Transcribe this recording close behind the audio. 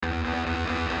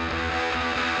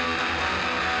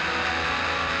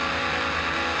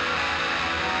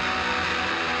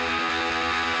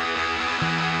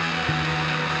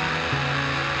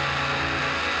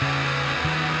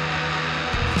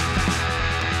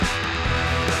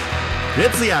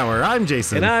It's the hour. I'm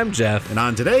Jason. And I'm Jeff. And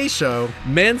on today's show,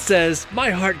 man says, my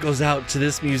heart goes out to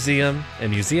this museum, and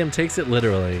museum takes it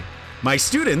literally. My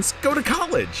students go to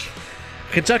college.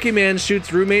 Kentucky man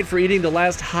shoots roommate for eating the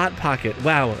last Hot Pocket.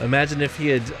 Wow, imagine if he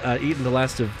had eaten the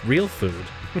last of real food.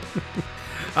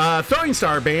 Throwing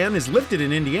star ban is lifted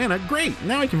in Indiana. Great.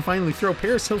 Now I can finally throw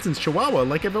Paris Hilton's Chihuahua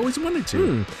like I've always wanted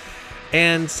to.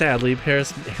 And sadly,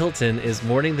 Paris Hilton is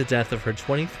mourning the death of her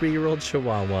 23-year-old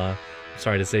Chihuahua.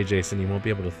 Sorry to say, Jason, you won't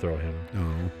be able to throw him.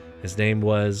 Oh. His name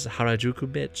was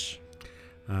Harajuku Bitch.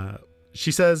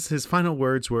 She says his final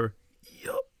words were,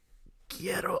 Yo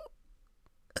quiero.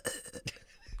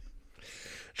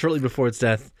 Shortly before its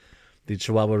death, the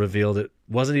Chihuahua revealed it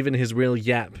wasn't even his real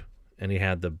yap, and he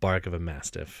had the bark of a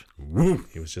mastiff. Woo.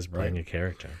 He was just playing a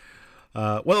character.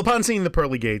 Well, upon seeing the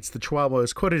pearly gates, the Chihuahua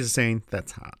is quoted as saying,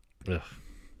 "That's hot." Ugh.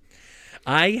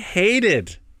 I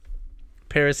hated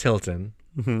Paris Hilton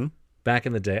back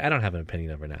in the day. I don't have an opinion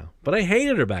of her now, but I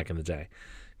hated her back in the day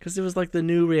because it was like the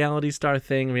new reality star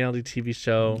thing, reality TV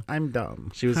show. I'm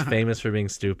dumb. She was famous for being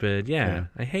stupid. Yeah,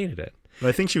 I hated it. But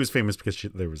I think she was famous because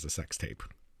there was a sex tape.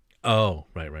 Oh,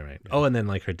 right. Oh, and then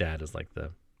like her dad is like the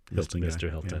Hilton Mr. guy.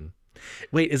 Hilton. Yeah.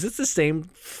 Wait, is this the same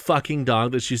fucking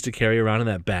dog that she used to carry around in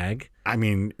that bag? I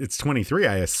mean, it's 23.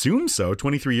 I assume so.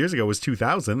 23 years ago was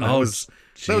 2000. That was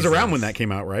Jesus. around when that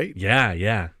came out, right?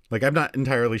 Yeah. Like, I'm not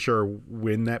entirely sure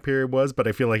when that period was, but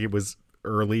I feel like it was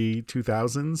early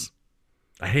 2000s.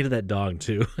 I hated that dog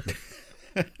too.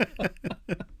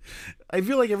 I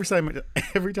feel like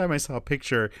every time I saw a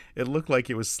picture, it looked like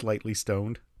it was slightly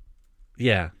stoned.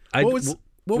 Yeah. What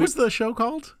was the show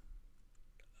called?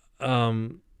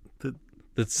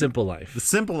 The Simple Life. The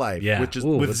Simple Life, Yeah. which is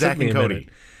Ooh, with that Zach took me and a Cody. minute.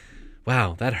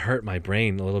 Wow, that hurt my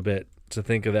brain a little bit to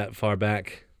think of that far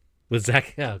back. With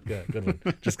Zach, yeah, good one.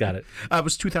 Just got it. It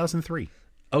was 2003.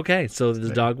 Okay, so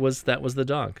the dog was the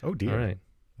dog. Oh dear. All right.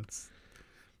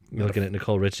 You're looking at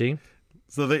Nicole Richie.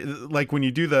 So like when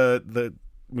you do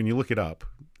when you look it up,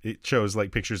 it shows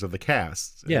like pictures of the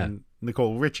cast. Yeah. And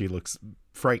Nicole Richie looks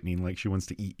frightening, like she wants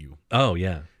to eat you. Oh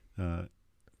yeah.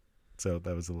 So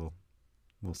that was a little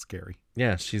scary.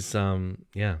 Yeah, she's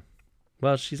yeah.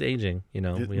 Well, she's aging. You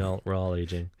know, we're all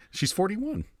aging. She's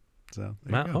 41. So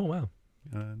there you go. Oh wow.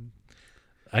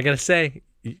 I gotta say,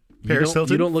 Paris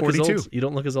Hilton, you don't look 42. as old. You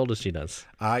don't look as old as she does.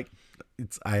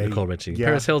 Nicole Richie. Yeah.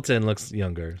 Paris Hilton looks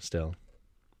younger still.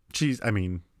 I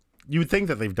mean, you would think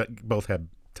that they've both had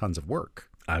tons of work.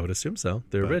 I would assume so.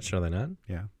 They're rich, are they not?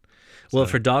 Yeah. Well,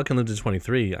 if her dog can live to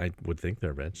 23, I would think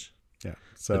they're rich. Yeah.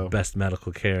 So the best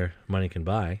medical care money can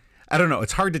buy. I don't know.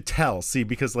 It's hard to tell. See,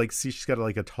 because she's got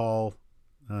like a tall,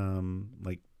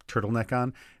 like turtleneck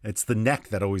on. It's the neck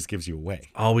that always gives you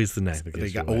away. Always the neck. That They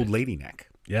gives got you away. old lady neck.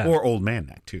 Yeah. Or old man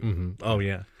neck too. Mm-hmm. Oh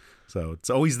yeah. So it's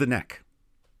always the neck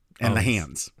and the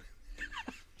hands.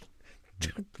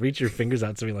 Reach your fingers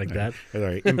out to me like that. All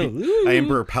right. I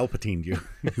Emperor Palpatine you.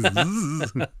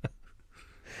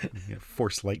 Yeah,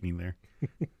 force lightning there.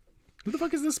 Who the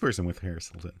fuck is this person with Paris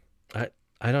Hilton?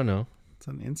 I don't know. It's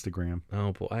on Instagram.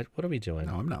 Oh boy, what are we doing?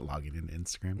 No, I'm not logging into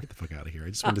Instagram. Get the fuck out of here. I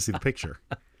just wanted to see the picture.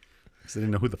 Because I didn't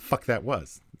know who the fuck that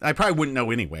was. I probably wouldn't know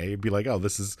anyway. It'd be like, oh,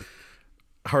 this is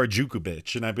Harajuku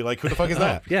Bitch. And I'd be like, who the fuck is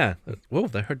that? Yeah. Whoa,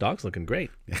 her dog's looking great.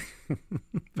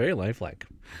 Very lifelike.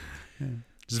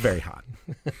 Just very hot.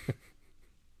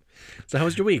 So how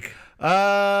was your week?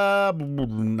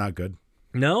 Not good.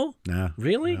 No? Nah.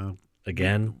 Really? No.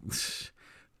 Again?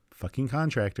 Fucking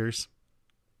contractors.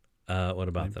 What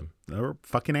about them? They're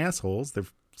fucking assholes. They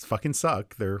fucking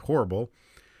suck. They're horrible.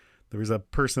 There was a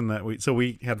person that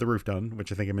we had the roof done,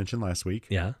 which I think I mentioned last week.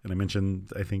 Yeah. And I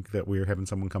mentioned, I think, that we were having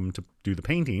someone come to do the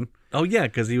painting. Oh yeah,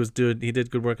 because he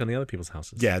did good work on the other people's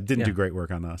houses. Yeah, didn't do great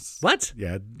work on us. What?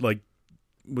 Yeah, like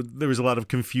there was a lot of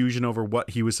confusion over what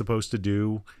he was supposed to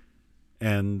do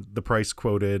and the price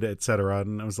quoted, etc.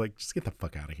 And I was like, just get the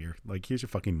fuck out of here. Like, here's your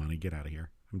fucking money. Get out of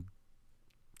here. I'm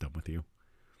done with you.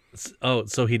 Oh,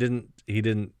 so he didn't.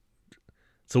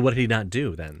 So what did he not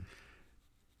do then?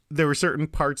 There were certain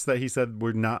parts that he said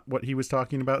were not what he was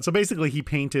talking about. So basically, he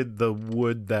painted the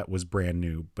wood that was brand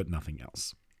new, but nothing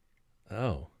else.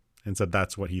 Oh. And said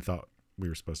that's what he thought we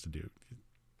were supposed to do.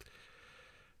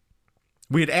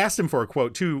 We had asked him for a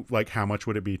quote too, like how much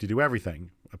would it be to do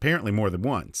everything? Apparently more than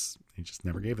once. He just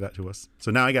never gave that to us.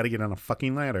 So now I got to get on a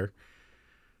fucking ladder,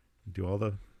 do all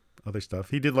the other stuff.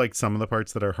 He did like some of the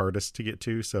parts that are hardest to get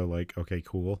to. So like, okay,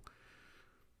 cool.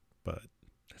 But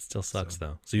that still sucks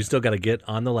though. So you still got to get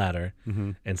on the ladder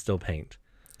and still paint.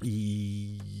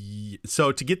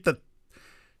 So to get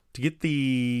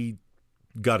the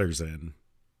gutters in,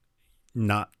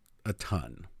 not a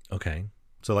ton. Okay.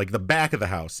 So like the back of the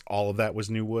house, all of that was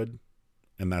new wood.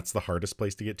 and that's the hardest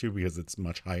place to get to because it's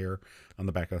much higher on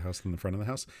the back of the house than the front of the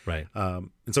house. Right. And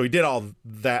so he did all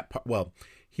that part. Well,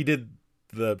 he did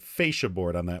the fascia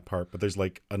board on that part, but there's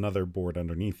like another board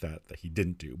underneath that he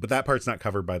didn't do. But that part's not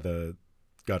covered by the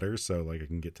gutters, so like I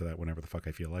can get to that whenever the fuck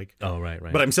I feel like. Oh, right.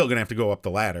 But I'm still gonna have to go up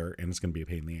the ladder, and it's gonna be a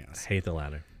pain in the ass. I hate the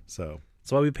ladder. So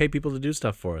that's why we pay people to do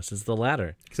stuff for us. Is the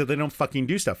ladder. So they don't fucking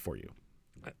do stuff for you.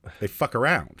 They fuck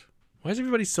around. Why is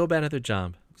everybody so bad at their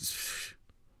job?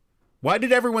 Why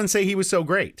did everyone say he was so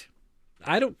great?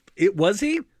 Was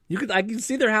he? I can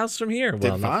see their house from here. Well, Did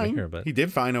not fine. from here, but He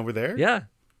did fine over there. yeah.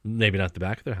 Maybe not the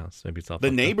back of their house. Maybe it's all The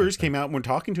fucked up neighbors back came out and were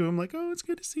talking to him like, "Oh, it's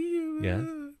good to see you." Yeah.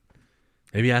 there.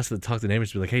 Maybe ask to talk to the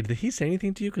neighbors to be like, hey, did he say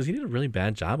anything to you? Because he did a really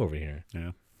bad job over here.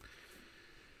 Yeah.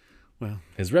 Well,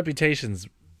 his reputation's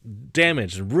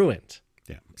damaged and ruined.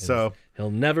 Yeah. So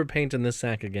he'll never paint in this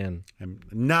sack again. I'm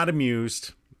not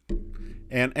amused.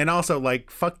 And also like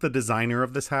fuck the designer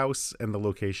of this house and the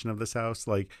location of this house,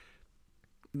 like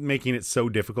making it so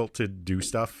difficult to do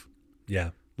stuff. Yeah.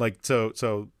 Like so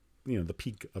the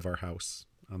peak of our house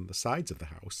on the sides of the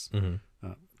house,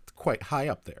 it's quite high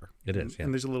up there. It is, yeah.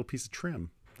 And there's a little piece of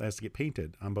trim that has to get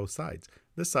painted on both sides.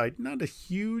 This side, not a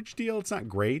huge deal. It's not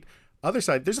great. Other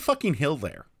side, there's a fucking hill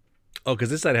there. Oh, because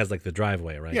this side has like the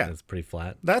driveway, right? Yeah. It's pretty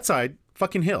flat. That side,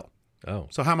 fucking hill. Oh.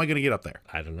 So how am I going to get up there?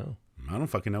 I don't know. I don't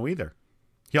fucking know either.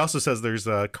 He also says there's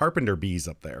carpenter bees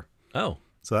up there. Oh.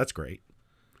 So that's great.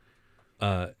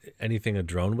 Anything a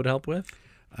drone would help with?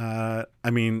 I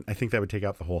mean, I think that would take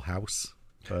out the whole house,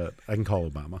 but I can call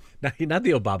Obama. Not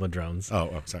the Obama drones.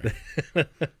 Oh, sorry.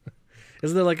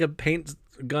 Isn't there like a paint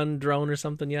gun drone or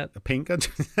something yet? A paint gun?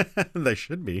 There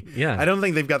should be. Yeah. I don't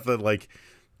think they've got the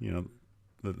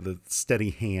the steady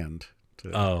hand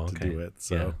to do it.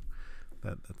 So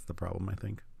that's the problem, I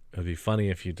think. It'd be funny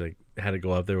if you like had to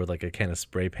go up there with like a can of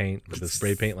spray paint, but the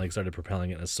spray paint like started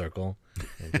propelling it in a circle.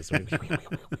 And just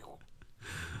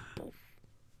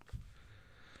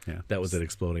yeah, that was it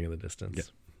exploding in the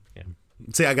distance. Yeah.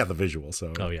 See, I got the visual,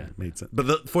 so it made sense.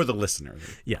 But for the listener,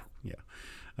 yeah.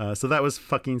 So that was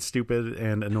fucking stupid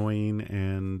and annoying,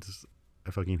 and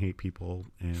I fucking hate people.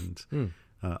 And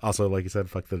also, like I said,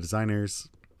 fuck the designers.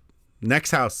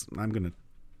 Next house, I'm gonna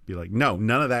be like, no,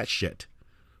 none of that shit.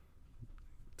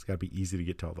 It's got to be easy to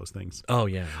get to all those things. Oh,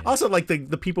 yeah. Also, like the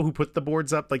people who put the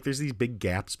boards up, like there's these big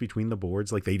gaps between the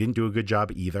boards. Like they didn't do a good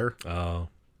job either. Oh.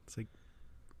 It's like.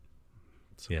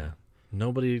 Yeah.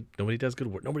 Nobody does good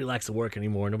work. Nobody likes to work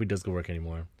anymore. Nobody does good work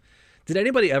anymore. Did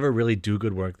anybody ever really do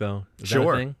good work, though? Is that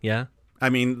a thing? Yeah? I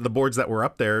mean, the boards that were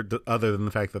up there, other than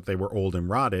the fact that they were old and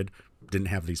rotted, didn't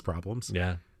have these problems.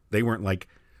 Yeah. They weren't like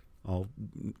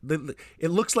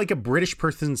it looks like a British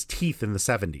person's teeth in the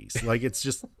 70s. Like it's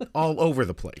just all over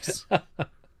the place.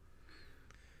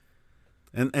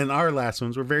 And our last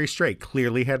ones were very straight.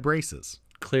 Clearly had braces.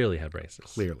 Clearly.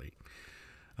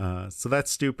 So that's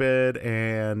stupid,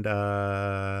 and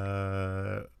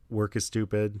work is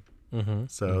stupid.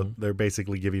 So they're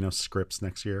basically giving us scripts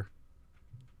next year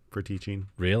for teaching.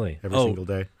 Really? Every single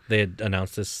day. They had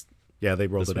announced this. Yeah, they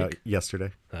rolled it week? out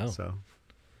yesterday. Oh. So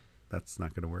that's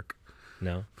not going to work.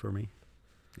 No. For me.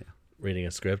 Yeah. Reading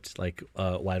a script, like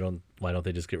why don't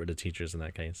they just get rid of teachers in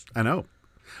that case? I know.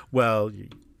 Well,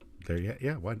 there.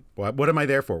 Yeah. What am I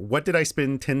there for? What did I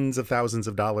spend tens of thousands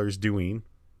of dollars doing?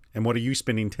 And what are you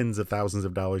spending tens of thousands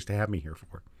of dollars to have me here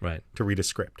for? Right. To read a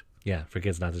script. Yeah, for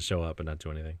kids not to show up and not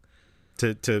do anything.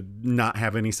 To not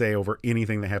have any say over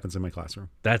anything that happens in my classroom.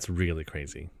 That's really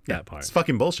crazy, that part. It's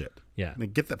fucking bullshit. Yeah.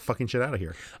 Get that fucking shit out of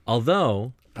here.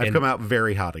 Although... I've come out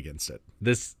very hot against it.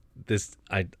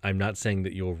 I'm not saying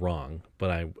that you're wrong,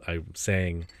 but I'm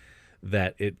saying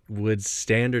that it would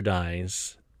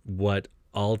standardize what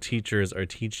all teachers are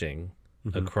teaching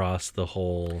across the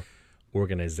whole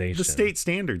organization. The state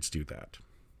standards do that.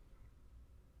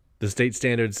 The state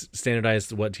standards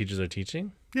standardize what teachers are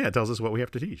teaching? Yeah, it tells us what we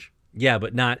have to teach. Yeah,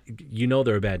 but not,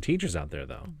 there are bad teachers out there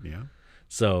though. Yeah.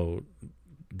 So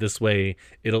this way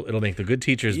it'll make the good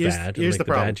teachers bad. It'll make the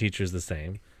bad teachers the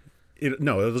same.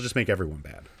 It'll just make everyone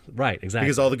bad. Right, exactly.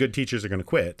 Because all the good teachers are going to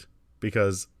quit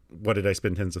because what did I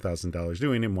spend tens of thousands of dollars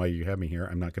doing, and why you have me here?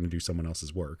 I'm not going to do someone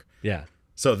else's work. Yeah.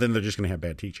 So then they're just going to have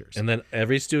bad teachers. And then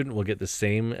every student will get the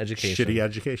same education. Shitty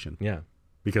education. Yeah.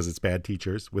 Because it's bad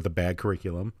teachers with a bad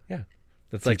curriculum. Yeah.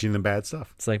 That's teaching them bad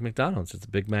stuff. It's like McDonald's. It's a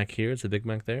Big Mac here. It's a Big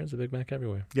Mac there. It's a Big Mac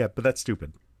everywhere. Yeah, but that's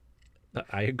stupid.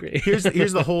 I agree. Here's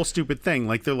the whole stupid thing.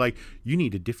 Like they're like, you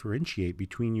need to differentiate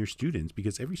between your students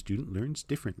because every student learns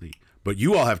differently. But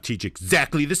you all have to teach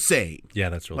exactly the same. Yeah,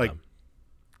 that's real dumb.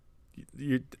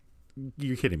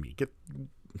 You're kidding me.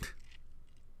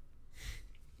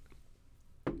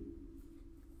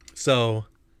 So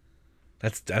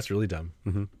That's really dumb.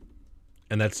 Mm-hmm.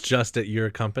 And that's just at your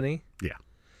company? Yeah.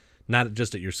 Not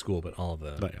just at your school, but all of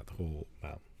the... But yeah, the whole...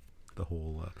 Wow. The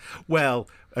whole... well,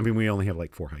 I mean, we only have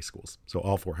like 4 high schools. So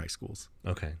all 4 high schools.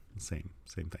 Okay. Same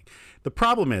thing. The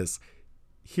problem is,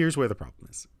 here's where the problem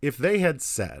is. If they had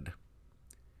said,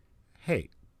 hey,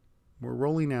 we're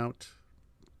rolling out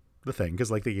the thing,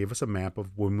 because like they gave us a map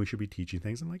of when we should be teaching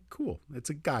things. I'm like, cool. It's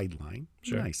a guideline.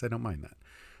 Sure. Nice. I don't mind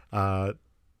that.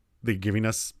 They're giving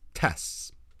us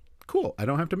tests. Cool. I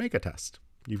don't have to make a test.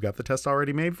 You've got the test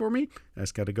already made for me. I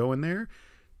just got to go in there.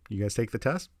 You guys take the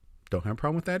test. Don't have a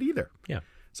problem with that either. Yeah.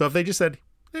 So if they just said,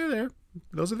 they're there.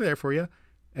 Those are there for you.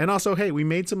 And also, hey, we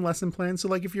made some lesson plans. So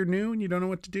like if you're new and you don't know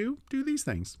what to do these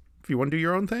things. If you want to do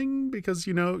your own thing because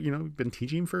you've been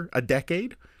teaching for a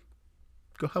decade,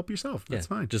 go help yourself. That's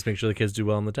fine. Just make sure the kids do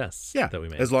well on the tests that we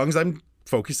made. As long as I'm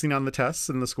focusing on the tests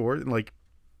and the score, and like,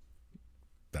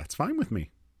 that's fine with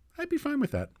me. I'd be fine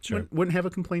with that. Sure. Wouldn't have a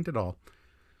complaint at all.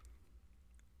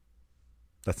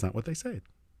 That's not what they said.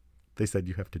 They said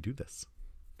you have to do this.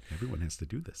 Everyone has to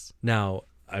do this. Now,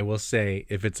 I will say,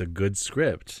 if it's a good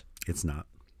script... It's not.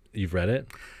 You've read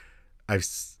it?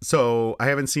 So I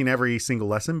haven't seen every single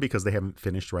lesson because they haven't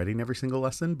finished writing every single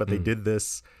lesson, but they did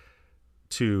this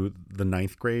to the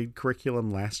 9th grade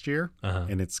curriculum last year,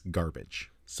 and it's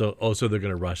garbage. So they're going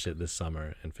to rush it this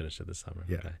summer and finish it this summer.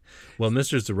 Yeah. Okay. Well,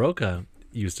 Mr. Zaroka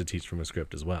used to teach from a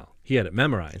script as well. He had it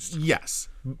memorized. Yes,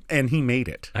 and he made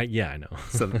it. Yeah, I know.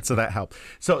 so that helped.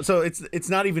 So it's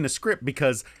not even a script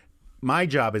because my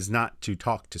job is not to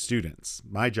talk to students.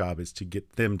 My job is to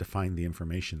get them to find the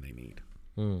information they need.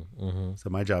 Mm-hmm. So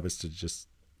my job is to just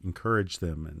encourage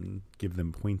them and give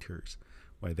them pointers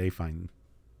why they find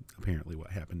apparently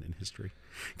what happened in history.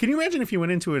 Can you imagine if you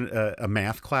went into a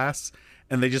math class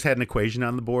and they just had an equation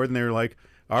on the board and they were like,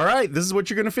 all right, this is what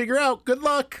you're going to figure out. Good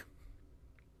luck.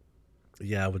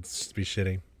 Yeah, it would just be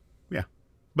shitty. Yeah.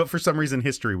 But for some reason,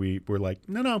 history, we were like,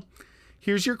 no,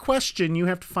 here's your question. You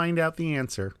have to find out the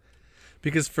answer.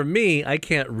 Because for me, I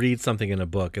can't read something in a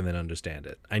book and then understand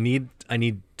it. I need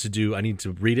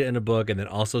to read it in a book and then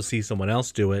also see someone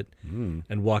else do it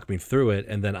and walk me through it,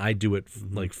 and then I do it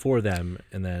like for them,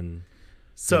 and then.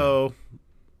 So,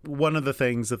 one of the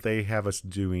things that they have us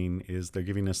doing is they're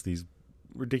giving us these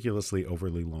ridiculously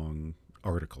overly long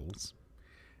articles,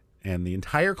 and the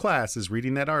entire class is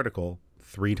reading that article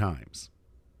 3 times.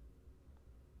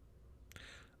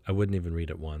 I wouldn't even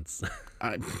read it once.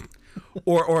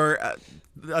 Or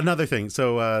another thing.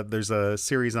 So there's a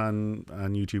series on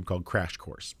YouTube called Crash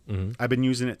Course. Mm-hmm. I've been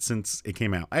using it since it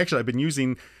came out. Actually, I've been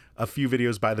using a few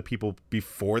videos by the people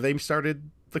before they started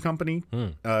the company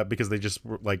because they just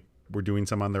were doing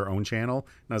some on their own channel.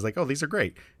 And I was like, oh, these are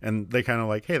great. And they kind of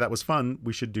like, hey, that was fun.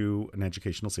 We should do an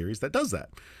educational series that does that.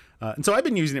 And so I've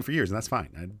been using it for years, and that's fine.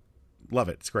 I love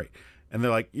it. It's great. And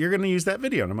they're like, you're going to use that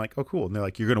video. And I'm like, oh, cool. And they're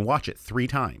like, you're going to watch it 3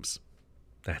 times.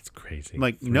 That's crazy. I'm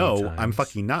like, 3 no, times. I'm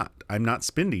fucking not. I'm not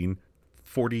spending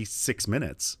 46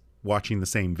 minutes watching the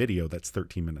same video that's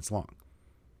 13 minutes long.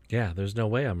 Yeah, there's no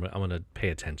way I'm going to pay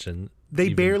attention. They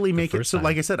barely make it. So time.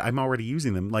 like I said, I'm already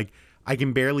using them. Like I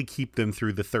can barely keep them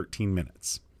through the 13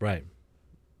 minutes. Right.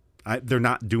 They're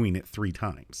not doing it 3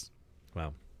 times.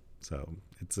 Wow. So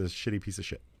it's a shitty piece of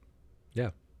shit. Yeah.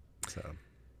 So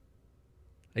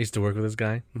I used to work with this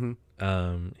guy. Mm-hmm.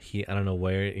 I don't know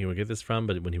where he would get this from,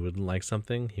 but when he wouldn't like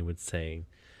something, he would say,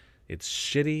 it's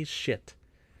shitty shit.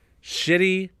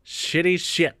 Shitty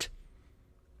shit.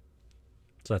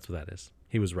 So that's what that is.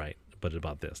 He was right, but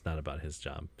about this, not about his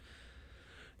job.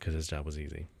 Because his job was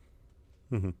easy.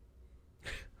 Mm-hmm.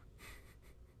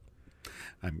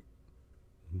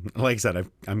 Like I said,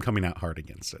 I'm coming out hard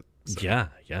against it. So.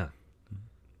 Yeah.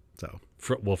 So.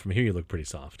 From here, you look pretty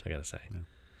soft, I got to say. Yeah.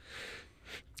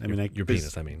 I mean, your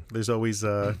penis, I mean. There's always,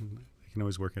 I can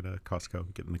always work at a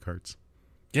Costco, getting the carts.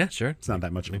 Yeah, sure. It's not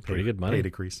that much of a pretty good money. Pay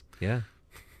decrease. Yeah.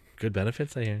 Good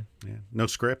benefits, I hear. Yeah. No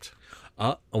script.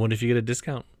 I wonder if you get a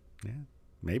discount. Yeah.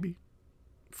 Maybe.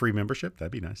 Free membership.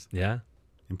 That'd be nice. Yeah.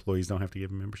 Employees don't have to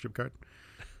give a membership card.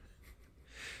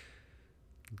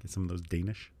 Get some of those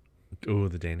Danish. Ooh,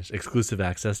 the Danish. Exclusive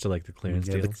access to like the clearance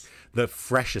deals. The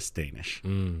freshest Danish.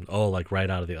 Like right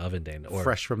out of the oven, Danish. Or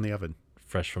fresh from the oven.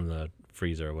 Fresh from the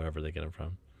freezer or wherever they get them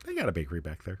from. They got a bakery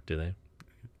back there. Do they?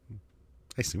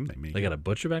 I assume they make. They got a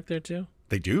butcher back there too?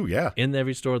 They do, yeah. In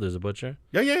every store, there's a butcher?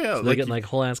 Yeah. So they get like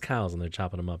whole ass cows and they're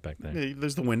chopping them up back there. Yeah,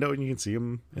 there's the window and you can see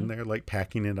them in there like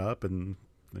packing it up, and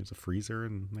there's a freezer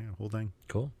and whole thing.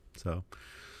 Cool. So.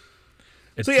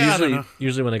 It's yeah,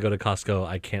 usually when I go to Costco,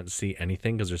 I can't see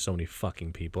anything because there's so many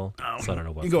fucking people. So I don't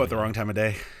know what. You go at the wrong time of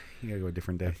day. You gotta go a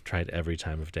different day. I've tried every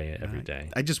time of day, every day.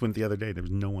 I just went the other day. There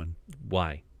was no one.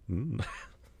 Why?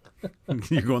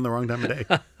 You're going the wrong time of day.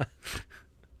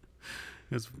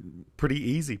 It was pretty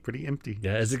easy, pretty empty.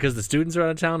 Yeah, is it because the students are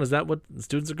out of town? Is that what the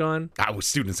students are gone?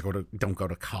 Students don't go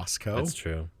to Costco. That's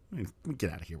true.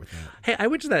 Get out of here with that. Hey, I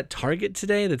went to that Target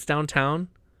today that's downtown.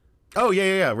 Oh,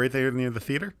 yeah. Right there near the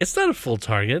theater. It's not a full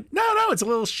Target. No, it's a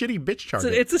little shitty bitch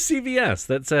Target. It's a CVS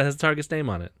that has Target's name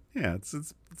on it. Yeah,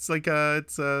 it's like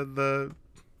the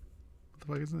what the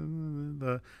fuck is it?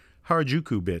 The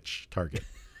Harajuku bitch Target.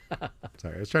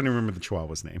 Sorry, I was trying to remember the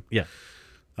Chihuahua's name. Yeah.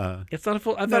 It's not a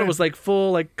full. I thought it was like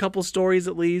full, like couple stories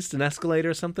at least, an escalator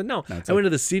or something. No, I went to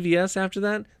the CVS after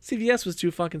that. CVS was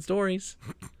 2 fucking stories.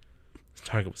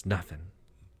 Target was nothing.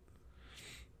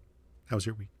 How was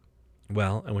your week?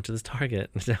 Well, I went to this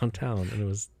Target downtown, and it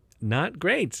was not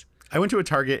great. I went to a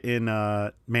Target in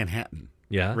Manhattan.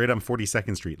 Yeah. Right on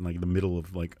 42nd Street, in like the middle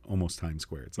of like almost Times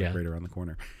Square. It's like Yeah. right around the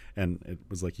corner, and it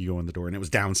was like you go in the door, and it was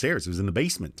downstairs. It was in the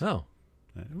basement. Oh.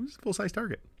 It was a full size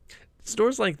Target.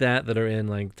 Stores like that are in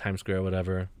like Times Square or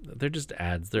whatever, they're just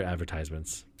ads. They're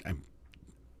advertisements.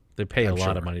 They pay a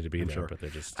lot of money to be there, but they're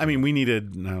just... I mean, we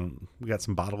got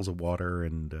some bottles of water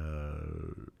and, I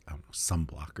don't know,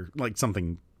 sunblock or like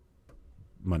something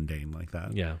mundane like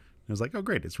that. Yeah. It was like, oh,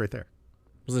 great, it's right there.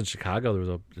 It was in Chicago. There was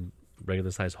a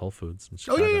regular sized Whole Foods in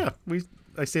Chicago. Oh, yeah.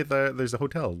 I stay at there's a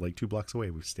hotel like 2 blocks away.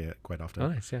 We stay at quite often. Oh,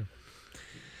 nice, yeah.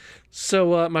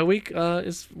 So my week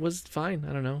was fine.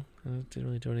 I don't know. I didn't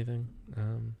really do anything.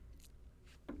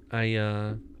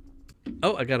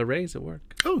 I got a raise at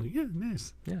work. Oh, yeah,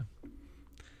 nice. Yeah.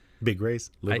 Big raise,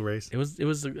 little raise. It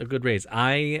was a good raise.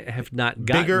 I have not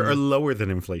gotten Bigger or lower than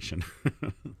inflation?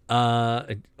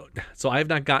 So I have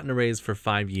not gotten a raise for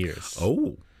 5 years.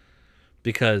 Oh.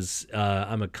 Because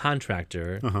I'm a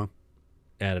contractor Uh-huh.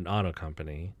 at an auto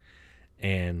company,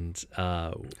 and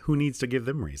who needs to give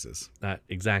them raises?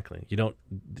 Exactly.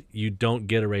 You don't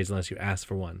get a raise unless you ask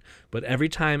for one. But every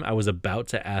time I was about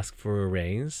to ask for a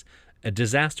raise, a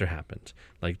disaster happened.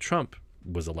 Like Trump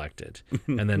was elected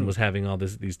and then was having all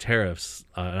these tariffs,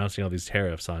 announcing all these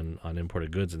tariffs on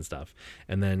imported goods and stuff.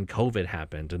 And then COVID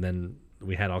happened, and then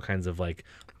we had all kinds of like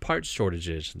parts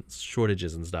shortages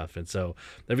and stuff. And so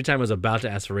every time I was about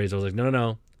to ask for a raise, I was like,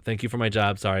 no, thank you for my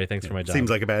job. Sorry, thanks for my job. Seems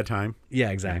like a bad time.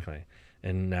 Yeah, exactly. Yeah.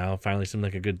 And now finally seemed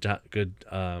like a good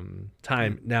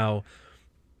time. Now,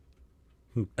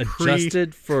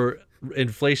 adjusted for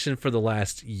inflation for the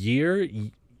last year,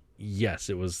 yes,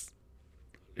 it was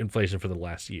inflation for the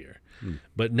last year,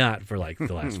 but not for like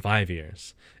the last 5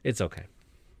 years. It's okay.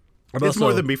 It's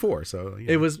more than before, so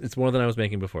yeah. It's more than I was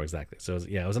making before, exactly. So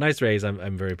it was a nice raise.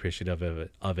 I'm very appreciative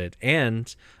of it,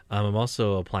 and I'm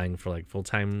also applying for like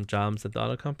full-time jobs at the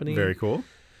auto company. Very cool.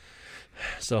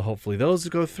 So hopefully those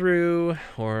go through,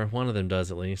 or one of them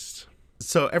does at least.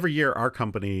 So every year our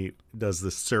company does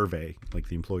this survey, like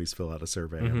the employees fill out a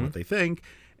survey on what they think,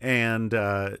 and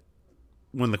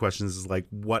one of the questions is like,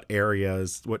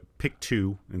 pick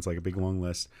 2, and it's like a big long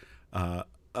list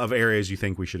of areas you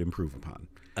think we should improve upon.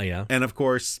 Yeah. And of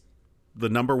course, the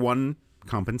number 1,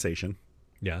 compensation.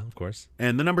 Yeah, of course.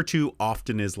 And the number 2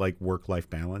 often is like work-life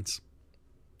balance.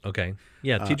 Okay.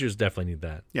 Yeah, teachers definitely need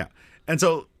that. Yeah. And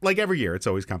so like every year, it's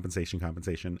always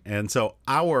compensation. And so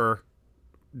our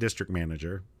district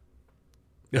manager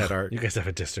you guys have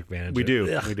a district manager. We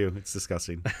do. Ugh. We do. It's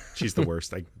disgusting. She's the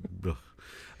worst.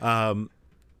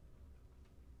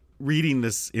 Reading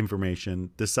this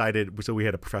information, decided, so we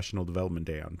had a professional development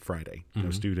day on Friday. No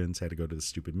students had to go to the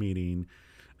stupid meeting.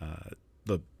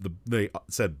 They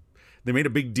said they made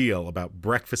a big deal about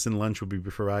breakfast and lunch would be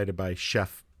provided by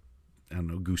Chef, I don't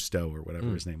know, Gusteau or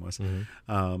whatever his name was.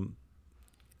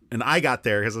 And I got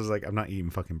there because I was like, I'm not eating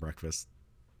fucking breakfast.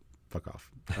 Fuck off.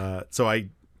 So I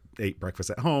ate breakfast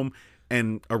at home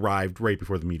and arrived right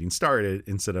before the meeting started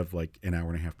instead of like an hour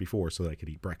and a half before so that I could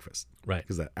eat breakfast. Right.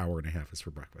 Because that hour and a half is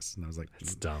for breakfast. And I was like,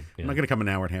 that's dumb. Yeah. I'm not going to come an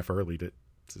hour and a half early to.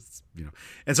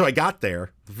 And so I got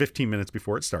there 15 minutes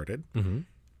before it started.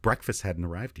 Breakfast hadn't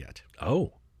arrived yet.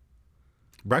 Oh.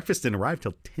 Breakfast didn't arrive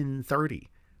till 10:30,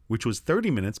 which was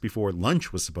 30 minutes before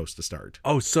lunch was supposed to start.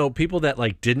 Oh, so people that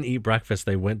like didn't eat breakfast,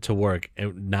 they went to work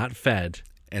and not fed.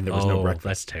 And there was no breakfast.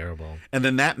 That's terrible. And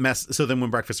then so then when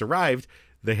breakfast arrived,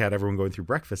 they had everyone going through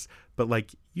breakfast. But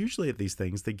like usually at these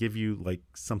things, they give you like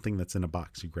something that's in a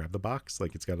box. You grab the box,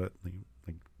 like it's got like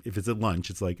if it's at lunch,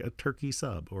 it's like a turkey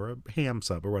sub or a ham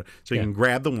sub or what. So you can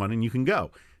grab the one and you can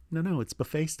go. No, it's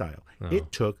buffet style. Oh.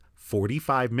 It took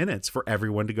 45 minutes for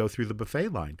everyone to go through the buffet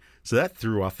line. So that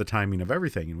threw off the timing of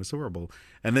everything. It was horrible.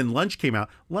 And then lunch came out.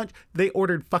 They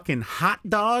ordered fucking hot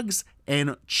dogs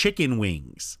and chicken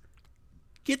wings.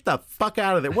 Get the fuck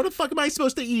out of there. What the fuck am I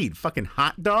supposed to eat? Fucking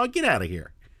hot dog? Get out of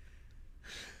here.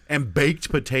 and baked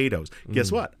potatoes.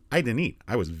 Guess what? I didn't eat.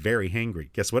 I was very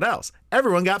hangry. Guess what else?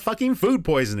 Everyone got fucking food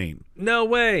poisoning. No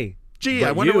way. Gee, But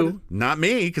I wonder you- what... Not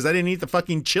me, because I didn't eat the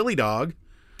fucking chili dog.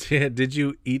 Did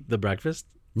you eat the breakfast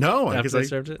No, after because they I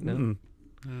served it? No.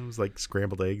 It was like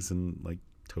scrambled eggs and like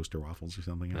toaster waffles or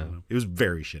something. I don't know. It was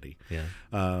very shitty. Yeah.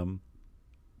 I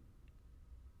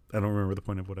don't remember the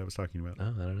point of what I was talking about. Oh,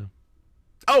 I don't know.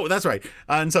 Oh, that's right.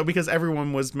 And so because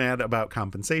everyone was mad about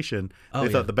compensation, Oh, they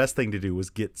yeah. thought the best thing to do was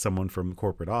get someone from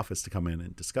corporate office to come in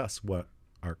and discuss what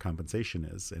our compensation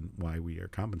is and why we are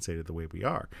compensated the way we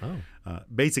are. Oh.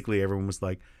 Basically, everyone was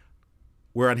like,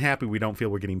 we're unhappy. We don't feel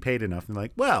we're getting paid enough. And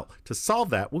like, well, to solve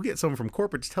that, we'll get someone from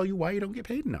corporate to tell you why you don't get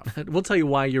paid enough. We'll tell you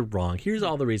why you're wrong. Here's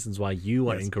all the reasons why you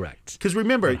are incorrect. Because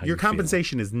remember, About how your you feel.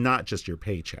 compensation is not just your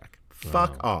paycheck.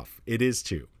 Fuck off. It is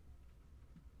too.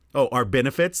 Oh, our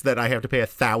benefits that I have to pay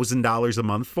 $1,000 a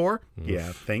month for?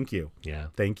 Yeah, thank you. Yeah.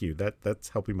 Thank you. That's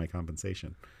helping my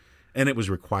compensation. And it was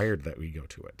required that we go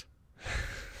to it.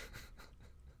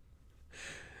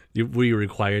 Were you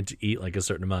required to eat like a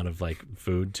certain amount of like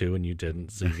food too, and you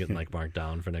didn't, so you're getting like marked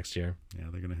down for next year? Yeah,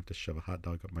 they're going to have to shove a hot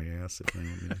dog up my ass if they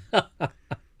want me to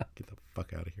get the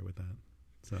fuck out of here with that.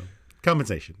 So,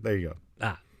 compensation. There you go.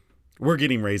 Ah. We're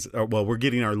getting raises. Well, we're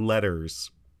getting our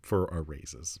letters for our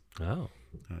raises. Oh.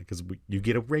 Because you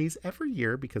get a raise every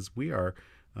year because we are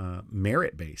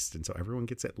merit based, and so everyone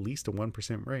gets at least a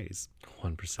 1% raise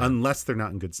 1%. unless they're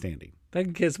not in good standing. That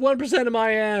can kiss 1% of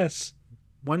my ass.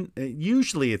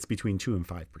 Usually it's between 2 and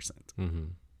 5%. Mm-hmm.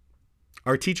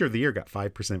 Our teacher of the year got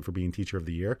 5% for being teacher of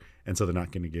the year, and so they're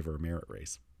not going to give her a merit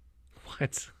raise.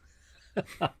 What?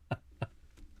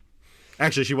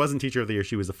 Actually, she wasn't teacher of the year;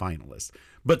 she was a finalist.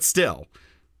 But still,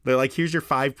 they're like, "Here's your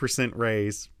 5%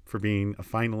 raise for being a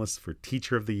finalist for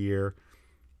teacher of the year."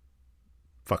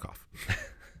 Fuck off.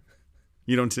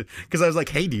 You don't, because I was like,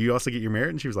 "Hey, do you also get your merit?"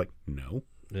 And she was like, "No."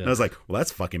 Yeah. And I was like, "Well,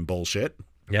 that's fucking bullshit."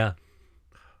 Yeah.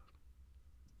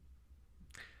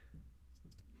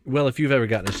 Well, if you've ever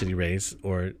gotten a shitty raise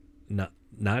or not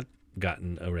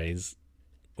gotten a raise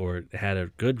or had a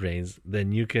good raise,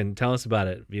 then you can tell us about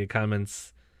it via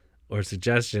comments or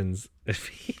suggestions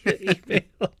via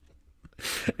email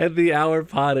at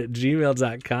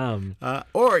thehourpod@gmail.com.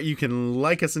 Or you can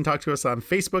like us and talk to us on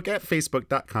Facebook at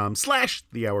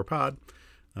facebook.com/thehourpod.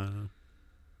 And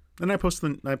I post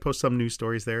some news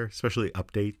stories there, especially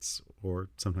updates or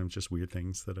sometimes just weird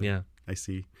things that I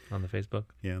see. On the Facebook?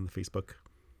 Yeah, on the Facebook.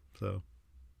 So,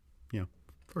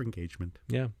 for engagement.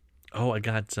 Yeah. Oh, I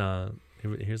got,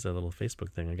 here's a little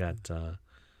Facebook thing. I got,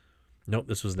 nope,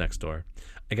 this was Nextdoor.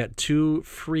 I got 2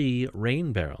 free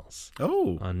rain barrels.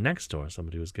 Oh. On Nextdoor.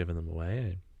 Somebody was giving them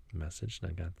away. I messaged and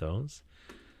I got those.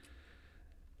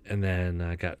 And then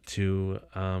I got 2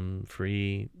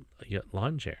 free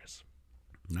lawn chairs.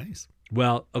 Nice.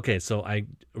 Well, okay, so I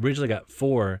originally got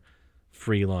 4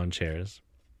 free lawn chairs.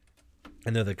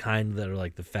 And they're the kind that are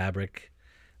like the fabric,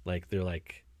 like they're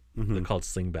like, they're called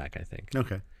slingback, I think.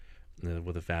 Okay.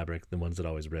 With the fabric, the ones that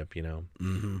always rip,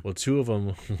 Mm-hmm. Well, 2 of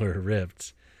them were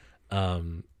ripped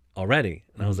already.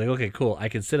 And I was like, okay, cool. I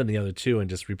can sit on the other 2 and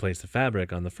just replace the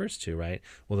fabric on the first 2, right?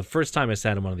 Well, the first time I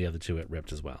sat on one of the other 2, it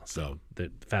ripped as well. So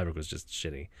the fabric was just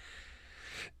shitty.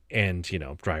 And,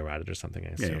 dry rotted or something, I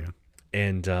assume. Yeah.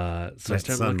 And so I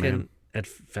started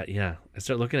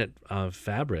looking at,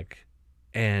 fabric.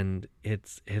 And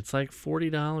it's like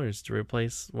 $40 to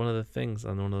replace one of the things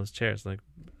on one of those chairs. Like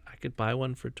I could buy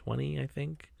one for $20, I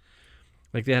think.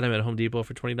 Like they had them at Home Depot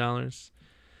for $20,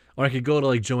 or I could go to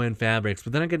like Joann Fabrics.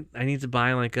 But then I need to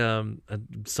buy like a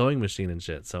sewing machine and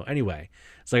shit. So anyway,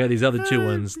 so I got these other 2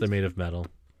 ones. They're made of metal.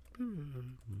 You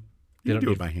can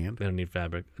do it by hand. They don't need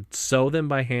fabric. Sew them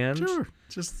by hand. Sure.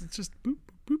 Just boop,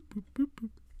 boop, boop, boop, boop.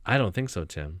 I don't think so,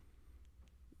 Tim.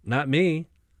 Not me.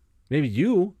 Maybe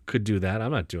you could do that.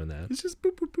 I'm not doing that. It's just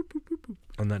boop, boop, boop, boop, boop, boop.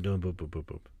 I'm not doing boop, boop, boop,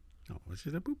 boop. No, it's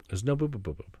just a boop. There's no boop, boop,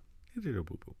 boop, boop. It's just a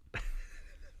boop, boop.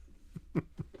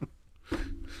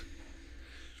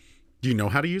 Do you know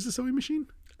how to use a sewing machine?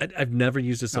 I've never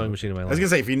used a sewing machine in my life. I was going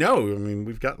to say, if you know,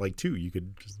 we've got like 2. You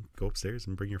could just go upstairs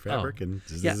and bring your fabric and...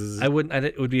 Yeah, I wouldn't.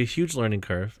 It would be a huge learning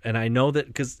curve. And I know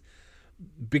that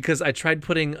because I tried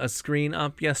putting a screen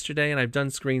up yesterday, and I've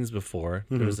done screens before.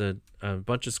 There was a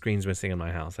bunch of screens missing in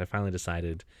my house. I finally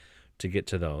decided to get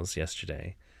to those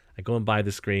yesterday. I go and buy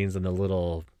the screens and the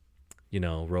little,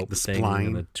 rope the thing spline.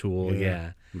 and the tool.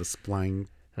 Yeah. The spline.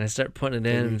 And I start putting it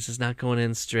in, and it's just not going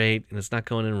in straight, and it's not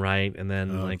going in right. And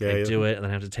then I do it, and then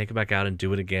I have to take it back out and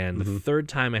do it again. The third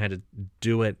time I had to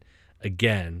do it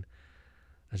again,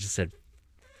 I just said,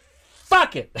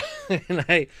 "Fuck it," and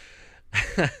I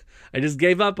just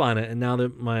gave up on it. And now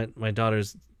that my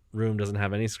daughter's room doesn't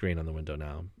have any screen on the window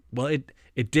now, Well,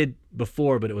 it did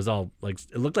before, but it was all like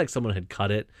it looked like someone had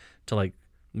cut it to like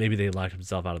maybe they locked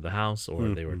himself out of the house or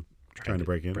they were trying to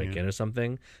break in or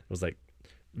something. It was like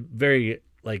very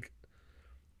like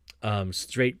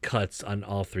straight cuts on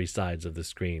all three sides of the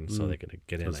screen so they could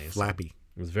get in. It was flappy.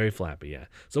 It was very flappy, yeah.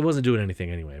 So it wasn't doing anything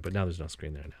anyway, but now there's no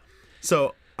screen there now.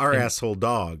 So our asshole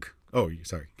dog. Oh,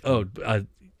 sorry. Oh,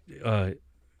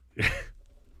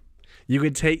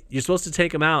 you're supposed to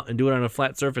take them out and do it on a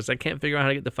flat surface. I can't figure out how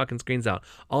to get the fucking screens out.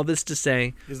 All this to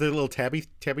say, is there a little tabby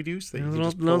doos?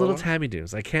 Little tabby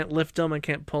doos. I can't lift them. I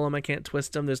can't pull them. I can't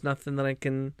twist them. There's nothing that I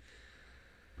can.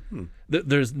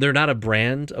 They're not a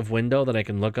brand of window that I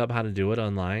can look up how to do it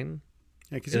online.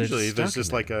 Yeah, because usually there's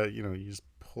just like you just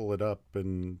pull it up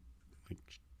and like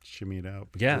shimmy it out.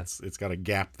 Yeah, it's got a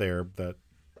gap there that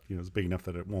is big enough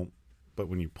that it won't. But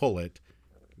when you pull it.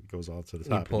 Goes all to the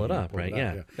top. You pull it up, right?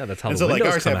 Yeah, that's how and the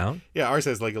windows ours come out. Yeah, ours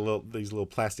has like these little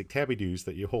plastic tabby doos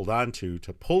that you hold on to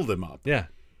pull them up. Yeah,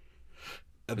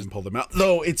 and then pull them out.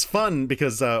 Though it's fun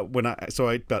because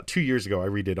about 2 years ago I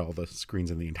redid all the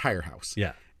screens in the entire house.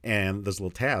 Yeah, and those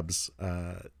little tabs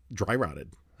dry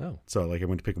rotted. Oh, so like I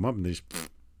went to pick them up and they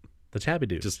the tabby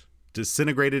doos just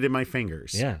disintegrated in my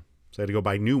fingers. Yeah. So I had to go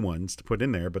buy new ones to put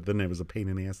in there, but then it was a pain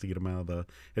in the ass to get them out of I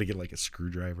had to get like a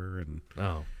screwdriver and.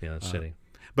 Oh yeah, that's shitty.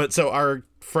 But so our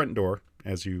front door,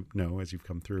 as you know, as you've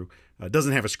come through,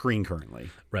 doesn't have a screen currently.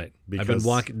 Right. I've been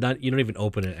walking. You don't even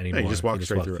open it anymore. No, you just walk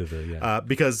straight through it.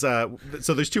 Because so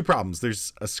there's two problems.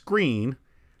 There's a screen,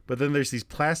 but then there's these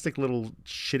plastic little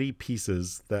shitty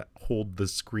pieces that hold the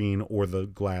screen or the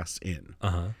glass in.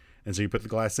 And so you put the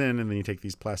glass in, and then you take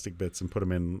these plastic bits and put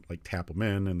them in, like tap them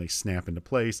in, and they snap into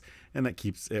place, and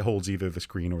it holds either the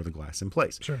screen or the glass in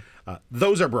place. Sure.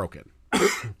 Those are broken.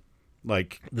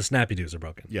 Like the snappy doos are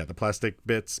broken. Yeah, the plastic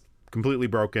bits completely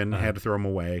broken. Had to throw them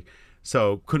away,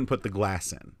 so couldn't put the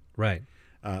glass in. Right.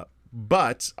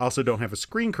 But also don't have a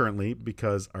screen currently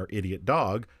because our idiot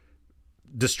dog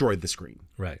destroyed the screen.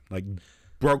 Right. Like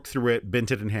broke through it, bent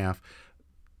it in half,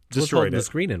 destroyed it. The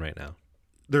screen in right now.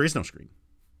 There is no screen.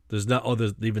 There's not. Oh,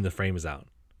 even the frame is out.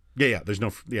 Yeah. There's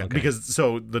no. Yeah, okay. Because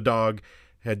so the dog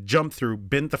had jumped through,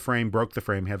 bent the frame, broke the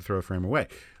frame, had to throw the frame away.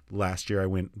 Last year I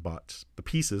went and bought the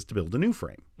pieces to build a new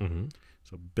frame. Mm-hmm.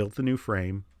 So built the new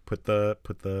frame, put the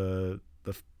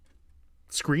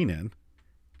screen in,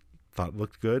 thought it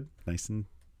looked good, nice and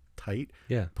tight.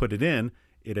 Yeah. Put it in,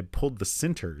 it had pulled the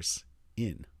centers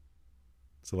in.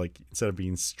 So like instead of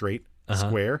being straight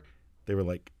square, they were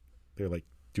like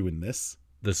doing this.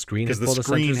 The screen because the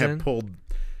screen had pulled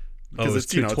because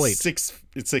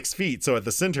it's 6 feet. So at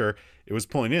the center it was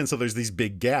pulling in. So there's these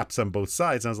big gaps on both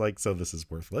sides. And I was like, so this is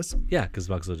worthless. Yeah, because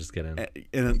bugs will just get in.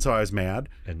 And so I was mad.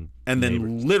 And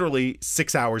then literally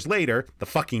 6 hours later, the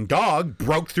fucking dog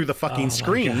broke through the fucking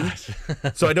screen.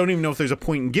 So I don't even know if there's a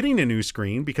point in getting a new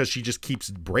screen because she just keeps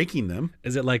breaking them.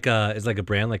 Is it like a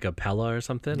brand like a Pella or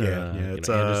something? Yeah, it's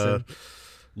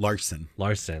Larson.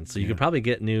 So you could probably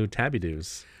get new tabby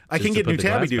doos. I can get new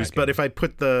tabby doos, but if I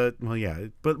put but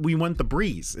we want the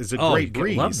Breeze. It's a great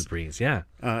Breeze. I love the Breeze, yeah.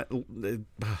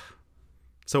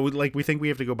 So we think we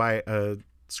have to go buy a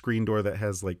screen door that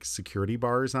has like security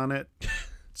bars on it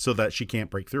so that she can't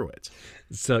break through it.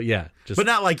 So yeah, but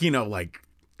not like,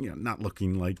 not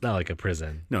looking like. Not like a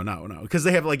prison. No. Because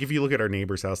they have like, if you look at our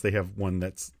neighbor's house, they have one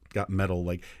that's got metal,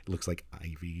 like it looks like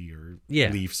ivy or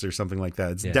leaves or something like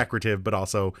that. It's decorative, but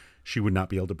also she would not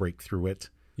be able to break through it.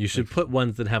 You should put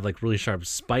ones that have like really sharp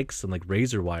spikes and like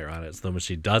razor wire on it, so then when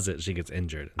she does it, she gets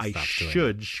injured. I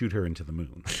should shoot her into the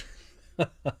moon.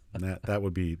 that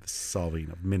would be the solving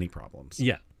of many problems.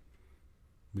 Yeah,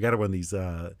 we got one of these.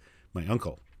 My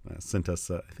uncle sent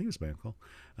us. I think it was my uncle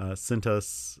sent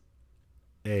us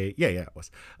a. Yeah, it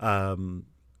was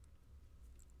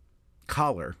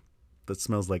collar that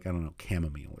smells like, I don't know,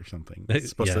 chamomile or something. It's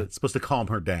supposed to calm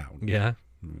her down. Yeah.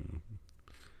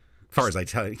 As far as I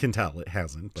can tell, it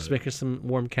hasn't. But just make her some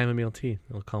warm chamomile tea.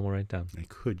 It'll calm her right down. I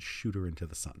could shoot her into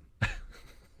the sun.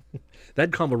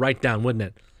 That'd calm her right down, wouldn't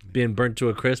it? Being burnt to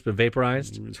a crisp and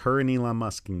vaporized. Her and Elon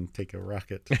Musk can take a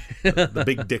rocket. The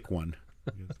big dick one.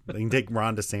 They can take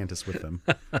Ron DeSantis with them.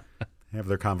 Have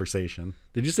their conversation.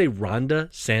 Did you say Rhonda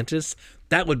Santis?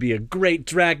 That would be a great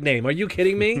drag name. Are you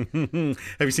kidding me?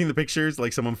 Have you seen the pictures?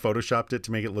 Like someone photoshopped it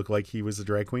to make it look like he was a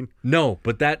drag queen? No,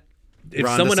 but that... If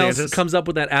Ron someone DeSantis? else comes up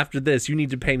with that after this, you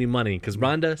need to pay me money because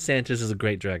Rhonda Santis is a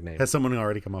great drag name. Has someone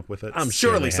already come up with it? I'm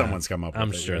sure Surely someone's come up with it.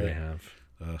 I'm sure they have.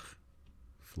 Ugh.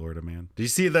 Florida man. Did you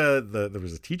see there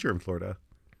was a teacher in Florida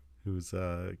who's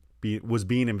was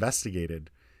being investigated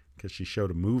because she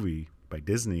showed a movie by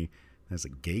Disney has a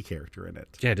gay character in it.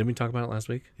 Yeah, didn't we talk about it last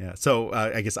week? Yeah. So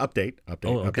I guess update.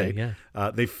 Oh, okay, update.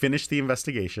 yeah. They finished the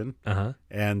investigation Uh-huh.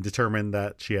 and determined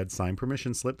that she had signed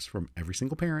permission slips from every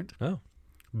single parent. Oh.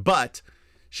 But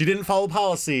she didn't follow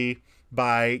policy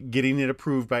by getting it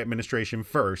approved by administration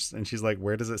first. And she's like,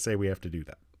 where does it say we have to do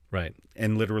that? Right.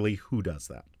 And literally, who does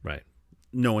that? Right.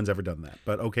 No one's ever done that.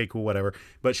 But okay, cool, whatever.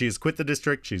 But she's quit the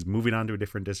district. She's moving on to a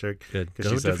different district. Good. Go She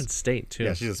to a says, different state, too.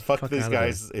 yeah, she says, fuck these out of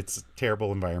guys. there. It's a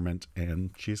terrible environment.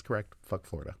 And she's correct. Fuck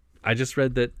Florida. I just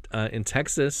read that in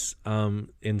Texas, in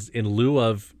lieu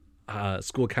of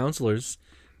school counselors,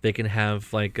 they can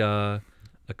have like a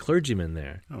clergyman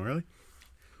there, Oh, really?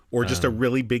 Or just a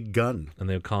really big gun. and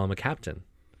they would call him a captain,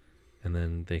 and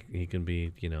then he can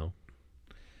be,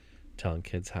 telling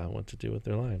kids what to do with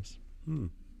their lives.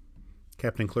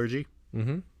 Captain Clergy.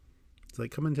 Mm-hmm. It's like,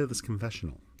 come into this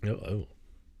confessional. Oh.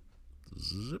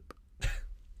 Zip.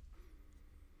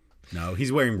 No,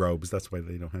 he's wearing robes. That's why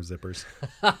they don't have zippers.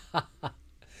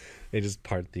 They just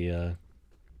part the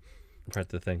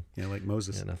thing. Yeah, like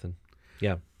Moses. Yeah, nothing.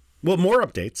 Yeah. Well, more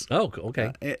updates. Oh,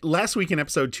 okay. Last week in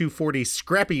episode 240,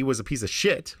 Scrappy was a piece of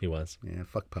shit. He was. Yeah,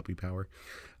 fuck puppy power.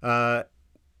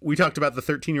 We talked about the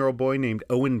 13-year-old boy named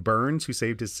Owen Burns who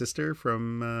saved his sister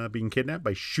from being kidnapped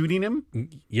by shooting him.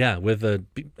 Yeah, with a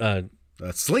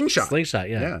Slingshot. slingshot.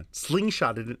 Yeah. Yeah,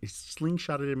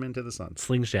 slingshotted him into the sun.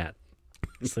 Slingshot.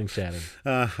 Slingshotting.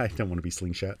 I don't want to be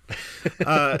slingshot.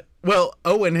 Well,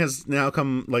 Owen has now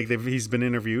come, he's been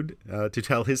interviewed to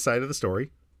tell his side of the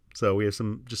story. So we have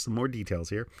some more details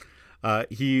here.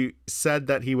 He said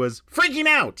that he was freaking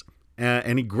out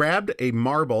and he grabbed a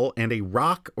marble and a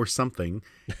rock or something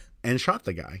and shot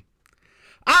the guy.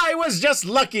 I was just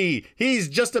lucky. He's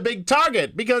just a big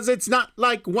target because it's not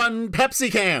like one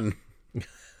Pepsi can.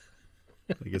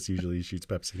 I guess usually he shoots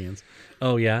Pepsi cans.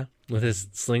 Oh yeah, with his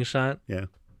slingshot. Yeah.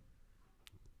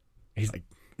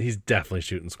 He's definitely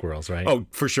shooting squirrels, right? Oh,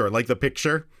 for sure. Like the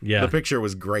picture. Yeah. The picture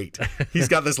was great. He's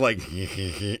got this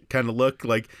kind of look.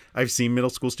 Like I've seen middle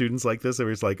school students like this. Where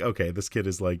it's like, okay, this kid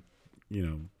is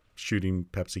shooting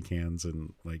Pepsi cans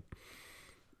and like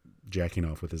jacking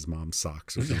off with his mom's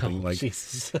socks or something.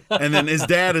 Jesus. And then his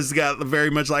dad has got very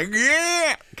much like,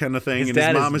 yeah, kind of thing. His and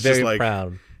dad his mom is is just very like,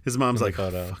 proud. His mom's like,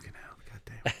 photo. fucking hell,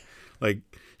 goddamn. Like,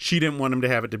 she didn't want him to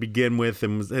have it to begin with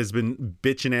and has been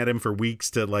bitching at him for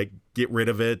weeks to, like, get rid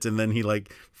of it. And then he,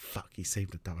 like, he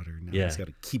saved a daughter. Now he's got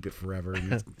to keep it forever.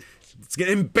 And it's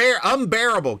getting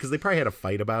unbearable because they probably had a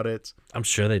fight about it. I'm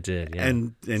sure they did, yeah.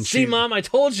 And See, Mom, I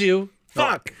told you.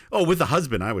 Fuck. Oh, with the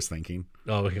husband, I was thinking.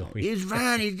 Oh, He's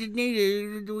fine. He didn't need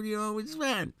it. It's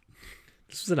fine.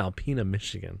 This was in Alpena,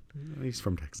 Michigan. He's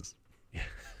from Texas.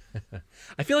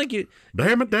 I feel like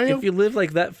Damn it, Dale. if you live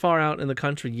like that far out in the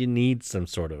country, you need some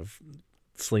sort of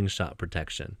slingshot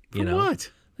protection. You know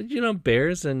what?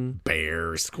 Bears and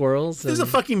squirrels. There's a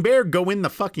fucking bear. Go in the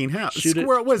fucking house. Shoot it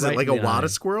Squirrel. What is right it? Like in a the lot eye.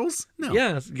 of squirrels? No.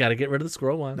 Yeah, got to get rid of the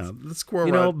squirrel ones. No, the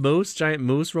squirrel. Giant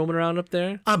moose roaming around up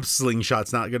there.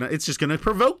 Slingshot's not gonna. It's just gonna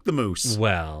provoke the moose.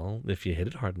 Well, if you hit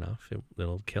it hard enough,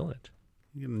 it'll kill it.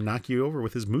 He's gonna knock you over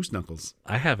with his moose knuckles.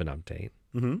 I have an update.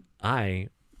 Mm-hmm. I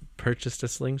purchased a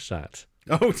slingshot.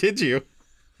 Oh, did you?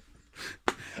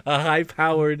 A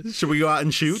high-powered Should we go out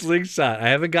and shoot? slingshot. I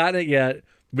haven't gotten it yet.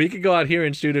 We could go out here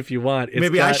and shoot if you want.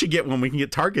 I should get one. We can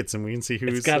get targets and we can see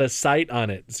who's. It's got a sight on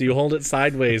it, so you hold it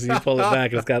sideways and you pull it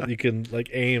back. And you can like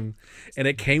aim, and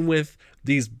it came with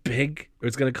these big. Or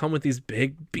it's going to come with these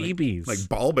big BBs, like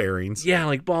ball bearings. Yeah,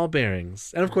 like ball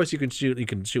bearings. And of course, you can shoot. You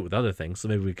can shoot with other things. So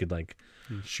maybe we could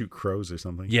shoot crows or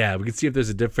something. Yeah, we could see if there's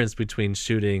a difference between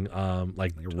shooting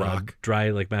like a rock, dry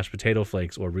like mashed potato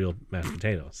flakes or real mashed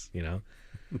potatoes.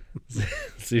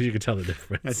 See if you can tell the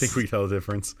difference. I think we tell the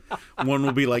difference. One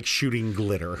will be like shooting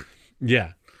glitter.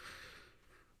 Yeah.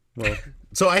 Well,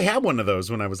 so I had one of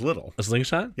those when I was little. A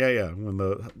slingshot? Yeah. When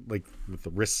with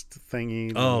the wrist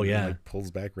thingy. Oh, yeah. Like pulls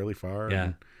back really far. Yeah.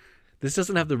 And, this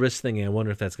doesn't have the wrist thingy. I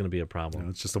wonder if that's going to be a problem.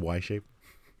 it's just a Y shape.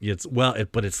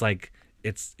 But it's like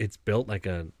it's built like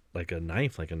a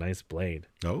knife, like a nice blade.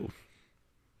 Oh.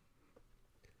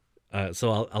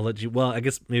 So I'll let you. Well, I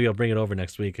guess maybe I'll bring it over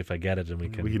next week if I get it, and we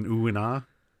can ooh and ah.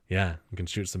 Yeah, we can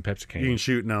shoot some Pepsi cans. You can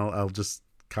shoot, and I'll just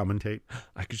commentate.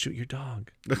 I could shoot your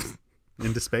dog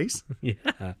into space.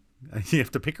 Yeah, you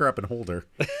have to pick her up and hold her.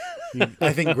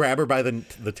 I think grab her by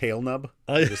the tail nub,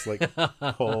 just like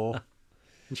pull,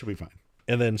 and she'll be fine.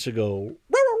 And then she'll go.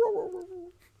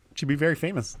 She'd be very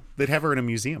famous. They'd have her in a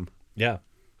museum. Yeah,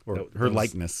 or her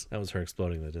likeness. That was her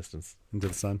exploding in the distance into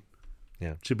the sun.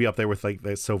 Yeah, she'd be up there with like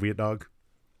the Soviet dog.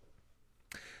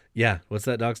 Yeah, what's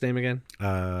that dog's name again?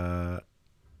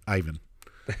 Ivan.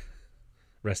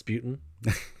 Rasputin.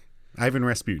 Ivan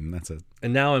Rasputin, that's it.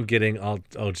 And now I'm getting all,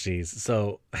 oh geez.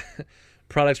 So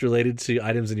products related to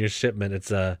items in your shipment.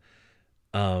 It's a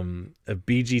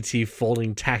BGT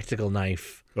folding tactical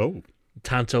knife, Oh.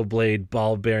 Tanto blade,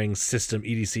 ball bearing system,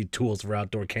 EDC tools for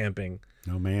outdoor camping.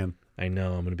 Oh, man. I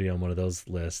know I'm going to be on one of those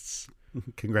lists.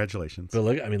 Congratulations. But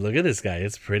look at this guy.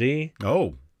 It's pretty.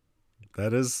 Oh,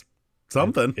 that is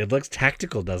something. It looks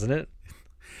tactical, doesn't it?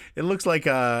 It looks like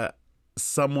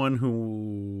someone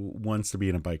who wants to be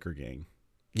in a biker gang.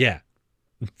 Yeah.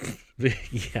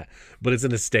 Yeah. But it's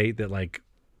in a state that like,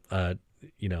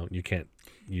 you can't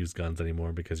use guns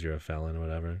anymore because you're a felon or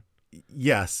whatever.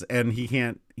 Yes, and he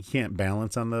can't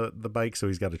balance on the bike, so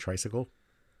he's got a tricycle.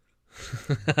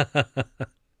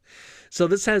 So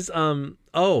this has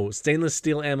stainless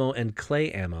steel ammo and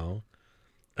clay ammo,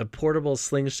 a portable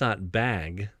slingshot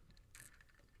bag.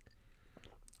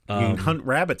 You can hunt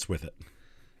rabbits with it.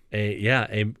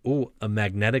 A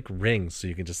magnetic ring, so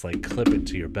you can just like clip it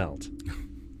to your belt.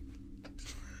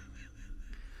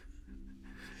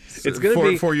 It's gonna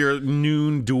be for your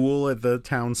noon duel at the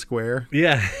town square.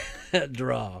 Yeah,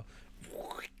 draw.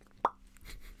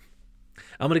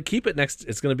 I'm gonna keep it next.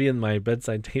 It's gonna be in my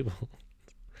bedside table.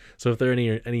 So if there are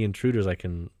any intruders, I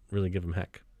can really give them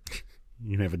heck.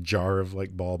 You can have a jar of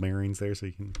like ball bearings there, so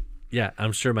you can. Yeah,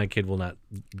 I'm sure my kid will not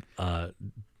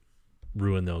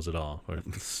ruin those at all,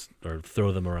 or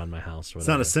throw them around my house. Or It's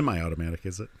whatever. not a semi-automatic,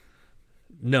 is it?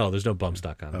 No, there's no bump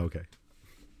stock on it. Oh, okay.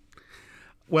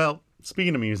 Well,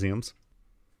 speaking of museums,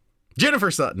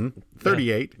 Jennifer Sutton,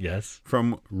 38, Yes.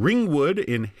 from Ringwood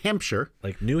in Hampshire.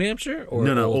 Like New Hampshire or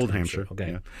No, Old Hampshire.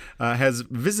 Okay. Yeah. Has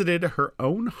visited her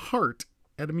own heart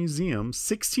at a museum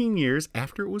 16 years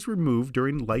after it was removed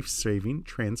during life-saving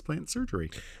transplant surgery.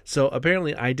 So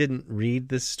apparently I didn't read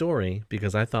this story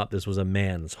because I thought this was a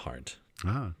man's heart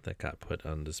that got put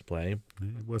on display.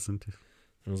 It wasn't.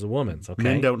 It was a woman's. Okay.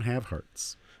 Men don't have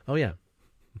hearts. Oh, yeah.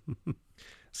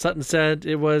 Sutton said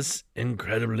it was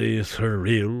incredibly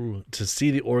surreal to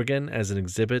see the organ as an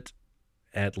exhibit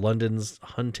at London's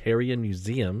Hunterian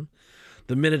Museum.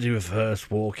 The minute you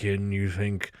first walk in, you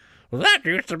think, well, that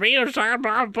used to be inside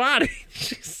my body.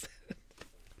 She's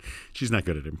not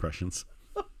good at impressions.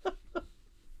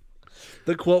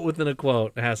 The quote within a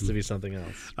quote has to be something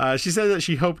else. She said that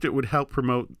she hoped it would help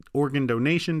promote organ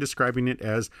donation, describing it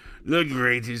as the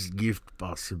greatest gift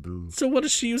possible. So what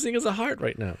is she using as a heart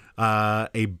right now?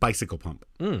 A bicycle pump.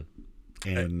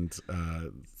 And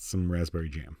some raspberry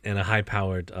jam. And a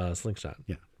high-powered slingshot.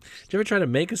 Yeah. Did you ever try to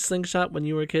make a slingshot when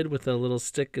you were a kid with a little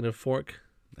stick and a fork?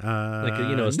 Like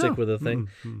a stick with a thing.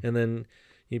 And then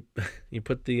you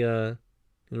put the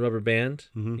rubber band,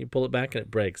 you pull it back and it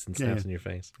breaks and snaps in your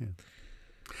face. Yeah.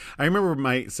 I remember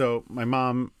my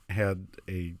mom had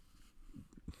they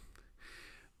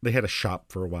had a shop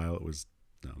for a while. It was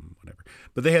whatever,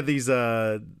 but they had these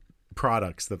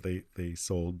products that they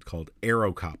sold called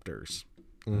aerocopters,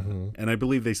 and I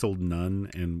believe they sold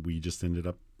none, and we just ended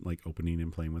up like opening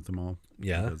and playing with them all.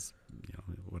 Yeah, because,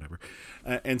 whatever.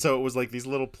 And so it was like these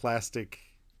little plastic,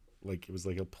 like it was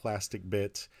like a plastic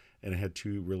bit, and it had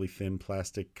two really thin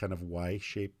plastic kind of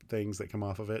Y-shaped things that come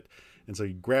off of it. And so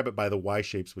you grab it by the Y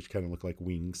shapes, which kind of look like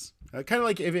wings. Kind of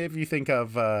like if you think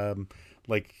of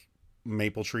like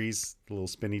maple trees, the little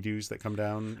spinny dews that come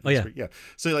down. Oh, yeah. Yeah.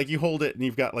 So like you hold it and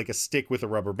you've got like a stick with a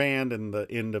rubber band, and the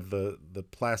end of the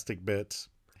plastic bit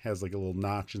has like a little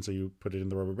notch. And so you put it in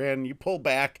the rubber band and you pull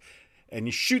back and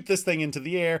you shoot this thing into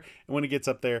the air. And when it gets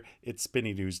up there, it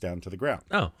spinny dews down to the ground.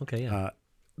 Oh, okay. Yeah.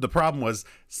 The problem was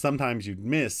sometimes you'd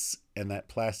miss and that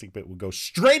plastic bit would go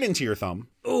straight into your thumb.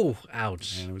 Oh,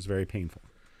 ouch. And it was very painful.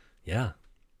 Yeah.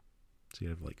 So you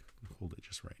have to like hold it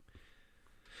just right.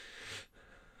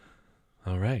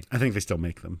 All right. I think they still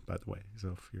make them, by the way.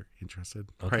 So if you're interested,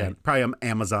 Okay. probably on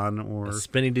Amazon or A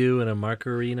spinny dew and a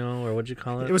marcarino, or what'd you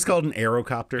call it? It was called an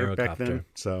aerocopter back Aerocopter. then.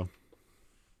 So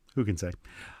who can say?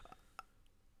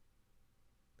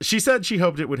 She said she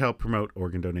hoped it would help promote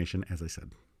organ donation, as I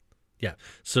said. Yeah.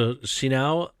 So she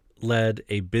now led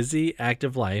a busy,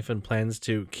 active life and plans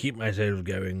to keep myself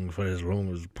going for as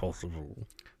long as possible.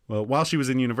 Well, while she was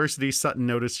in university, Sutton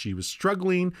noticed she was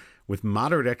struggling with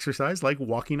moderate exercise like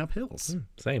walking up hills.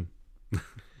 Same.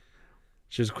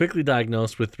 She was quickly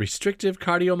diagnosed with restrictive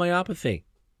cardiomyopathy,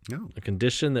 a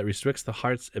condition that restricts the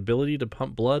heart's ability to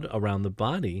pump blood around the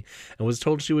body, and was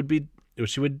told she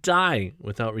would die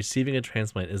without receiving a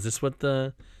transplant. Is this what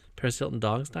the Paris Hilton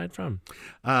dogs died from?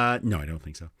 No, I don't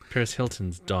think so. Paris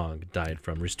Hilton's dog died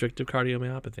from restrictive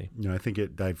cardiomyopathy. No, I think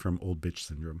it died from old bitch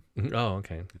syndrome. Oh,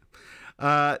 okay.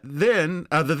 The then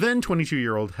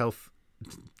 22-year-old's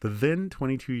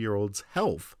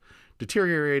health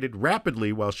deteriorated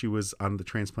rapidly while she was on the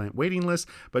transplant waiting list,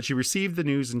 but she received the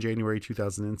news in January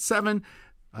 2007,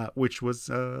 which was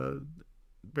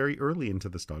very early into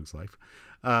this dog's life,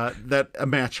 that a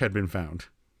match had been found.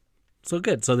 So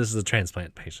good. So this is a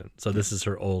transplant patient. So this is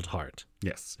her old heart.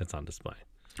 Yes. It's on display.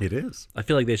 It is. I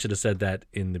feel like they should have said that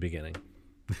in the beginning.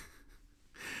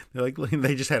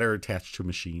 They just had her attached to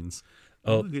machines.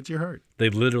 Oh, look, it's your heart.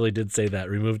 They literally did say that.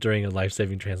 Removed during a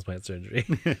life-saving transplant surgery.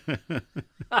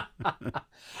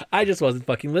 I just wasn't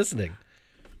fucking listening.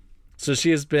 So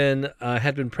she has been,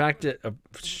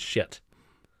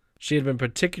 She had been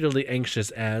particularly anxious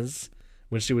as,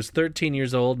 when she was 13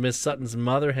 years old, Miss Sutton's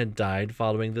mother had died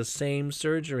following the same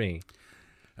surgery.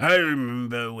 I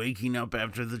remember waking up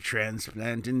after the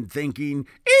transplant and thinking,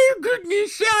 oh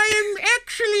goodness, I am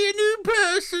actually a new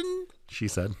person, she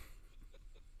said.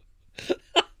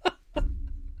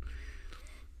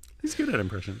 He's good at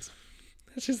impressions.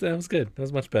 That was good. That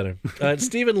was much better.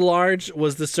 Stephen Large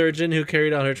was the surgeon who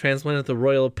carried out her transplant at the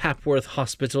Royal Papworth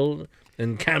Hospital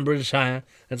in Cambridgeshire.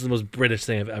 That's the most British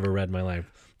thing I've ever read in my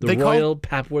life. The Royal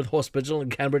Papworth Hospital in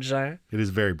Cambridgeshire. It is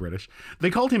very British. They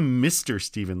called him Mr.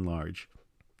 Stephen Large.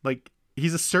 Like,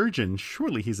 he's a surgeon.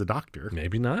 Surely he's a doctor.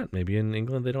 Maybe not. Maybe in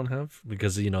England they don't have,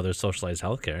 because, there's socialized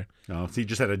healthcare. Oh, so he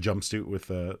just had a jumpsuit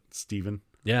with Stephen.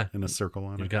 Yeah. And a circle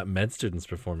on it. You've got med students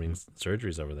performing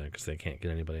surgeries over there because they can't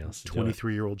get anybody else to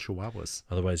 23-year-old chihuahuas.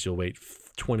 Otherwise, you'll wait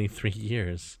 23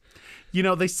 years.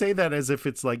 They say that as if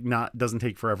it's like doesn't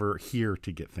take forever here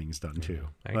to get things done too.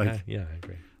 I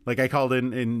agree. Like I called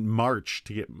in March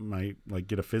to get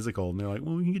get a physical, and they're like,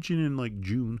 well, we can get you in like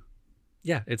June.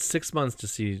 Yeah, it's 6 months to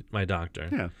see my doctor.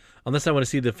 Yeah. Unless I want to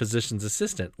see the physician's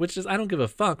assistant, which is, I don't give a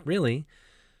fuck, really.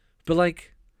 But,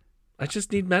 I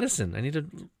just need medicine. I need to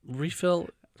refill.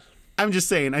 I'm just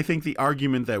saying, I think the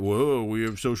argument that, whoa, we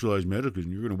have socialized medicine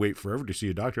and you're going to wait forever to see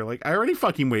a doctor. I already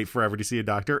fucking wait forever to see a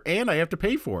doctor, and I have to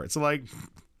pay for it. So,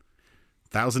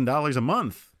 $1,000 a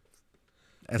month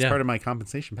as part of my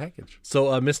compensation package. So,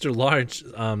 Mr. Large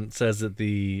says that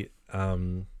the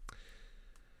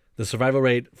survival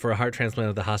rate for a heart transplant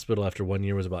at the hospital after 1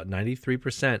 year was about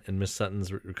 93%, and Miss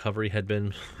Sutton's recovery had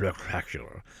been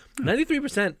spectacular.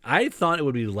 93%. I thought it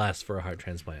would be less for a heart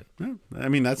transplant. Yeah. I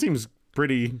mean, that seems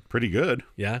pretty good.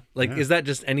 Yeah? Is that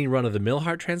just any run-of-the-mill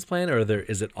heart transplant, or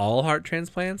is it all heart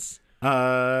transplants?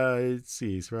 Let's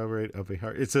see. Survival rate of a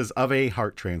heart. It says of a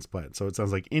heart transplant, so it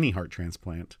sounds like any heart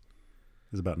transplant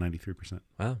is about 93%.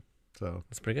 Wow. So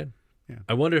that's pretty good. Yeah.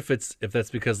 I wonder if that's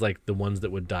because the ones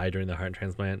that would die during the heart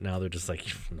transplant, now they're just like,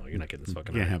 no, you're not getting this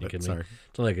fucking heart. Have it. Sorry.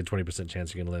 It's only a 20%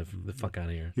 chance you're gonna live. The fuck out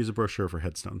of here. Here's a brochure for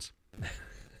headstones.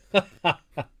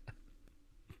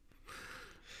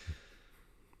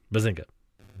 Bazinga.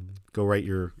 Go write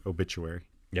your obituary.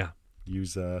 Yeah.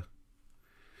 Use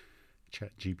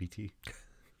ChatGPT.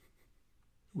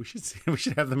 We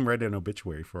should have them write an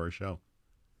obituary for our show.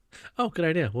 Oh, good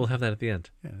idea. We'll have that at the end.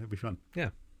 Yeah, that'd be fun.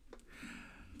 Yeah.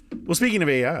 Well, speaking of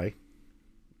AI,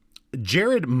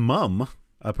 Jared Mumm,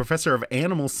 a professor of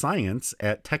animal science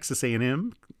at Texas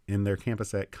A&M in their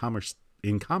campus at Commerce,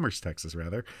 Texas,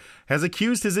 has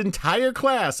accused his entire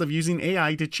class of using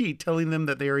AI to cheat, telling them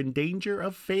that they are in danger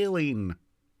of failing.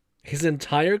 His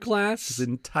entire class? His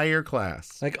entire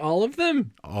class. Like all of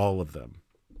them? All of them.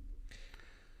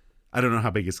 I don't know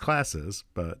how big his class is,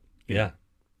 but... Yeah.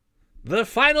 The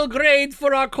final grade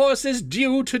for our course is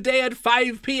due today at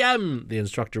 5 p.m., the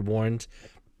instructor warned.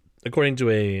 According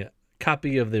to a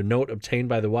copy of the note obtained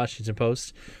by the Washington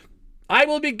Post, I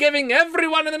will be giving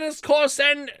everyone in this course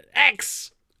an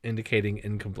X, indicating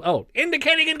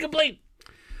incomplete.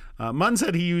 Munn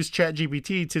said he used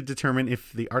ChatGPT to determine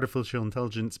if the artificial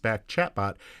intelligence-backed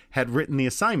chatbot had written the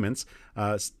assignments.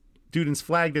 Students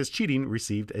flagged as cheating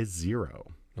received a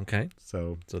 0. Okay.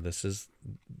 So this is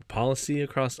policy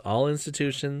across all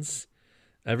institutions,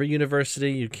 every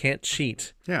university. You can't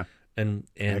cheat. Yeah. And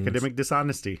academic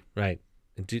dishonesty. Right.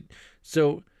 Do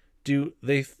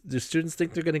students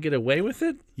think they're going to get away with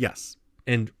it? Yes.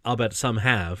 And I'll bet some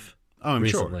have. Oh, I'm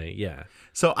recently. Sure. Yeah.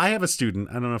 So I have a student.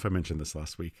 I don't know if I mentioned this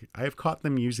last week. I have caught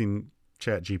them using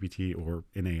ChatGPT or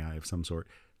an AI of some sort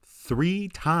 3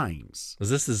 times. Was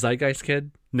this the Zeitgeist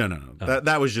kid? No. Oh.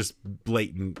 That was just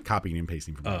blatant copying and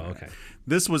pasting from. Oh, okay.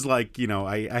 This was I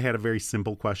had a very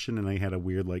simple question and I had a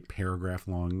weird paragraph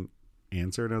long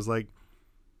answer, and I was like,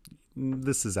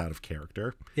 this is out of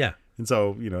character. Yeah. And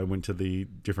so I went to the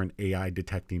different AI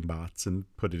detecting bots and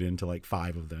put it into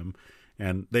 5 of them,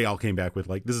 and they all came back with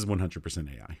this is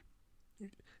 100% AI.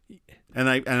 And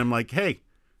I'm like, hey,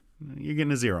 you're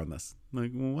getting a 0 on this. I'm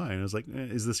like, well, why? And I was like,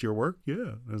 is this your work? Yeah.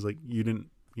 And I was like, you didn't,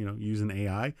 use an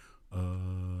AI?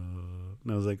 And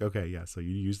I was like, okay, yeah. So you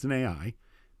used an AI.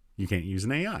 You can't use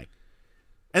an AI.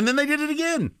 And then they did it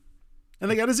again.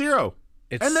 And they got a 0.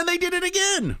 And then they did it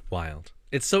again. Wild.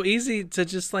 It's so easy to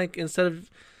just like, it's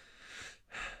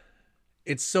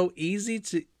so easy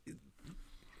to,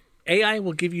 AI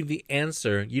will give you the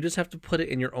answer. You just have to put it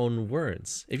in your own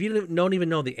words. If you don't even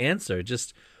know the answer,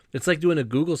 it's like doing a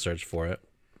Google search for it,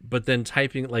 but then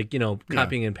typing, like,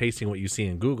 copying and pasting what you see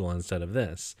in Google instead of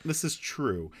this. This is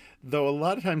true. Though a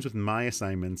lot of times with my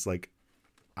assignments, like,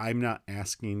 I'm not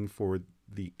asking for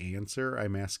the answer.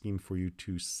 I'm asking for you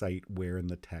to cite where in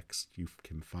the text you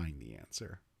can find the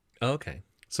answer. Okay.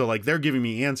 So, like, they're giving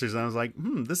me answers, and I was like,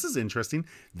 this is interesting.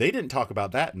 They didn't talk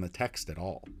about that in the text at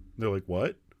all. They're like,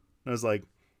 what? And I was like,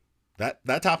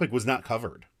 that topic was not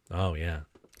covered. Oh, yeah.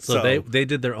 So they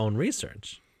did their own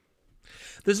research.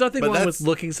 There's nothing wrong with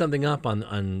looking something up on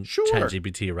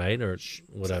ChatGPT, right? Or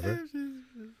whatever.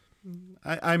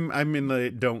 I'm in the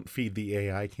don't feed the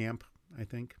AI camp, I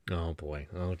think. Oh, boy.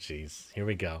 Oh, jeez. Here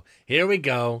we go.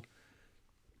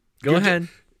 Go ahead.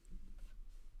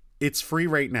 It's free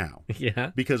right now.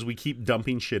 Yeah. Because we keep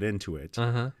dumping shit into it.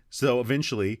 Uh-huh. So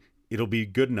eventually it'll be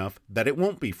good enough that it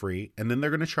won't be free, and then they're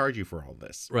going to charge you for all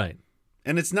this. Right.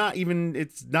 And it's not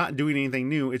doing anything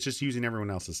new. It's just using everyone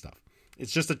else's stuff.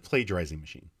 It's just a plagiarizing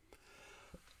machine.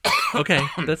 Okay,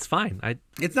 that's fine.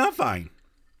 It's not fine.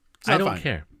 I don't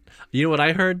care. You know what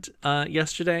I heard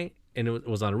yesterday? And it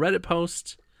was on a Reddit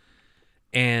post.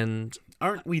 And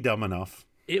aren't we dumb enough?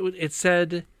 It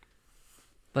said,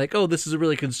 like, oh, this is a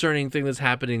really concerning thing that's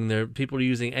happening. People are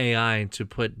using AI to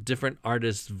put different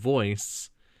artists'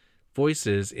 voices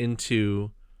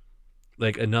into,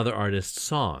 like, another artist's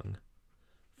song.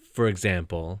 For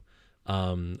example,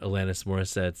 Alanis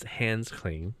Morissette's "Hands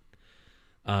Clean."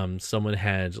 Someone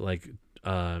had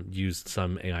used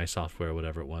some AI software, or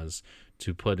whatever it was,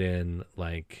 to put in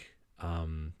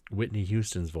Whitney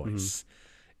Houston's voice,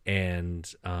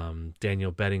 and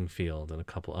Daniel Bedingfield and a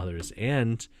couple others,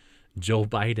 and Joe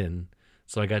Biden.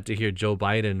 So I got to hear Joe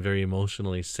Biden very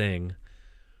emotionally sing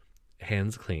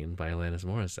 "Hands Clean" by Alanis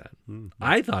Morissette.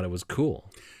 I thought it was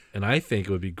cool. And I think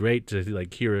it would be great to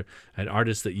hear an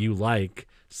artist that you like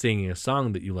singing a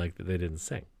song that you like that they didn't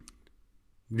sing.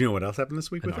 You know what else happened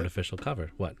this week with artificial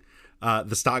cover? What?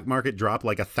 The stock market dropped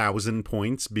 1,000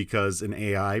 points because an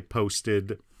AI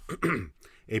posted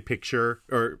a picture,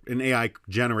 or an AI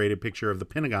generated picture of the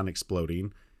Pentagon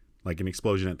exploding, like an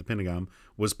explosion at the Pentagon,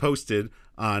 was posted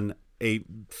on a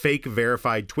fake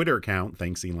verified Twitter account,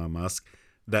 thanks Elon Musk,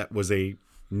 that was a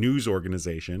news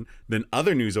organization. Then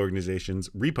other news organizations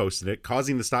reposted it,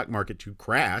 causing the stock market to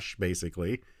crash,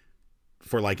 basically,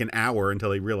 for an hour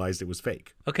until they realized it was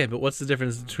fake. Okay, but what's the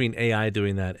difference between AI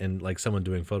doing that and someone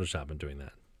doing Photoshop and doing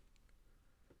that?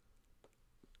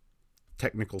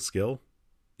 Technical skill.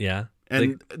 Yeah.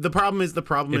 And the problem is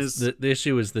the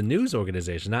issue is the news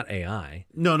organization, not AI.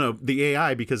 No, the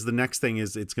AI, because the next thing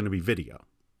is it's going to be video.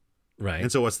 Right. And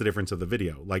so what's the difference of the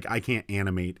video? I can't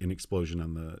animate an explosion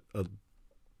on a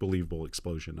believable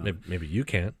explosion. Maybe you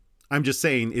can't. I'm just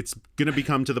saying it's going to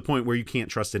become to the point where you can't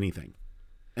trust anything.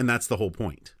 And that's the whole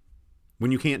point.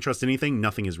 When you can't trust anything,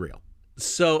 nothing is real.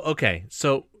 So, okay.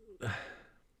 So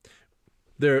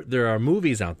there are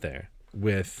movies out there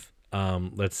with,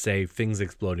 let's say, things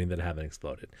exploding that haven't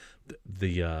exploded.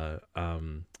 The what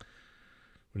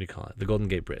do you call it? The Golden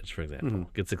Gate Bridge, for example,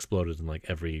 gets exploded in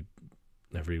every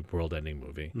world-ending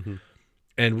movie.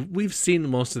 And we've seen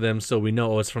most of them, so we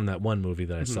know it's from that one movie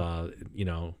that I saw,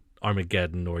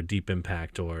 Armageddon or Deep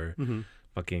Impact or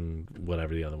fucking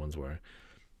whatever the other ones were.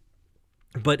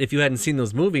 But if you hadn't seen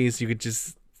those movies, you could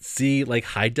just see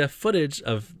high-def footage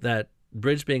of that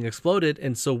bridge being exploded.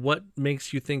 And so what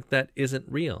makes you think that isn't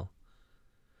real?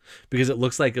 Because it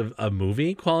looks like a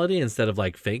movie quality instead of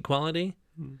fake quality?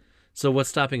 So what's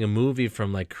stopping a movie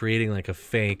from creating a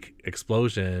fake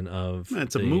explosion of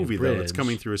It's a movie bridge, though. It's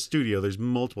coming through a studio. There's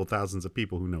multiple thousands of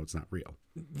people who know it's not real.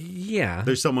 Yeah.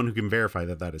 There's someone who can verify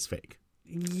that is fake.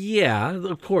 Yeah,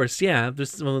 of course. Yeah.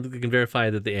 There's someone who can verify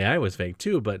that the AI was fake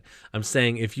too. But I'm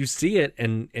saying if you see it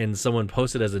and someone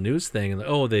posts it as a news thing and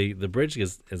the bridge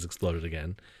has exploded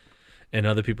again. And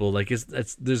other people there's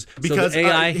because so the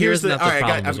AI here's not the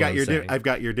problem. I've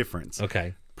got your difference.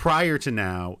 Okay. Prior to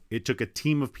now, it took a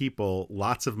team of people,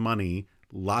 lots of money,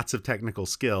 lots of technical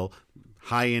skill,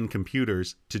 high-end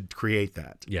computers to create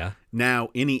that. Yeah. Now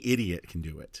any idiot can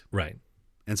do it. Right.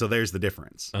 And so there's the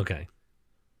difference. Okay.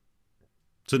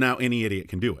 So now any idiot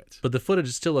can do it. But the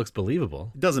footage still looks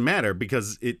believable. It doesn't matter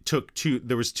because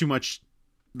there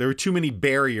were too many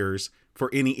barriers for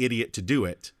any idiot to do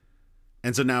it.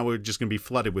 And so now we're just going to be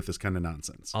flooded with this kind of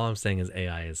nonsense. All I'm saying is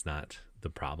AI is not the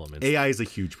problem. AI is a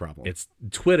huge problem. It's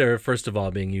Twitter, first of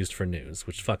all, being used for news,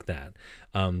 which fuck that.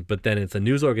 But then it's a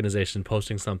news organization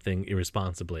posting something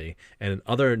irresponsibly, and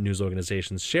other news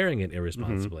organizations sharing it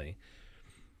irresponsibly,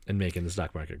 and making the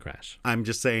stock market crash. I'm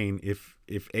just saying, if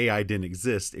AI didn't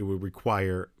exist, it would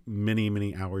require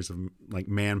many hours of like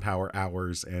manpower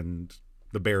hours, and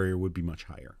the barrier would be much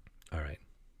higher. All right.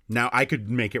 Now I could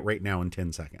make it right now in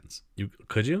 10 seconds.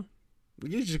 Could you?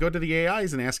 You just go to the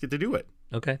AIs and ask it to do it.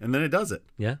 Okay. And then it does it.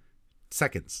 Yeah.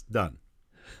 Seconds. Done.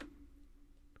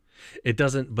 It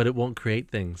doesn't, but it won't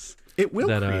create things. It will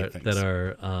that create are things. that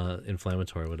are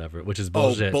inflammatory or whatever, which is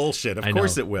bullshit. Oh, bullshit. Of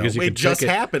course it will. It just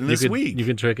happened this week. You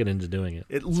can trick it into doing it.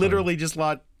 It literally just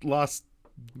lost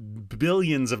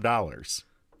billions of dollars.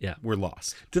 Yeah. Were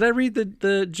lost. Did I read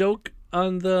the joke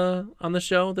on the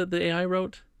show that the AI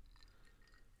wrote?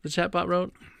 The chatbot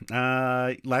wrote?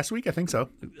 Last week, I think so.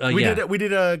 We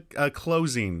did a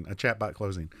closing, a chatbot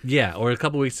closing. Yeah, or a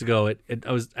couple weeks ago, I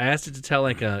asked it to tell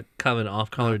like a kind of an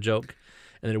off-color joke,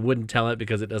 and then it wouldn't tell it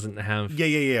because it doesn't have.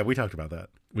 Yeah. We talked about that.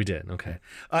 We did. Okay.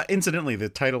 Incidentally, the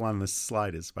title on this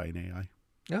slide is by an AI.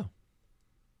 Oh.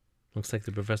 Looks like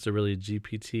the professor really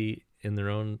GPT in their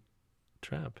own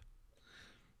trap.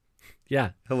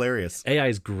 Yeah. Hilarious. AI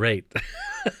is great.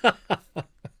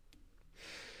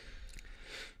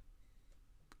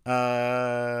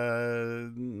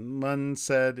 Munn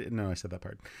said, no, I said that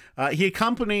part. He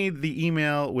accompanied the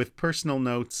email with personal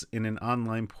notes in an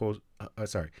online post.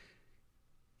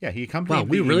 He accompanied. Wow,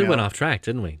 we really went off track,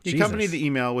 didn't we? He accompanied the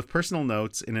email with personal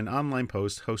notes in an online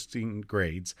post hosting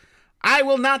grades. I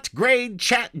will not grade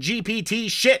Chat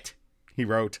GPT shit, he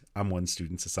wrote on one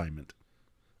student's assignment.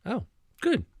 Oh,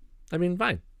 good. I mean,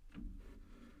 fine.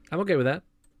 I'm okay with that.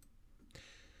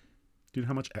 Do you know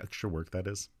how much extra work that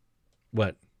is?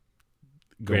 What?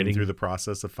 Going Grading? through the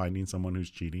process of finding someone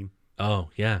who's cheating. Oh,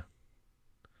 yeah.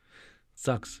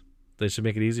 Sucks. They should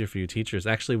make it easier for you teachers.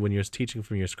 Actually, when you're teaching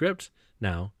from your script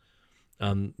now,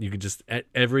 you could just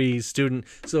every student.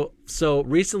 So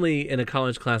recently in a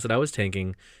college class that I was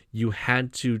taking, you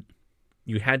had to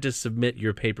submit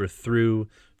your paper through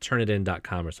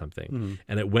turnitin.com or something,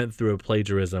 and it went through a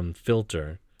plagiarism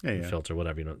filter. Filter,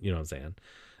 whatever, you know what I'm saying.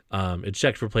 It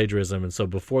checked for plagiarism, and so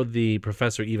before the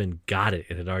professor even got it,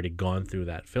 it had already gone through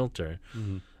that filter.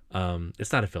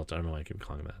 It's not a filter. I don't know why I keep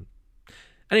calling it that.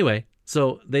 Anyway,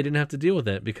 so they didn't have to deal with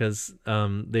it because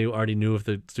they already knew if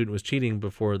the student was cheating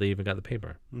before they even got the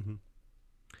paper.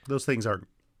 Those things aren't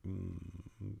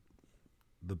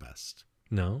the best.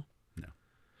 No? No.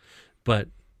 But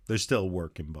there's still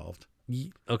work involved.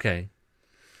 Okay.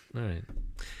 All right.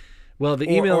 Well, the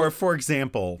email... Or for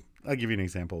example... I'll give you an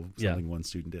example of something one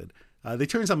student did. They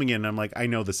turned something in, and I'm like, I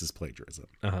know this is plagiarism,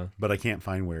 but I can't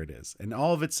find where it is. And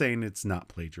all of it's saying it's not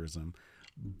plagiarism,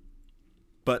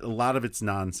 but a lot of it's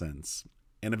nonsense.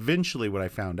 And eventually what I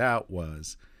found out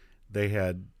was they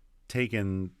had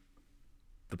taken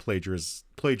the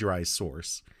plagiarized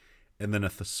source and then a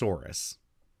thesaurus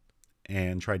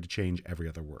and tried to change every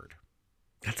other word.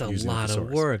 That's a lot of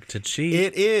work to cheat.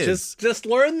 It is. Just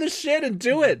learn the shit and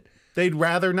do it. They'd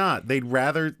rather not. They'd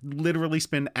rather literally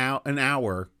spend an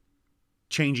hour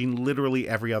changing literally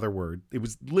every other word. It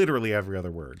was literally every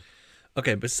other word.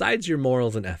 Okay, besides your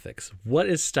morals and ethics, what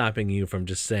is stopping you from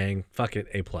just saying, fuck it,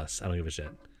 A+, I don't give a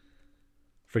shit,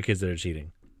 for kids that are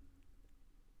cheating?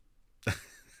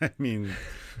 I mean,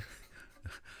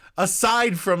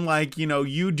 aside from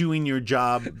you doing your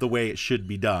job the way it should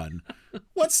be done,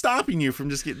 what's stopping you from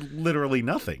just getting literally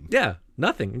nothing? Yeah,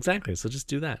 nothing. Exactly. So just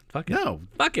do that. Fuck it. No.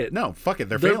 Fuck it. No, fuck it.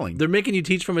 They're failing. They're making you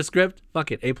teach from a script.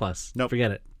 Fuck it. A+. Nope.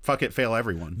 Forget it. Fuck it. Fail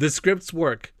everyone. The scripts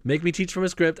work. Make me teach from a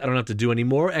script. I don't have to do any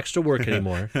more extra work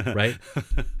anymore. Right?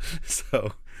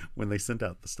 So when they sent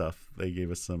out the stuff, they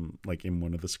gave us some, in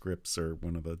one of the scripts or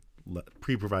one of the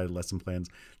pre-provided lesson plans,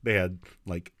 they had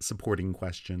supporting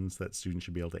questions that students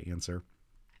should be able to answer.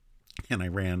 And I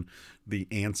ran the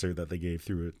answer that they gave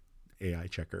through an AI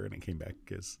checker, and it came back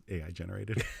as AI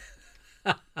generated.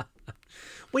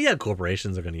 Well, yeah,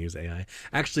 corporations are going to use AI.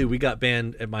 Actually, we got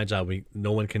banned at my job.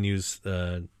 No one can use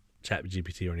Chat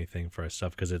GPT or anything for our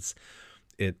stuff because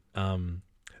there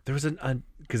was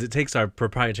because it takes our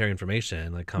proprietary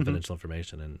information, confidential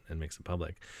information, and makes it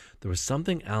public. There was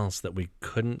something else that we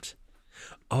couldn't.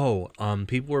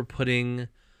 People were putting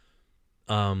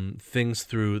things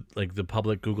through the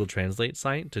public Google Translate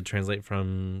site to translate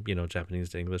from Japanese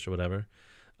to English or whatever,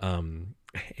 and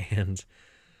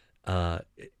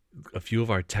a few of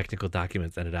our technical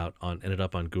documents ended up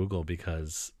on Google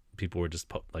because people were just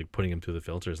putting them through the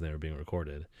filters and they were being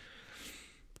recorded.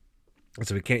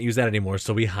 So we can't use that anymore.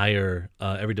 So we hire,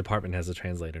 every department has a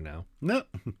translator now. No.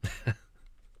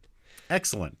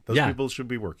 Excellent. Those people should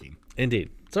be working.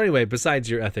 Indeed. So anyway, besides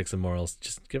your ethics and morals,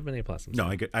 just give them an A+.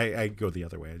 No, I go the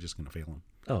other way. I'm just going to fail them.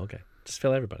 Oh, okay. Just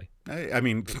fail everybody. I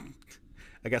mean,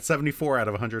 I got 74 out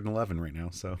of 111 right now.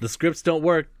 So the scripts don't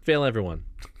work. Fail everyone.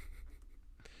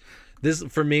 This,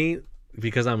 for me,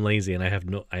 because I'm lazy and I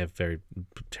have very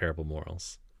terrible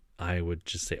morals, I would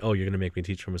just say, oh, you're going to make me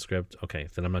teach from a script? Okay,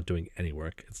 then I'm not doing any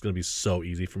work. It's going to be so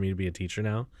easy for me to be a teacher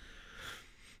now.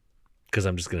 Because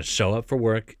I'm just going to show up for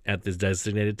work at this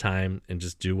designated time and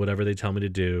just do whatever they tell me to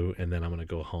do. And then I'm going to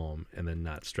go home and then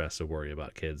not stress or worry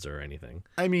about kids or anything.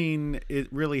 I mean,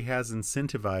 it really has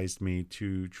incentivized me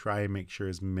to try and make sure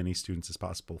as many students as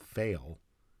possible fail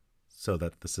so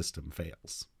that the system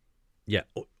fails. Yeah.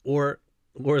 Or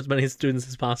as many students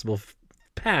as possible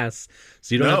pass.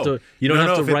 So you don't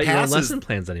have to write your own lesson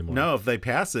plans anymore. No, if they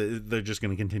pass it, they're just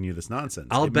going to continue this nonsense.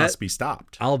 It must be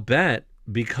stopped. I'll bet.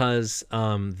 Because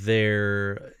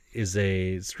there is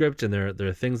a script and there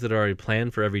are things that are already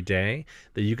planned for every day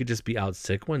that you could just be out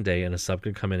sick one day and a sub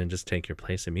could come in and just take your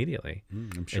place immediately.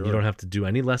 I'm sure. And you don't have to do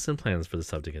any lesson plans for the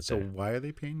sub to get there. So why are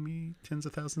they paying me tens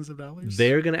of thousands of dollars?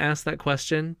 They're going to ask that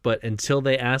question, but until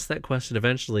they ask that question,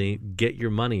 eventually get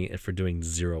your money for doing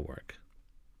zero work.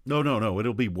 No.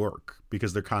 It'll be work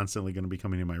because they're constantly going to be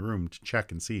coming in my room to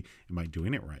check and see, am I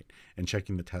doing it right? And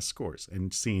checking the test scores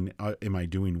and seeing, am I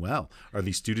doing well? Are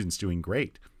these students doing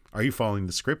great? Are you following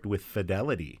the script with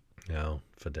fidelity? No,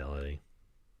 fidelity.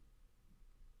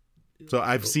 So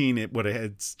I've seen it.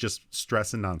 It's just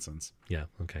stress and nonsense. Yeah.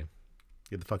 Okay.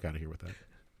 Get the fuck out of here with that.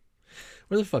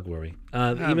 Where the fuck were we?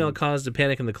 The email caused a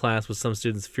panic in the class with some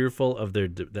students fearful of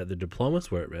that their diplomas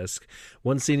were at risk.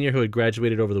 One senior who had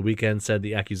graduated over the weekend said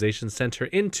the accusation sent her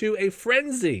into a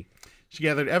frenzy. She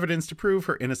gathered evidence to prove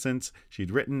her innocence.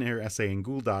 She'd written her essay in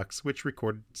Google Docs, which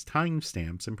recorded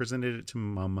timestamps and presented it to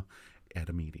Mom at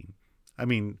a meeting. I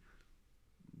mean,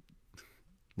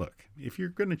 look, if you're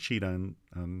going to cheat on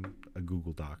a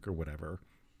Google Doc or whatever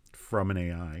from an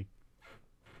AI,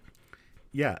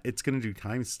 yeah, it's going to do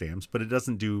timestamps, but it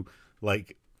doesn't do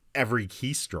like every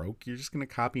keystroke. You're just going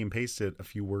to copy and paste it a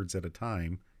few words at a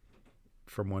time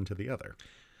from one to the other.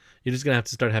 You're just going to have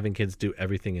to start having kids do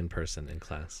everything in person in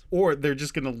class. Or they're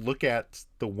just going to look at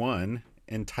the one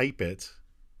and type it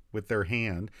with their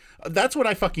hand. That's what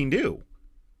I fucking do.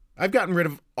 I've gotten rid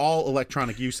of all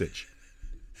electronic usage.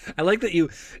 I like that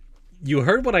you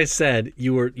heard what I said.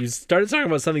 You started talking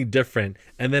about something different,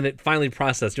 and then it finally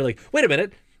processed. You're like, wait a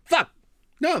minute, fuck.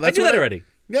 No, that's I do that already.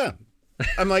 Yeah.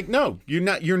 I'm like, no, you're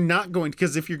not going,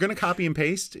 because if you're going to copy and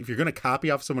paste, if you're going to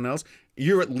copy off someone else,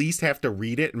 you at least have to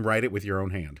read it and write it with your own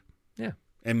hand. Yeah.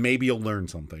 And maybe you'll learn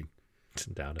something.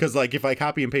 Because like if I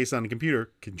copy and paste on a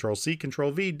computer, Control-C,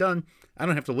 Control-V, done. I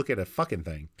don't have to look at a fucking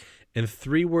thing. In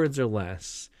 3 words or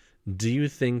less, do you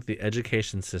think the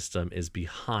education system is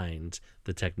behind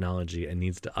the technology and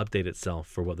needs to update itself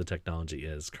for what the technology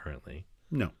is currently?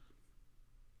 No.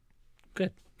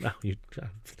 Good. Wow,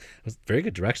 was very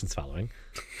good directions following.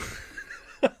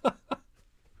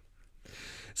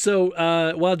 So,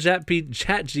 while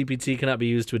ChatGPT cannot be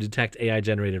used to detect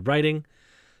AI-generated writing,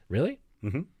 really?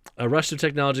 Mm-hmm. A rush of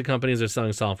technology companies are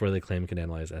selling software they claim can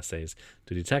analyze essays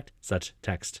to detect such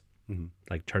text. Mm-hmm.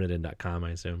 Like Turnitin.com,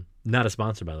 I assume. Not a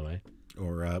sponsor, by the way.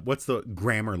 Or what's the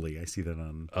Grammarly? I see that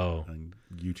on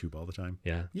YouTube all the time.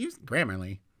 Yeah. Use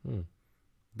Grammarly.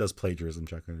 Does plagiarism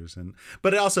checkers,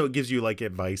 but it also gives you like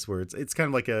advice where it's kind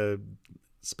of like a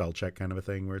spell check kind of a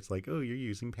thing where it's like, oh, you're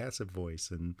using passive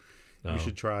voice and you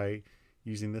should try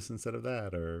using this instead of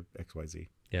that or XYZ.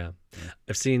 Yeah.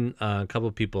 I've seen a couple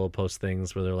of people post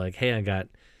things where they're like, hey,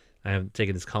 I have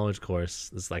taken this college course.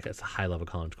 It's a high level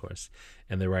college course,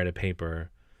 and they write a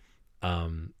paper,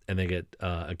 and they get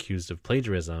accused of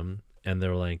plagiarism, and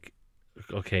they're like,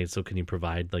 okay, so can you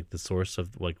provide like the source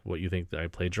of like what you think that I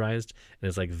plagiarized? And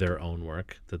it's like their own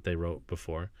work that they wrote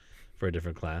before for a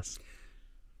different class.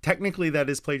 Technically, that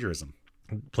is plagiarism.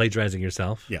 Plagiarizing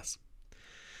yourself? Yes.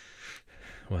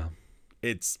 Well,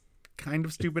 it's kind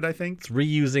of stupid, I think. It's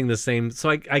reusing the same. So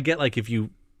I get like if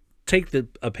you take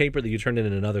a paper that you turned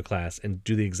in another class and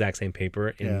do the exact same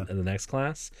paper in the next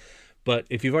class. But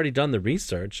if you've already done the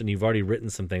research and you've already written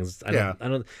some things, I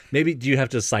don't. Maybe do you have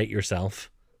to cite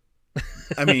yourself?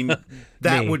 I mean,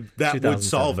 that would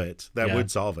solve it. That would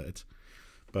solve it.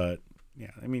 But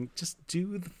yeah, I mean, just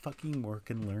do the fucking work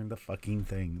and learn the fucking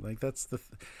thing. Like that's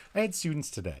I had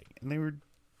students today, and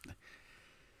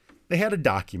they had a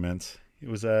document. It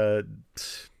was it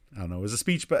was a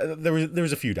speech, but there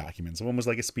was a few documents. One was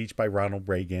like a speech by Ronald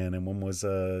Reagan, and one was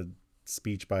a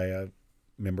speech by a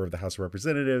member of the House of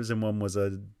Representatives, and one was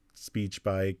a speech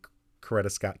by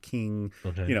Coretta Scott King,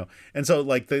 Okay. And so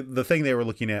like the thing they were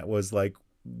looking at was like,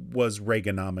 was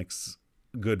Reaganomics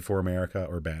good for America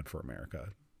or bad for America?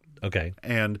 Okay.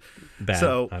 And Bad,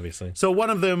 obviously. So one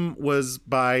of them was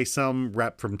by some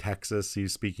rep from Texas.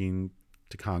 He's speaking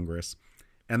to Congress.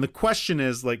 And the question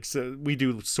is like, so we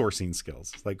do sourcing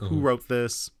skills. Like who wrote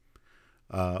this?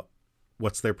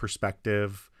 What's their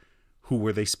perspective? Who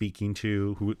were they speaking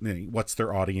to? What's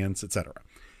their audience, etc.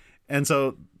 And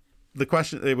so the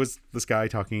question, it was this guy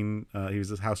talking, he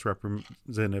was a House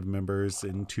Representative members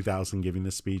in 2000 giving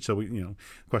this speech. So, the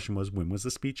question was, when was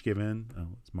the speech given?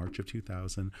 Oh, it's March of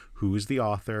 2000. Who is the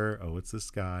author? Oh, it's this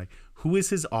guy. Who is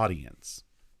his audience?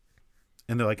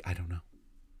 And they're like, I don't know.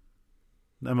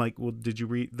 I'm like, well, did you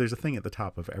read? There's a thing at the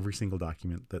top of every single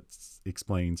document that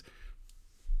explains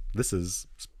this is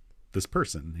this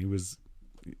person.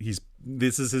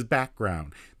 This is his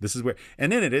background. This is where,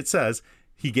 and in it says,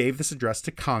 he gave this address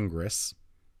to Congress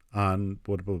on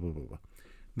blah, blah, blah, blah, blah.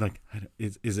 Like,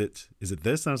 is it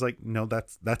this? And I was like, no,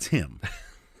 that's him.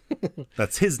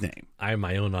 That's his name. I'm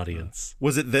my own audience.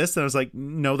 Was it this? And I was like,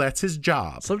 no, that's his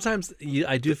job. Sometimes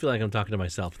I do feel like I'm talking to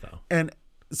myself, though. And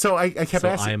so I kept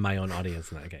asking. I am my own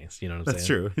audience in that case. You know what I'm that's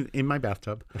saying? That's true. In my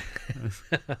bathtub.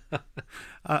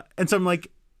 And so I'm like,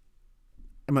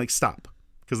 stop.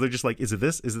 Because they're just like, is it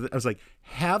this? Is it? I was like,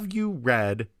 have you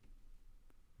read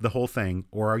the whole thing,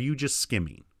 or are you just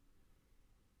skimming?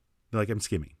 They're like, I'm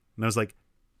skimming. And I was like,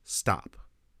 stop.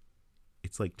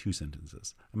 It's like 2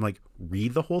 sentences. I'm like,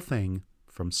 read the whole thing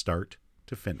from start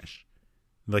to finish.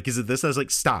 They're like, is it this? I was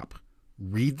like, stop.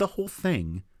 Read the whole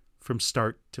thing from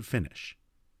start to finish.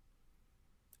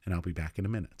 And I'll be back in a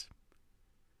minute.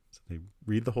 So they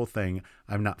read the whole thing.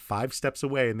 I'm not 5 steps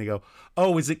away, and they go,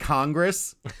 oh, is it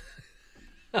Congress?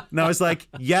 And I was like,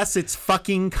 yes, it's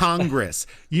fucking Congress.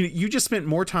 You just spent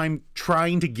more time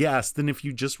trying to guess than if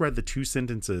you just read the 2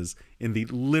 sentences in the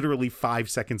literally 5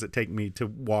 seconds it take me to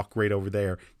walk right over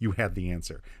there. You had the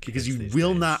answer. Because you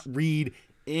will not read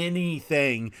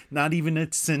anything, not even a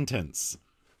sentence.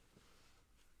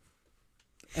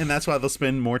 And that's why they'll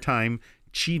spend more time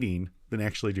cheating than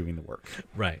actually doing the work.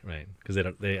 Right. Because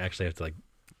they actually have to like,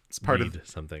 it's part read of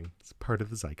something. It's part of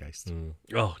the zeitgeist.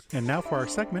 Oh. And now for our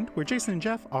segment where Jason and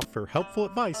Jeff offer helpful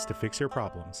advice to fix your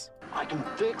problems. I can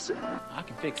fix it. I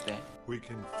can fix that. We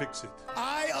can fix it.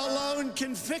 I alone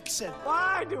can fix it.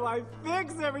 Why do I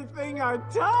fix everything I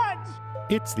touch?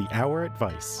 It's the Hour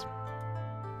Advice.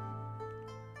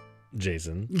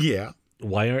 Jason. Yeah.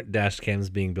 Why aren't dash cams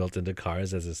being built into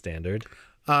cars as a standard?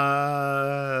 They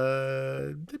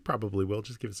probably will.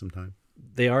 Just give it some time.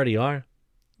 They already are.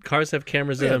 Cars have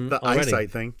cameras in them the already. eyesight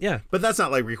thing. Yeah. But that's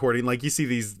not like recording. Like you see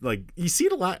these, like you see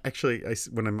it a lot actually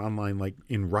when I'm online, like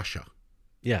in Russia.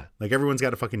 Yeah. Like everyone's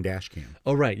got a fucking dash cam.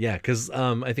 Oh, right. Yeah. Because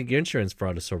I think your insurance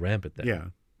fraud is so rampant there. Yeah.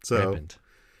 Rampant.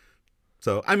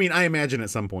 So, I mean, I imagine at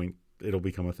some point it'll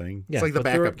become a thing. Yeah, it's like the but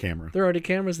backup camera. There are already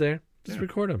cameras there. Just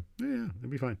record them. Yeah,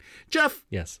 it'll be fine. Jeff.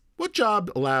 Yes. What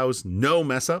job allows no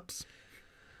mess ups?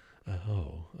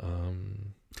 Oh,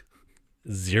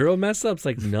 0 mess ups,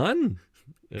 like none.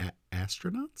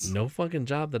 Astronauts? No fucking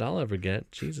job that I'll ever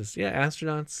get. Jesus. Yeah,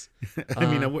 astronauts. I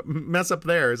mean, a mess up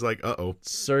there is like,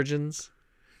 surgeons,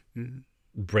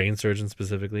 brain surgeons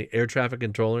specifically, air traffic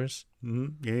controllers.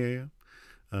 Yeah.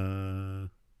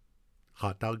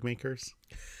 Hot dog makers.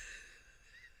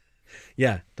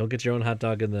 Yeah, don't get your own hot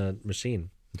dog in the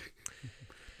machine.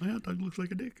 My hot dog looks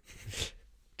like a dick.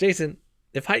 Jason,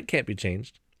 if height can't be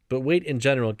changed, but weight in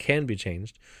general can be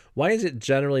changed, why is it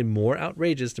generally more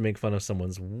outrageous to make fun of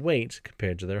someone's weight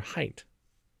compared to their height?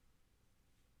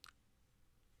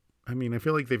 I mean, I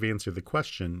feel like they've answered the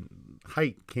question.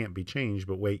 Height can't be changed,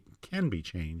 but weight can be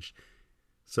changed.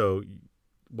 So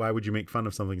why would you make fun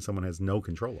of something someone has no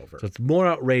control over? So it's more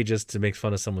outrageous to make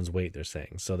fun of someone's weight, they're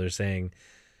saying. So they're saying...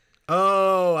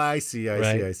 Oh, I see.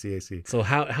 Right? I see. So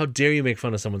how dare you make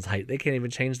fun of someone's height? They can't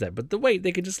even change that. But the weight,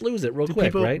 they could just lose it real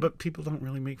quick, right? But people don't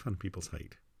really make fun of people's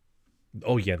height.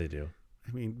 Oh, yeah, they do.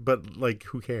 I mean, but like,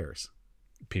 who cares?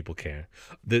 People care.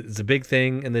 It's a big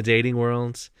thing in the dating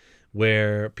world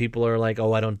where people are like,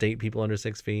 oh, I don't date people under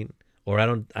 6 feet. Or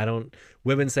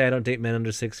women say I don't date men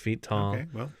under 6 feet tall. Okay,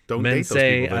 well, don't Men date those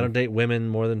say people. I don't date women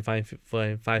more than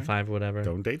 5'5" or whatever.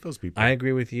 Don't date those people. I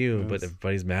agree with you, but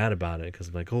everybody's mad about it because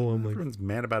I'm like, Everyone's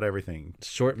mad about everything.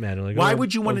 Short man. Like, Why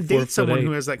would you want to date someone 4'8".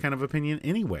 who has that kind of opinion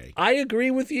anyway? I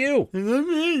agree with you.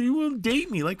 You won't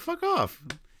date me. Like, fuck off.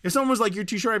 If someone was like, you're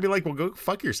too short, I'd be like, well, go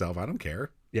fuck yourself. I don't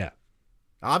care. Yeah,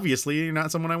 Obviously, you're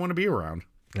not someone I want to be around.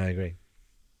 I agree.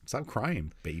 Stop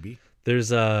crying, baby.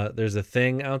 There's a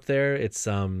thing out there. It's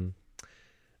the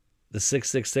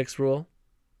 666 rule.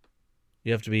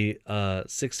 You have to be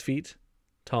 6 feet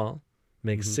tall,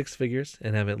 make 6 figures,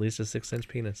 and have at least a 6-inch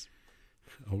penis.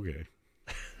 Okay.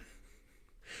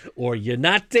 Or you're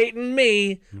not dating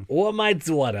me or my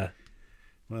daughter.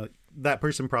 Well, that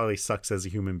person probably sucks as a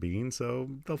human being, so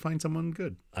they'll find someone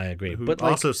good. I agree. Who But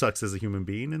also sucks as a human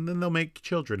being, and then they'll make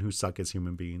children who suck as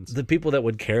human beings. the people that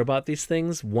would care about these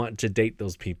things want to date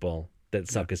those people that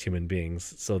suck as human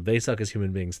beings. So they suck as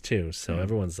human beings too. So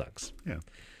everyone sucks. Yeah.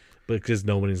 Because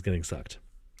nobody's getting sucked.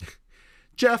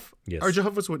 Jeff, Yes. are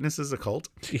Jehovah's Witnesses a cult?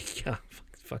 Yeah.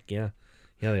 Fuck yeah.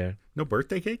 Yeah, they are. No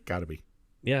birthday cake? Gotta be.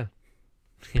 Yeah.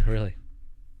 Yeah, really.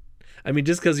 I mean,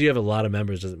 just because you have a lot of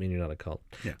members doesn't mean you're not a cult.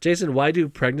 Yeah. Jason, why do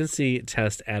pregnancy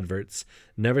test adverts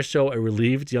never show a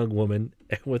relieved young woman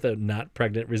with a not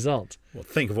pregnant result? Well,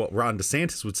 think of what Ron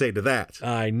DeSantis would say to that.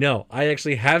 I know. I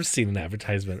actually have seen an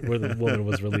advertisement where the woman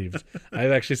was relieved.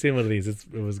 I've actually seen one of these.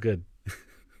 It was good.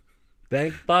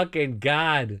 Thank fucking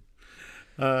God.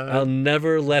 I'll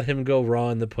never let him go raw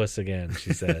in the puss again,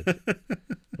 she said. It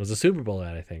was a Super Bowl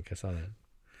ad, I think. I saw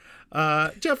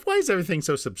that. Jeff, why is everything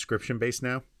so subscription-based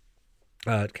now?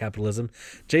 Capitalism.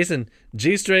 Jason,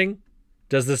 G-string.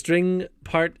 Does the string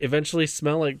part eventually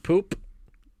smell like poop?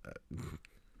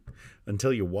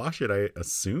 Until you wash it, I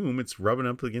assume it's rubbing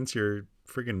up against your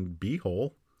friggin'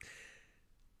 beehole.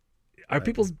 Are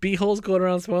people's beeholes going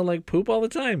around smelling like poop all the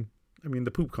time? I mean,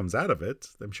 the poop comes out of it.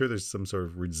 I'm sure there's some sort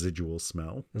of residual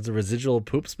smell. There's a residual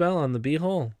poop smell on the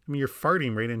beehole. I mean, you're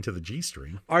farting right into the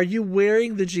G-string. Are you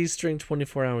wearing the G-string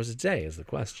 24 hours a day is the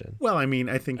question. Well, I mean,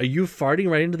 I think... Are you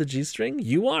farting right into the G-string?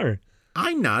 You are.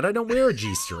 I'm not. I don't wear a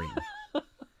G-string.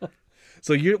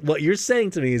 So what you're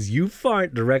saying to me is you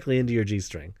fart directly into your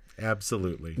G-string.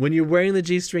 Absolutely. When you're wearing the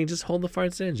G-string, just hold the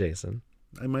farts in, Jason.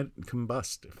 I might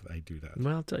combust if I do that.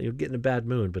 Well, I'll tell you, you'll get in a bad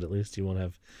mood, but at least you won't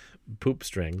have poop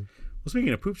string. Well, speaking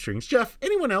of poop strings, Jeff,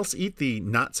 anyone else eat the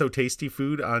not-so-tasty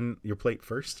food on your plate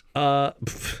first?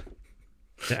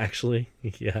 Actually,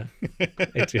 yeah,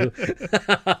 I do.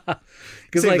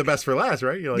 Save the best for last,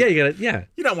 right? You're like, yeah, you gotta, yeah.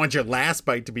 You don't want your last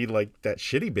bite to be like that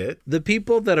shitty bit. The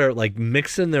people that are like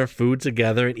mixing their food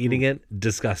together and eating it,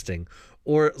 disgusting.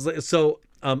 Or so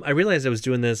I realized I was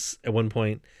doing this at one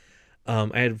point.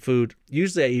 I had food.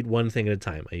 Usually I eat one thing at a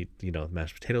time. I eat,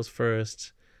 mashed potatoes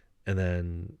first, and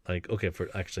then for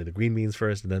actually the green beans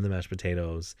first, and then the mashed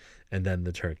potatoes, and then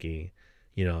the turkey.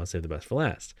 I'll save the best for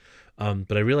last.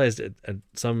 But I realized at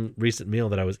some recent meal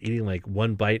that I was eating like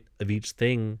one bite of each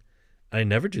thing. I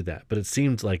never do that, but it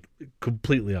seemed like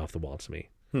completely off the wall to me.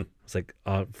 It's like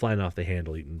flying off the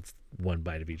handle, eating one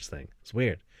bite of each thing. It's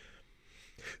weird.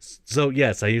 So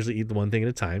yes, I usually eat the one thing at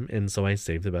a time, and so I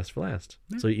save the best for last.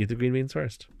 Yeah. So you eat the green beans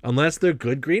first, unless they're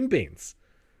good green beans.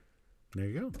 There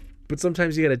you go. But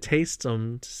sometimes you got to taste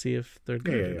them to see if they're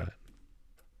good or not.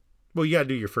 Well, you got to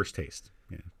do your first taste.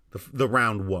 Yeah, the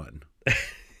round one.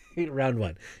 Round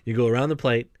one. You go around the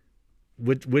plate.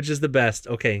 Which is the best?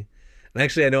 Okay. And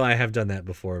actually, I know I have done that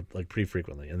before, like pretty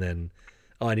frequently. And then,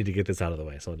 I need to get this out of the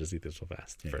way, so I'll just eat this real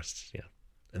fast first. Yeah,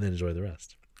 and then enjoy the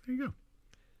rest. There you go.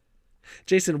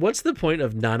 Jason, what's the point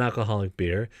of non-alcoholic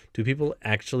beer? Do people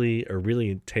actually or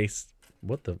really taste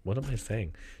what am I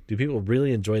saying? Do people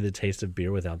really enjoy the taste of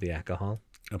beer without the alcohol?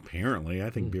 Apparently,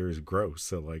 I think beer is gross.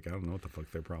 So I don't know what the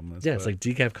fuck their problem is. Yeah, it's like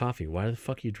decaf coffee. Why the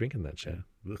fuck are you drinking that shit?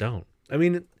 Yeah. Don't. I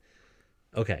mean,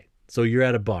 okay. So you're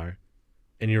at a bar,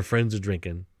 and your friends are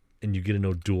drinking, and you get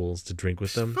no duels to drink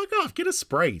with them. Fuck off. Get a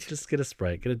Sprite. Just get a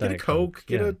Sprite. Get a Diet Coke.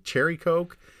 Get a Cherry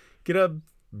Coke. Get a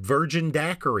Virgin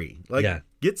Daiquiri.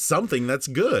 Get something that's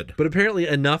good. But apparently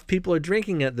enough people are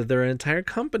drinking it that there are entire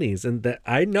companies and that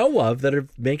I know of that are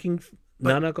making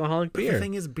non-alcoholic beer. The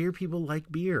thing is, beer people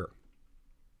like beer.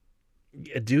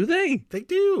 Do they? They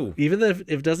do. Even if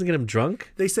it doesn't get them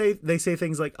drunk? They say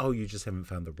things like, "Oh, you just haven't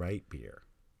found the right beer."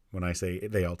 When I say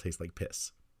they all taste like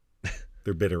piss.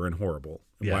 They're bitter and horrible.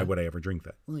 Yeah. Why would I ever drink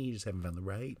that? Well, you just haven't found the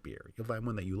right beer. You'll find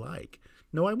one that you like.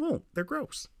 No, I won't. They're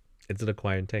gross. It's an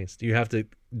acquired taste. You have to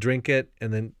drink it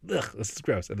and then, ugh, this is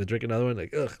gross. And then drink another one,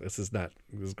 like, ugh, this is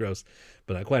gross,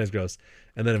 but not quite as gross.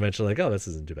 And then eventually, like, oh, this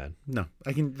isn't too bad. No,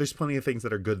 there's plenty of things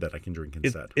that are good that I can drink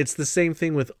instead. It's the same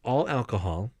thing with all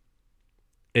alcohol.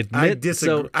 I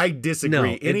disagree.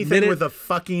 No, anything with a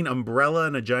fucking umbrella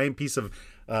and a giant piece of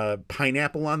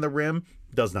pineapple on the rim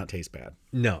does not taste bad.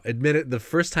 No, admit it. The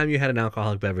first time you had an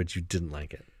alcoholic beverage, you didn't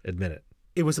like it. Admit it.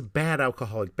 It was a bad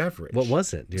alcoholic beverage. What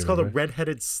was it? It's called a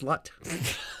redheaded slut.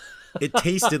 It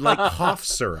tasted like cough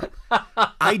syrup.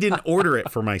 I didn't order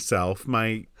it for myself.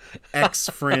 My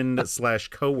ex-friend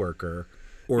 / coworker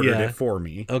ordered it for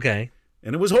me. Okay.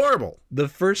 And it was horrible. The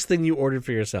first thing you ordered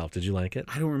for yourself, did you like it?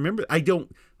 I don't remember. I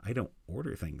I don't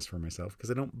order things for myself because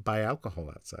I don't buy alcohol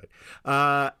outside.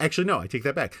 Actually, no, I take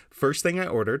that back. First thing I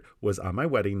ordered was on my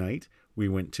wedding night. We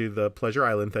went to the Pleasure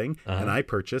Island thing, and I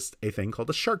purchased a thing called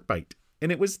a Shark Bite,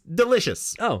 and it was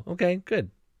delicious. Oh, okay,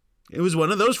 good. It was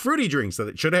one of those fruity drinks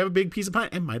that should have a big piece of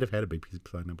pineapple. It might have had a big piece of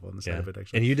pineapple on the side of it,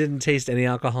 actually. And you didn't taste any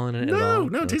alcohol in it at all?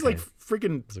 No, it tastes like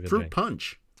freaking fruit drink.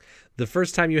 punch. The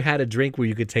first time you had a drink where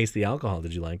you could taste the alcohol,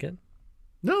 did you like it?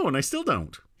 No, and I still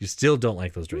don't. You still don't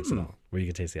like those drinks at all, where you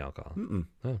can taste the alcohol?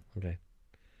 Oh, okay.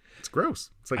 It's gross.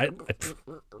 It's like...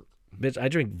 Bitch, I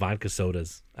drink vodka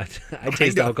sodas. I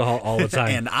taste alcohol all the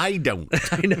time. And I don't.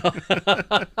 I know.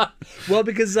 Well,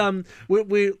 because when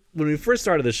we first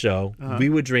started the show, we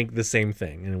would drink the same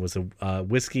thing, and it was a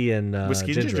whiskey and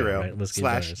ginger ale, right? Whiskey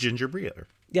 / ginger beer.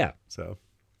 Yeah. So,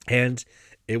 and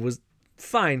it was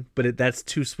fine, but that's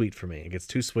too sweet for me. It gets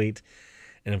too sweet,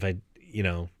 and if I,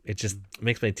 it just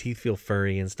makes my teeth feel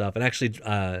furry and stuff. And actually,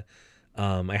 I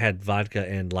had vodka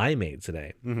and limeade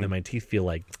today, and my teeth feel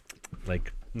like.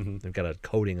 They've got a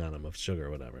coating on them of sugar or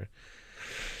whatever.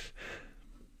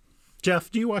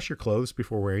 Jeff, do you wash your clothes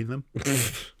before wearing them?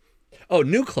 Oh,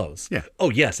 new clothes? Yeah. Oh,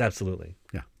 yes, absolutely.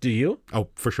 Yeah. Do you? Oh,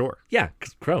 for sure. Yeah,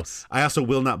 gross. I also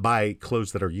will not buy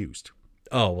clothes that are used.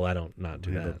 Oh, well, I don't not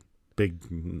do that. Big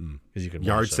because you can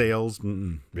yard wash them. sales.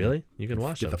 Really? You can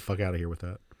wash Get them. the fuck out of here with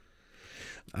that.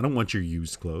 I don't want your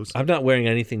used clothes. I'm not wearing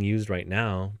anything used right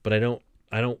now, but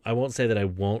I won't say that I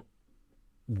won't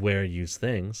wear used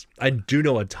things. I do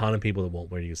know a ton of people that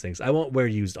won't wear used things. I won't wear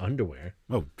used underwear.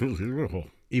 Oh,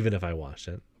 even if I wash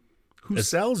it. Who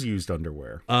sells used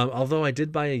underwear? Although I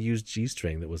did buy a used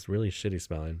G-string that was really shitty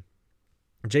smelling.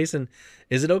 Jason,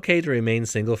 is it okay to remain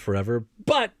single forever,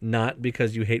 but not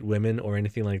because you hate women or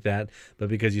anything like that, but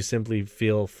because you simply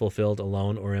feel fulfilled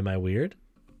alone, or am I weird?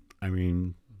 I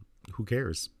mean, who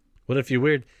cares? What if you're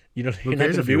weird? You're not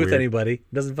going to be with anybody.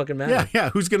 It doesn't fucking matter. Yeah.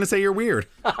 Who's going to say you're weird?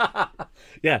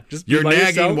 Yeah, just your nagging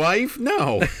yourself. wife?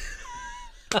 No.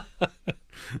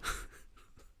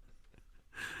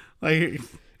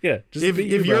 Just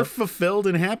if you're fulfilled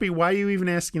and happy, why are you even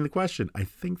asking the question? I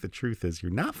think the truth is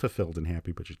you're not fulfilled and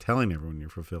happy, but you're telling everyone you're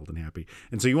fulfilled and happy.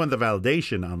 And so you want the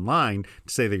validation online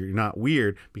to say that you're not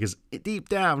weird because deep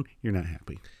down, you're not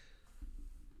happy.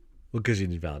 Well, because you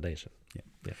need validation.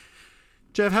 Yeah.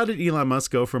 Jeff, how did Elon Musk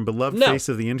go from beloved face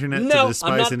of the internet to the despised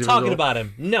I'm not individual? talking about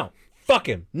him. No. Fuck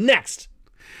him. Next.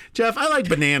 Jeff, I like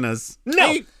bananas.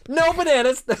 No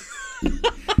bananas.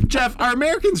 Jeff, are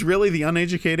Americans really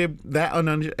uneducated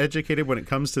when it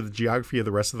comes to the geography of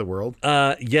the rest of the world?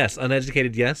 Yes,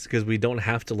 uneducated, yes, because we don't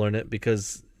have to learn it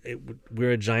because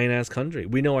we're a giant-ass country.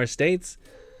 We know our states.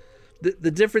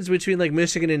 The difference between, like,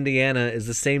 Michigan and Indiana is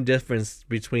the same difference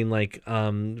between, like,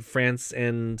 France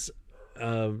and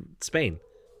Spain.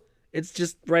 It's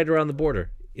just right around the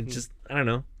border. It's just, I don't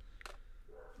know.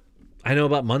 I know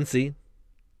about Muncie.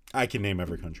 I can name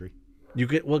every country. You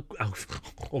get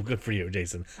good for you,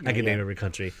 Jason. I can name every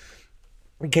country.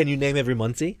 Can you name every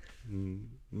Muncie?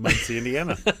 Muncie,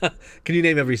 Indiana. Can you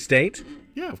name every state?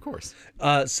 Yeah, of course.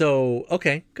 So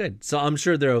okay, good. So I'm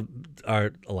sure there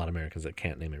are a lot of Americans that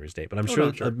can't name every state, but I'm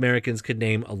sure Americans could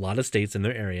name a lot of states in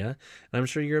their area, and I'm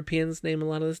sure Europeans name a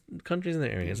lot of countries in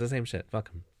their area. It's the same shit.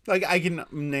 Fuck them. Like, I can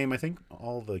name, I think,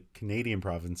 all the Canadian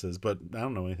provinces, but I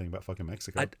don't know anything about fucking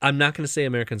Mexico. I'm not going to say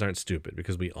Americans aren't stupid,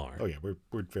 because we are. Oh, yeah,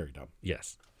 we're very dumb.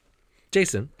 Yes.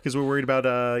 Jason. Because we're worried about,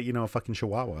 a fucking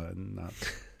chihuahua and not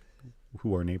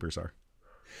who our neighbors are.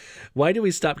 Why do we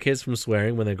stop kids from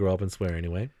swearing when they grow up and swear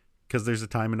anyway? Because there's a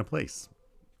time and a place.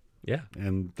 Yeah.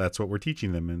 And that's what we're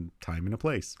teaching them, in time and a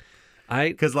place.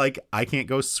 Because, like, I can't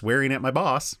go swearing at my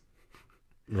boss.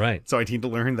 Right. So I need to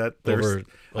learn that there's...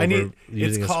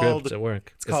 using a script at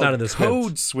work. It's not in the script.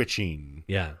 Code switching.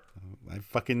 Yeah. I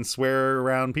fucking swear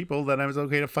around people that I was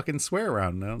okay to fucking swear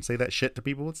around. I don't say that shit to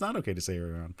people it's not okay to say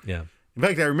around. Yeah. In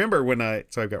fact, I remember when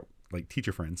so I've got, like,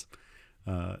 teacher friends.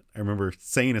 I remember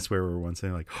saying a swear word once,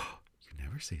 saying, like, oh, you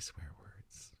never say swear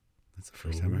words. That's the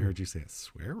first time I heard you say a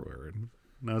swear word.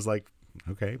 And I was like,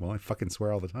 okay, well, I fucking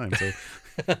swear all the time, so...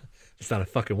 It's not a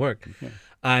fucking work. Yeah.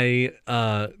 I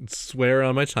swear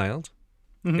on my child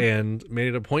and made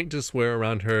it a point to swear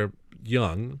around her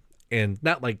young and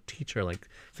not like teach her, like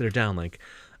sit her down, like,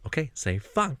 okay, say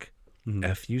funk,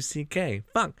 F-U-C-K,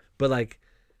 funk. But like,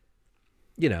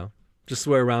 just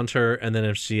swear around her. And then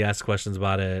if she asks questions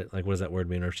about it, like, what does that word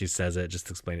mean? Or if she says it,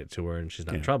 just explain it to her and she's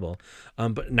not in trouble.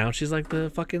 But now she's like the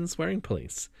fucking swearing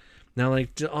police. Now,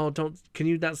 like, can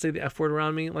you not say the F word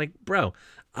around me? Like, bro,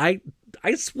 I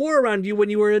swore around you when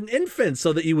you were an infant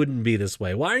so that you wouldn't be this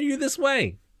way. Why are you this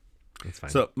way? It's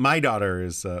fine. So my daughter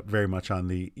is very much on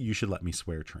the you should let me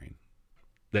swear train.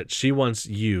 That she wants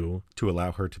you to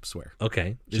allow her to swear.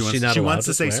 Okay. She wants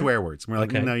to say swear words. And we're like,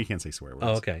 Okay. no, you can't say swear words.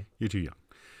 Oh, okay. You're too young.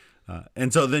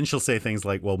 And so then she'll say things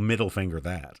like, well, middle finger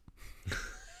that.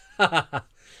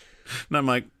 And I'm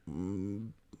like,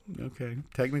 okay,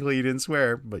 technically you didn't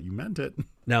swear, but you meant it.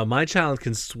 Now, my child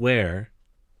can swear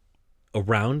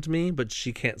around me, but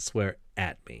she can't swear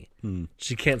at me.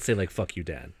 She can't say, like, fuck you,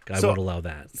 Dad. I won't allow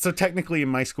that. So technically in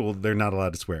my school, they're not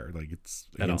allowed to swear. Like, it's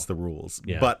against the rules.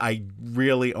 Yeah. But I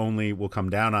really only will come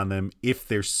down on them if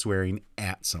they're swearing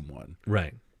at someone.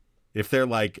 Right. If they're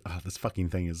like, oh, this fucking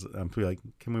thing is, I'm like,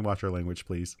 can we watch our language,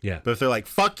 please? Yeah. But if they're like,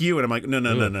 fuck you, and I'm like,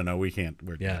 no, we can't.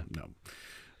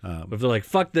 No. If they're like,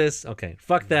 fuck this, okay.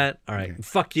 Fuck that, all right. Okay.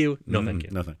 Fuck you, no thank you.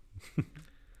 Nothing.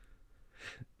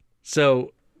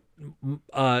 So,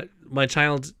 my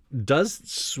child does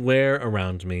swear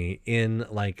around me in,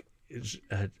 like,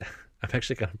 I'm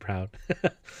actually kind of proud.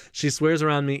 She swears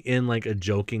around me in, like, a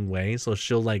joking way. So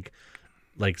she'll, like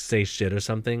say shit or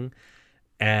something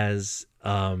as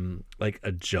like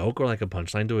a joke or like a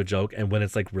punchline to a joke, and when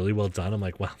it's like really well done, I'm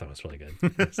like, wow, that was really good.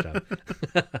 Nice job.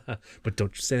 But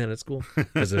don't you say that at school,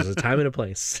 because there's a time and a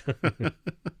place.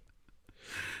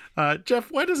 Jeff,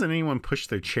 why doesn't anyone push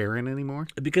their chair in anymore?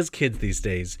 Because kids these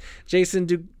days. Jason,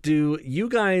 do you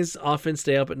guys often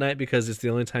stay up at night because it's the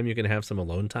only time you can have some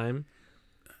alone time?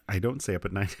 I don't stay up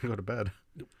at night to go to bed.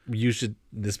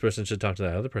 This person should talk to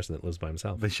that other person that lives by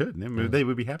himself. They should. They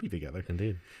would be happy together.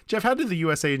 Indeed. Jeff, how did the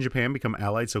USA and Japan become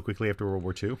allied so quickly after World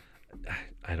War II?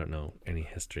 I don't know any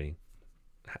history.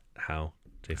 How,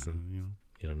 Jason?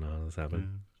 You don't know how this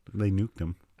happened? They nuked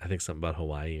them. I think something about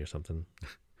Hawaii or something.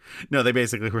 No, they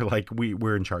basically were like,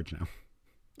 we're in charge now.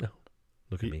 Oh,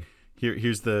 look at me.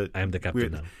 Here's the... I am the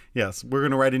captain now. Yes, we're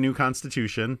going to write a new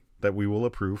constitution that we will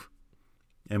approve.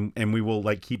 And we will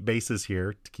like keep bases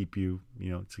here to keep you,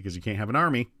 because you can't have an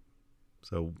army.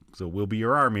 So we'll be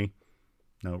your army.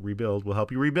 No, rebuild. We'll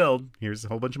help you rebuild. Here's a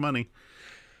whole bunch of money.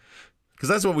 Because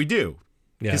that's what we do.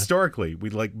 Yeah. Historically, we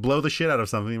like blow the shit out of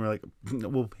something. And we're like,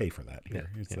 we'll pay for that. Here.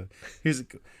 Yeah.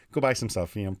 Go buy some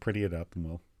stuff, pretty it up, and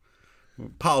we'll.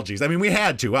 Apologies. I mean, we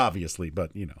had to, obviously,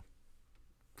 but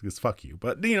because fuck you.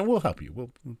 But we'll help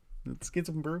you. Let's get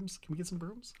some brooms. Can we get some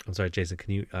brooms? I'm sorry, Jason.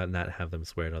 Can you not have them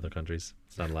swear at other countries?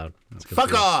 It's not allowed.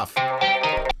 Fuck off!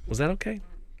 Was that okay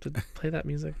to play that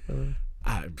music?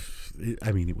 I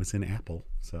mean, it was in Apple,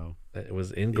 so it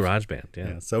was in GarageBand.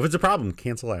 Yeah. So if it's a problem,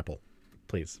 cancel Apple,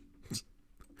 please.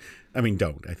 I mean,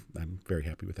 don't. I'm very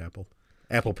happy with Apple.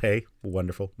 Apple Pay,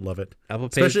 wonderful, love it. Apple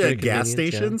Pay, especially at gas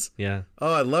stations. Yeah.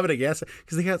 Oh, I love it at gas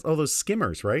because they got all those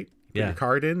skimmers, right? Put your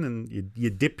card in and you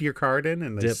dip your card in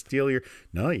and they steal your.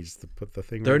 No, you just put the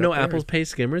thing. There are no Apple Pay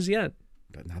skimmers yet.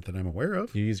 But not that I'm aware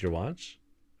of. You use your watch?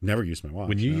 Never use my watch.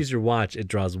 When you use your watch, it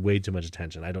draws way too much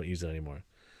attention. I don't use it anymore.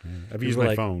 Yeah, I've used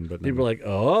my phone, but people are like,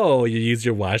 "Oh, you use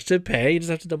your watch to pay? You just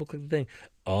have to double click the thing."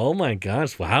 Oh my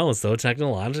gosh! Wow, it's so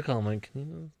technological. I'm like,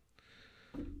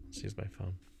 let's use my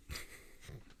phone.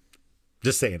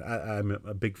 Just saying, I'm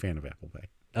a big fan of Apple Pay.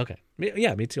 Okay.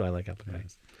 Yeah, me too. I like Apple Pay.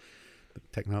 The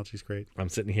technology's great. I'm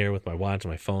sitting here with my watch,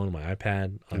 my phone, my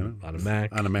iPad on a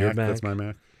Mac. On a Mac, that's my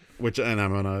Mac. And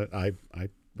I'm on a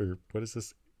what is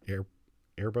this?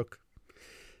 Airbook?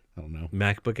 I don't know.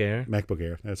 MacBook Air. MacBook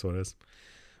Air. That's what it is.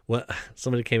 Well,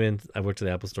 somebody came in. I worked at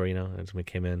the Apple Store, and somebody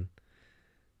came in,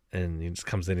 and he just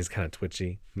comes in. He's kind of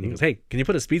twitchy. He goes, "Hey, can you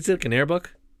put a speed stick in Airbook?"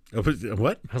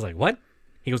 What? I was like, "What?"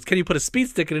 He goes, "Can you put a speed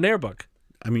stick in an Airbook?"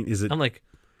 I mean, is it? I'm like,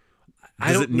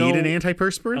 does it need an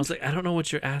antiperspirant? I was like, I don't know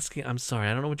what you're asking. I'm sorry,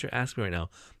 I don't know what you're asking right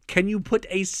now. Can you put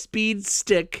a speed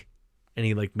stick? And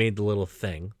he like made the little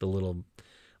thing, the little,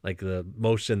 like the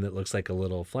motion that looks like a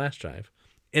little flash drive,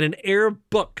 in an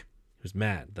Airbook. He was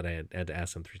mad that I had to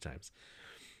ask him 3 times.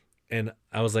 And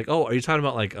I was like, oh, are you talking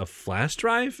about like a flash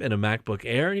drive in a MacBook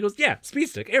Air? And he goes, yeah, speed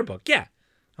stick, Airbook, yeah.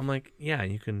 I'm like, yeah,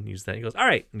 you can use that. He goes, all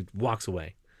right, and he walks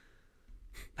away.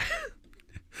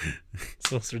 It's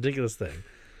the most ridiculous thing.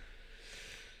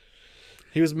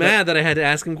 He was mad that I had to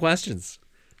ask him questions.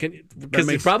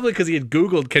 Probably because he had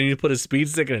Googled, can you put a speed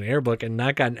stick in an Airbook, and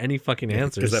not gotten any fucking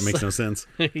answers. Because that makes no sense.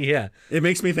 Yeah. It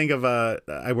makes me think of,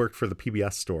 I worked for the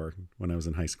PBS store when I was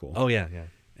in high school. Oh, yeah.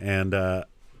 And I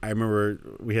remember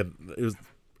it was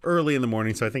early in the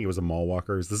morning, so I think it was a mall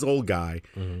walker. It was this old guy.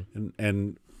 Mm-hmm.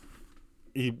 And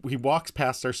he walks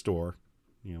past our store.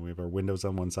 We have our windows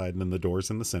on one side and then the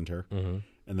doors in the center. Mm-hmm.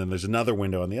 And then there's another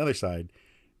window on the other side.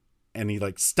 And he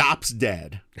like stops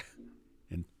dead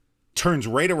and turns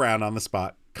right around on the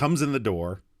spot, comes in the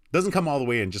door, doesn't come all the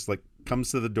way in, just like comes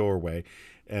to the doorway.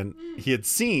 And he had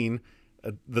seen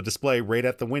the display right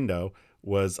at the window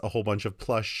was a whole bunch of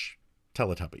plush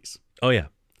Teletubbies. Oh, yeah.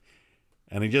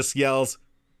 And he just yells,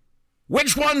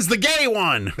 which one's the gay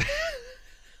one?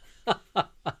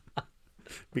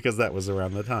 Because that was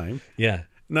around the time. Yeah.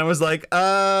 And I was like,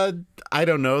 I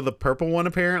don't know, the purple one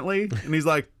apparently. And he's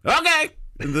like, okay.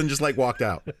 And then just like walked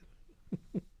out.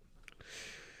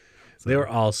 They were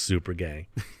all super gay.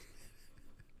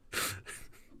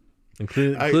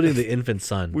 Including the infant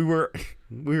son. We were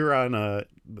on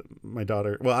my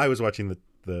daughter. Well, I was watching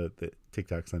the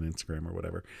TikToks on Instagram or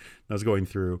whatever. And I was going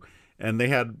through, and they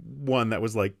had one that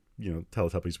was like, you know,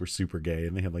 Teletubbies were super gay,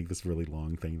 and they had like this really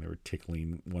long thing. They were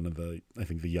tickling one of the, I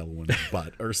think the yellow one's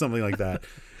butt or something like that.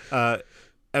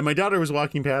 And my daughter was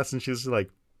walking past, and she was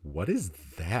like, "What is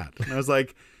that?" And I was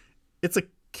like, "It's a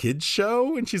kids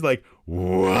show." And she's like,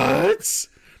 "What?"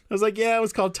 I was like, "Yeah, it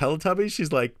was called Teletubbies."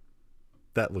 She's like,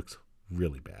 "That looks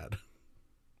really bad."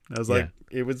 I was like,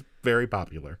 It was very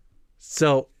popular.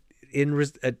 So, in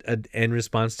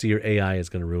response to your AI is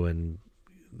going to ruin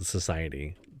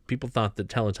society, people thought that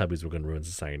Teletubbies were going to ruin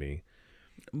society.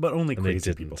 But only And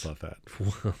crazy they people didn't. thought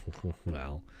that.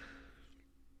 Well,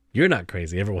 you're not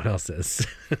crazy. Everyone else is.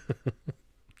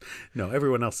 No,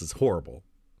 everyone else is horrible,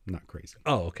 not crazy.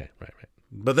 Oh, okay. Right.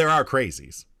 But there are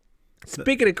crazies.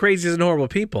 Speaking of crazies and horrible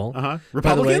people, Uh-huh.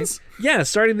 by the way, Republicans? yeah,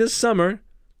 starting this summer,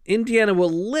 Indiana will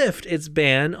lift its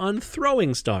ban on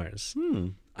throwing stars.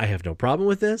 I have no problem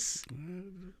with this.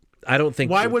 I don't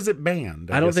think. Why was it banned?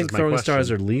 I don't guess think is my throwing question.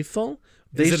 stars are lethal.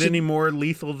 Is it any more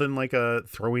lethal than like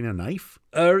throwing a knife?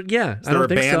 Yeah, Is I there don't a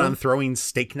think ban so. on throwing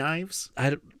steak knives?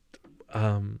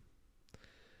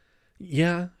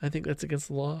 Yeah, I think that's against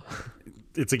the law.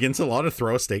 It's against the law to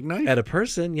throw a steak knife? At a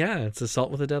person, yeah, it's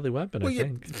assault with a deadly weapon. Well, I yeah,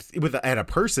 think. at a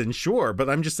person, sure, but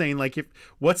I'm just saying, like,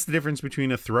 what's the difference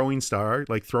between a throwing star,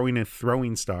 like throwing a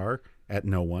throwing star at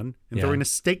no one, and Yeah. throwing a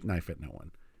steak knife at no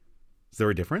one? Is there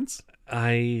a difference?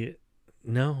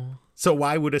 No, So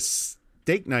why would a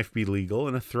steak knife be legal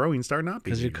and a throwing star not be?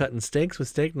 because you're legal? cutting steaks with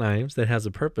steak knives that has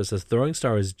a purpose. A throwing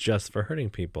star is just for hurting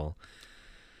people.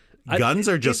 Guns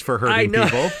are just for I hurting know.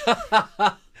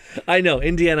 people. I know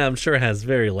Indiana, I'm sure, has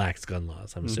very lax gun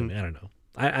laws. I'm assuming. I don't know.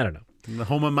 I don't know. The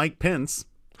home of Mike Pence.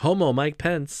 Homo Mike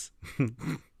Pence. Is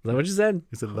that what you said?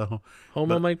 Is it the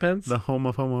Homo Mike Pence? the home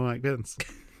of Homo Mike Pence?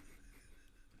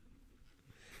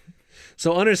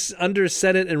 So under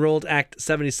Senate Enrolled Act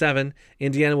 77,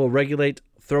 Indiana will regulate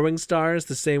throwing stars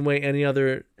the same way any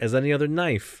other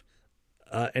knife,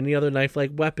 any other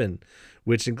knife-like weapon,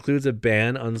 which includes a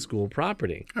ban on school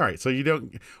property. All right, so you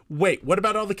don't wait. What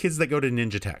about all the kids that go to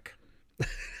Ninja Tech?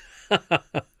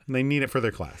 They need it for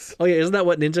their class. Oh yeah, isn't that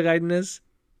what Ninja Gaiden is?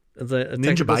 It's a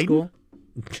Ninja technical Biden?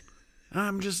 school.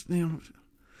 I'm just,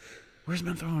 where's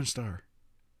my throwing star?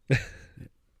 Got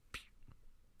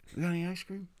any ice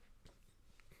cream?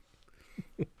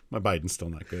 My Biden's still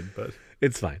not good, but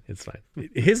It's fine. It's fine.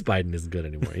 His Biden isn't good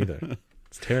anymore either.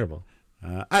 It's terrible.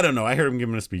 I don't know. I heard him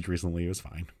giving a speech recently. It was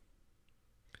fine.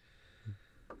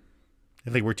 I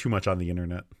think we're too much on the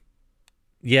internet.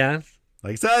 Yeah.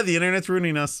 Like I said, the internet's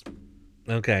ruining us.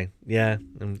 Okay. Yeah.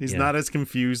 He's yeah. not as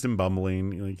confused and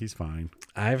bumbling. Like, he's fine.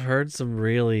 I've heard some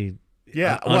really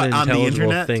Yeah, what, on the unintelligible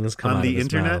internet? thing come On out the of his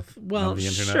internet? mouth. Well, On the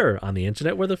internet? sure, on the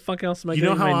internet. Where the fuck else am I You know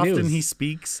getting how my often news? he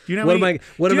speaks? Do you know What how am I-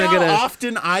 what do am you I know gonna- how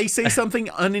often I say something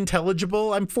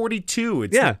unintelligible? I'm 42.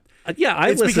 It's Yeah. Yeah, I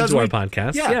it's listen because to our we-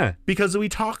 podcast. Yeah. because we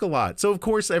talk a lot. So of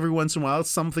course, every once in a while,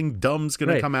 something dumb's going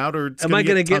Right. to come out, or it's Am I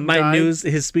going to get my tongue-tied. news,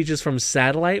 his speeches from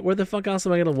satellite? Where the fuck else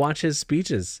am I going to watch his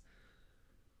speeches?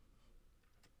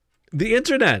 The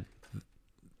internet.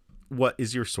 What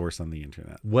is your source on the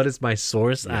internet? What is my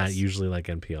source? Yes. Usually like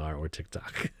NPR or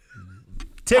TikTok.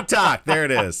 TikTok. There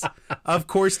it is. Of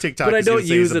course, TikTok. But I is gonna don't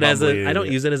say use he's it as bumbling I don't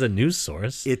idiot. use it as a news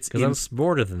source. It's because I'm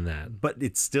smarter than that. But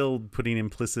it's still putting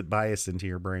implicit bias into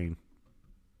your brain.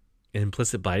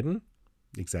 Implicit Biden?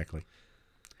 Exactly.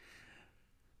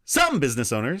 Some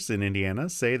business owners in Indiana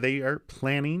say they are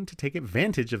planning to take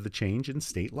advantage of the change in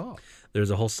state law.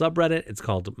 There's a whole subreddit. It's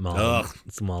called Mall Ugh.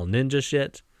 Ninja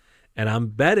Shit. And I'm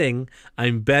betting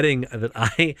that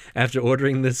I, after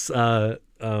ordering this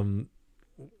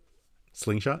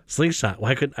Slingshot? slingshot,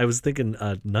 I was thinking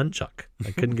nunchuck.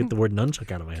 I couldn't get the word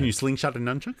nunchuck out of my Can you head. slingshot a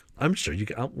nunchuck? I'm sure you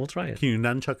can. We'll try it. Can you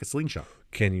nunchuck a slingshot?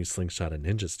 Can you slingshot a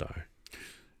ninja star?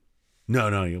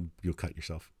 No, you'll cut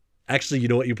yourself. Actually, you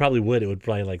know what? You probably would. It would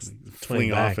probably like Fling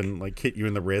twang off back. and like hit you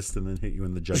in the wrist and then hit you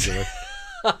in the jugular.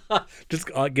 Just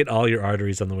get all your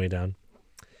arteries on the way down.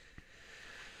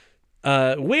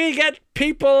 We get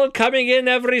people coming in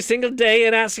every single day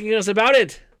and asking us about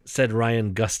it, said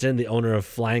Ryan Gustin, the owner of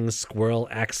Flying Squirrel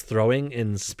Axe Throwing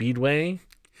in Speedway.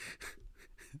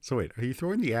 So wait, are you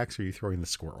throwing the axe or are you throwing the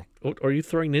squirrel? Or are you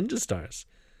throwing ninja stars?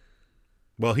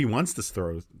 Well, he wants to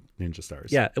throw ninja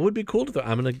stars. Yeah, it would be cool to throw.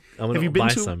 I'm gonna buy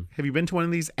some. Have you been to one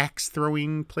of these axe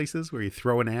throwing places where you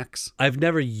throw an axe? I've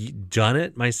never done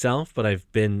it myself, but I've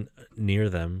been near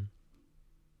them.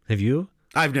 Have you?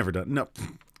 I've never done. No,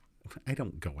 I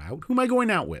don't go out. Who am I going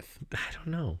out with? I don't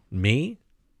know. Me?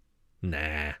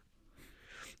 Nah.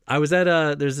 I was at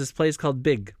there's this place called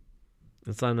Big.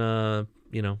 It's on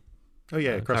Oh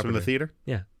yeah, across from the Copperton. theater.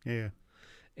 Yeah. Yeah.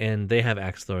 And they have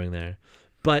axe throwing there.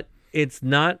 But it's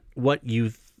not what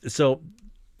you so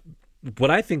what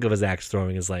I think of as axe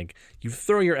throwing is like you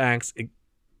throw your axe, it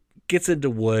gets into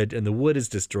wood, and the wood is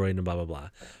destroyed and blah blah blah.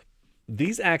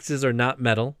 These axes are not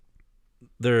metal.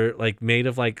 They're like made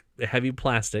of like heavy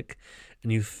plastic,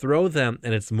 and you throw them,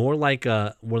 and it's more like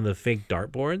one of the fake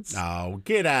dartboards. Oh,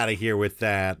 get out of here with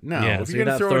that! No, Yeah, if so you're you're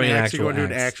gonna not throw an throwing an axe, you're going to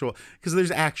actual an axe. actual because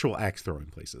there's actual axe throwing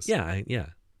places. Yeah, yeah.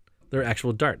 They're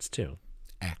actual darts too.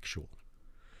 Actual.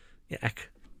 Yeah,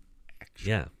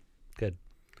 yeah, good.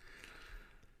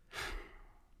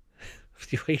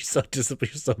 You're so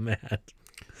disappointed. You're so mad.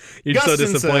 You're so Gustin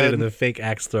disappointed said- in the fake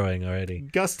axe throwing already.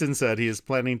 Gustin said he is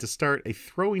planning to start a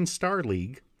throwing star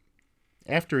league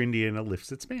after Indiana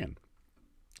lifts its ban.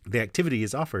 The activity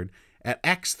is offered at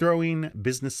axe throwing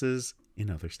businesses in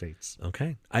other states.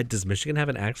 Okay. Does Michigan have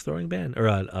an axe throwing ban or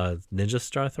a ninja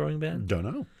star throwing ban? Don't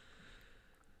know.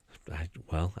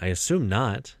 I assume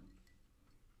not.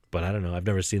 But I don't know. I've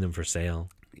never seen them for sale.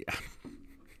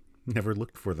 Never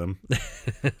looked for them.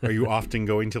 Are you often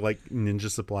going to like ninja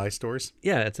supply stores?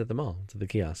 Yeah, it's at the mall. It's at the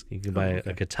kiosk. You can buy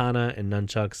a katana and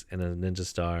nunchucks and a ninja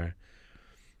star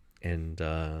and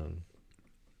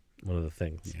one of the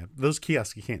things. Yeah, those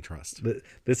kiosks you can't trust.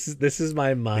 This is my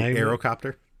Like mime.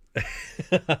 Aerocopter.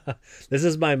 This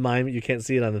is my mime. You can't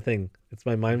see it on the thing. It's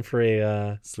my mime for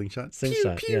a Slingshot.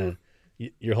 slingshot. Pew, pew. Yeah,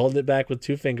 you're holding it back with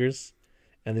two fingers,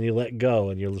 and then you let go,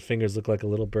 and your fingers look like a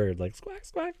little bird, like squawk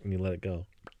squawk, and you let it go.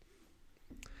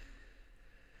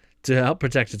 To help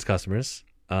protect its customers,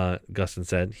 Gustin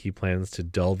said he plans to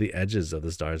dull the edges of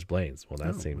the star's blades. Well,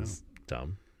 that seems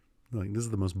dumb. Like, this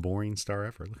is the most boring star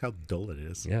ever. Look how dull it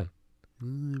is. Yeah.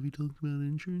 Have you talked about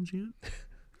insurance yet?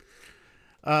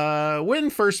 When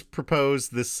first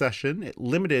proposed this session, it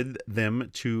limited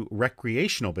them to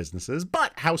recreational businesses,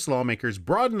 but House lawmakers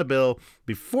broadened the bill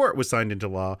before it was signed into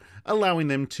law, allowing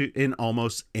them to in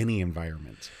almost any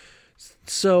environment.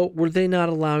 So were they not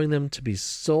allowing them to be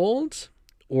sold,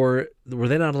 or were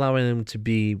they not allowing them to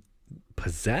be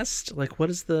possessed? Like,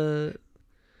 what's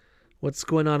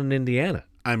going on in Indiana?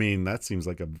 I mean, that seems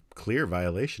like a clear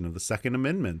violation of the Second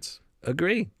Amendment.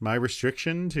 Agree. My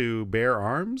restriction to bear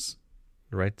arms?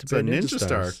 Right to It's a bear ninja star.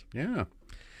 stars. Yeah.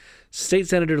 State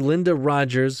Senator Linda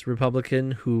Rogers,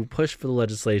 Republican, who pushed for the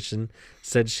legislation,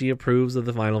 said she approves of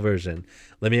the final version.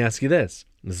 Let me ask you this.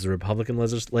 This is a Republican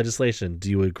legislation. Do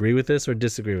you agree with this or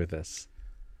disagree with this?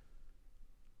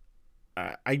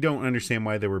 I don't understand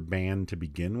why they were banned to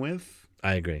begin with.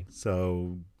 I agree.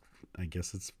 So I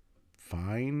guess it's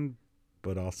fine,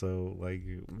 but also, like,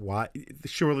 why?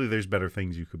 Surely there's better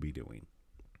things you could be doing.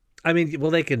 I mean, well,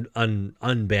 they can unban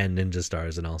ninja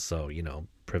stars and also,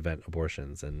 prevent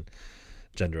abortions and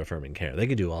gender-affirming care. They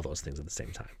can do all those things at the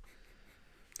same time.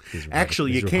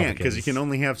 Actually, these you can't, because you Republicans- can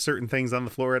only have certain things on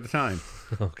the floor at a time.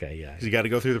 Okay, yeah. 'Cause you got to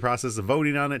go through the process of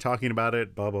voting on it, talking about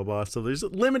it, blah, blah, blah. So there's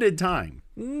limited time.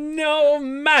 No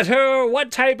matter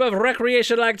what type of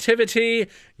recreational activity,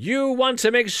 you want to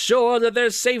make sure that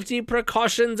there's safety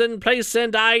precautions in place,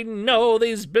 and I know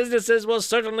these businesses will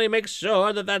certainly make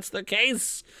sure that that's the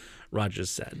case, Rogers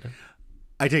said.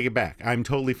 I take it back. I'm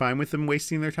totally fine with them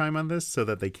wasting their time on this so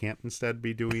that they can't instead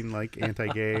be doing like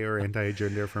anti-gay or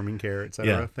anti-gender affirming care,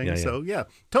 etc. things. yeah. So yeah,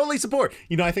 totally support.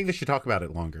 I think they should talk about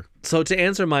it longer. So to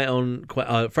answer my own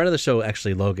friend of the show,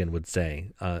 actually, Logan would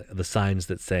say the signs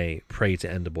that say "pray to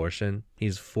end abortion."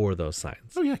 He's for those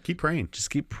signs. Oh yeah, keep praying. Just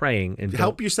keep praying and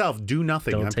Help yourself. Do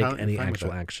nothing. Don't I'm take fine any with actual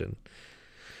that. action.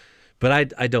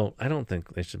 But I don't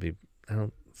think they should be.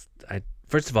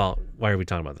 First of all, why are we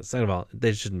talking about this? Second of all,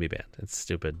 they shouldn't be banned. It's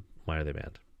stupid. Why are they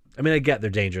banned? I mean, I get they're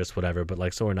dangerous, whatever, but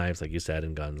like so are knives, like you said,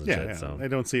 and guns and shit. Yeah, So I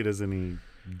don't see it as any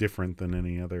different than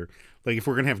any other. Like if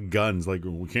we're gonna have guns, like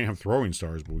we can't have throwing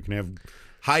stars, but we can have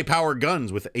high-power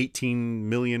guns with 18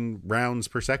 million rounds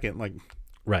per second. Like,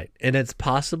 right, and it's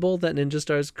possible that ninja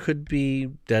stars could be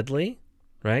deadly,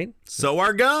 right? so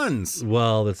are guns.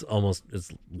 Well, it's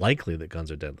likely that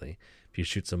guns are deadly. If you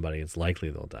shoot somebody, it's likely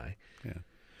they'll die. Yeah.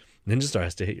 Ninja star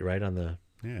has to hit you right on the,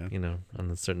 Yeah. on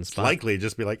the certain spot. Likely to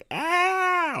just be like,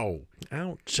 ow,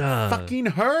 Ouch. fucking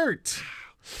hurt.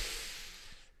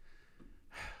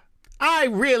 I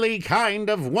really kind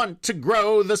of want to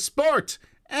grow the sport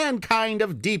and kind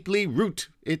of deeply root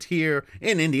it here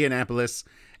in Indianapolis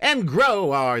and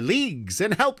grow our leagues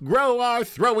and help grow our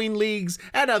throwing leagues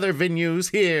at other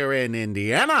venues here in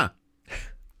Indiana,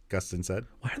 Gustin said.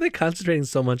 Why are they concentrating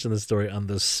so much in the story on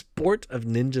the sport of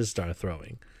ninja star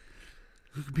throwing?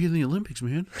 I could be in the Olympics,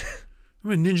 man.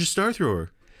 I'm a ninja star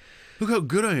thrower. Look how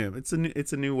good I am.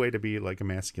 It's a new way to be like a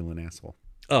masculine asshole.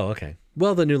 Oh, okay.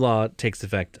 Well, the new law takes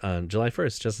effect on July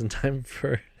 1st, just in time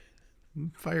for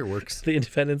Fireworks. the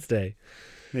Independence Day.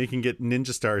 Now you can get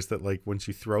ninja stars that, like, once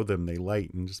you throw them, they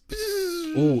light and just...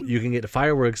 Ooh, you can get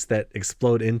fireworks that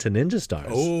explode into ninja stars.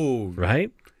 Oh.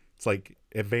 Right? It's like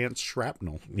advanced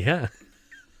shrapnel. Yeah.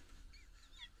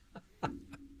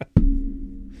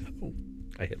 Oh,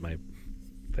 I hit my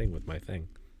thing with my thing.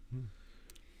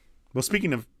 Well,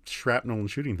 speaking of shrapnel and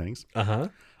shooting things, Uh-huh.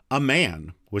 a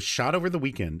man was shot over the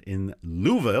weekend in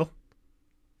Louisville,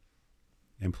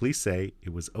 and police say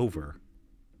it was over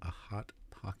a hot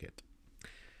pocket.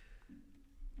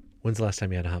 When's the last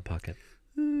time you had a Hot Pocket?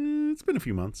 It's been a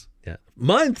few months. Yeah.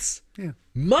 Months? Yeah.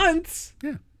 Months?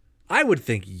 Yeah. I would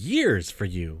think years for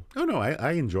you. Oh, no,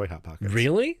 I enjoy hot pockets.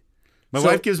 Really? My So-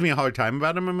 wife gives me a hard time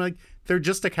about them. I'm like, they're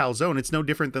just a calzone. It's no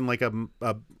different than like a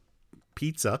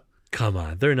pizza. Come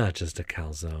on, they're not just a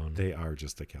calzone. They are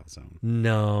just a calzone.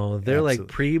 No, they're like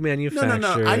Absolutely. pre-manufactured.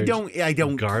 No. I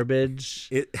don't. Garbage.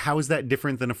 How is that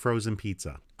different than a frozen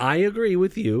pizza? I agree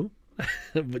with you.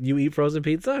 But you eat frozen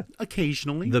pizza?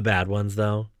 Occasionally. The bad ones,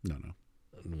 though. No.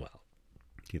 Well,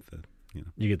 Get the,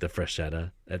 you get the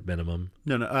freshetta at minimum.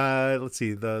 No. Let's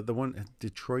see. The one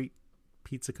Detroit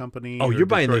Pizza Company. Oh, or you're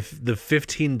buying Detroit- the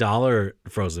 $15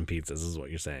 frozen pizzas, is what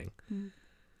you're saying.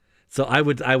 So I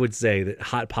would say that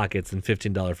Hot Pockets and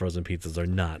 $15 frozen pizzas are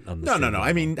not on the No. same I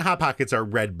level. mean, Hot Pockets are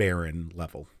Red Baron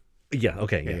level Yeah.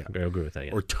 Okay. Yeah. I agree with that.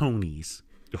 Yeah. or Tony's.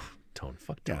 Tone.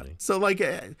 Fuck Yeah. Tony. So like,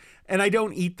 and I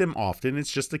don't eat them often. It's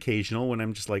just occasional when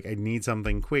I'm just like, I need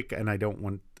something quick and I don't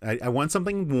want, I want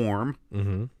something warm.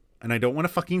 Mm-hmm. And I don't want a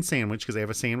fucking sandwich because I have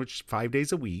a sandwich 5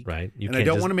 days a week. Right. You and I can't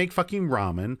don't just want to make fucking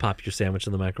ramen. pop your sandwich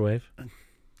in the microwave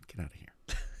Get out of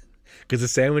here. because the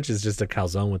sandwich is just a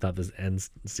calzone without the ends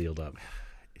sealed up.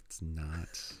 It's not.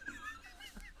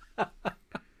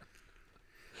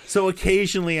 So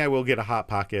occasionally I will get a Hot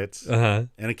Pocket. Uh-huh.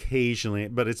 And occasionally,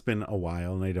 but it's been a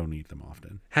while and I don't eat them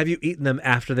often. Have you eaten them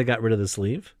after they got rid of the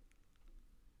sleeve?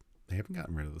 They haven't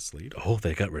gotten rid of the sleeve. Oh,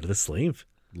 they got rid of the sleeve.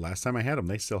 Last time I had them,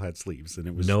 they still had sleeves, and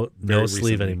it was No very sleeve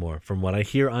recently. anymore. From what I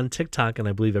hear on TikTok, and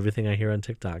I believe everything I hear on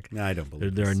TikTok, No, I don't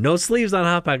believe there are this. no sleeves on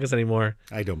Hot Pockets anymore.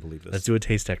 I don't believe this. Let's do a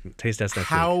taste test next week.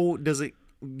 How does it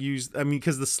use? I mean,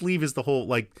 because the sleeve is the whole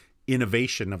like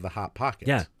innovation of the Hot Pocket.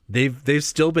 Yeah, they've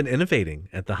still been innovating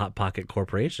at the Hot Pocket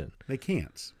Corporation. They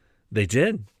can't. They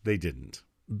did. They didn't.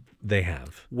 They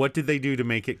have. What did they do to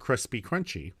make it crispy,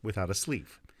 crunchy without a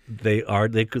sleeve? They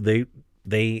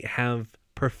have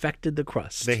perfected the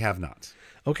crust. They have not.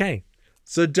 Okay.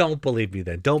 So don't believe me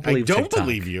then. Don't I believe don't TikTok.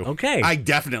 believe you. Okay. I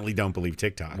definitely don't believe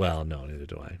TikTok. Well, no, neither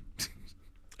do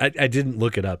I. I didn't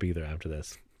look it up either after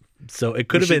this. So it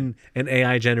could have should- been an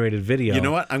AI generated video. You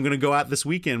know what? I'm going to go out this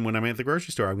weekend when I'm at the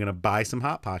grocery store. I'm going to buy some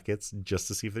Hot Pockets just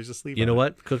to see if there's a sleeve. You on know it.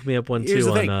 what? Cook me up one Here's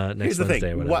too the thing. on next Here's the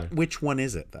Wednesday thing. or whatever. Which one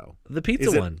is it though? The pizza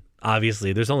Is it- one.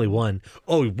 Obviously, there's only one.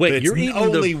 Oh wait, It's you're eating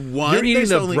only the one? You're eating There's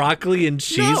the only- broccoli and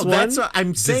cheese No, one. that's what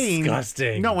I'm saying.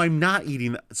 Disgusting. No, I'm not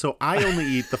eating that. So I only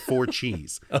eat the 4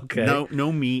 cheese. Okay.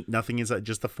 No meat. Nothing is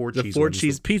just the 4 the cheese. 4 one is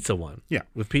cheese pizza one. Yeah.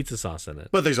 with pizza sauce in it.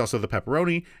 But there's also the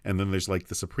pepperoni, and then there's like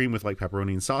the supreme with like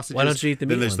pepperoni and sausages. Why don't you eat the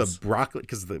Then meat there's ones? the broccoli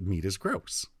because the meat is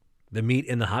gross. The meat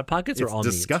in the Hot Pockets or It's all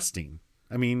disgusting.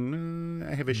 I mean,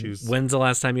 I have issues. meat? When's the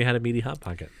last time you had a meaty Hot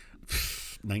Pocket?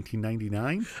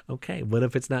 1999. Okay, what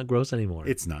if it's not gross anymore?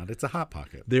 It's not. It's a Hot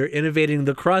Pocket They're innovating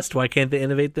the crust. Why can't they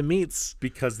innovate the meats?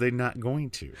 because they're not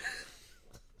going to.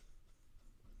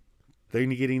 They're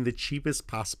getting the cheapest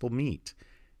possible meat.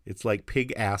 It's like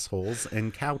pig assholes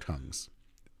and cow tongues.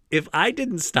 If I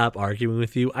didn't stop arguing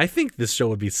with you, I think this show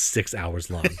would be 6 hours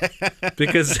long.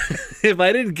 Because if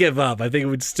I didn't give up, I think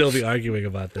we would still be arguing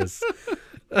about this.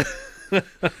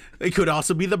 It could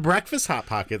also be the breakfast Hot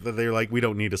Pocket that they're like, we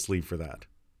don't need a sleeve for that.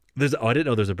 I didn't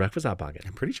know there's a breakfast Hot Pocket.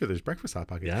 I'm pretty sure there's breakfast Hot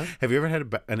Pocket. Yeah? Have you ever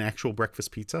had an actual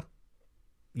breakfast pizza?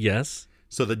 Yes.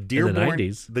 So the Dearborn,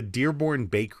 90s. the Dearborn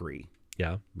Bakery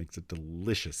Yeah. makes a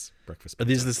delicious breakfast Are pizza.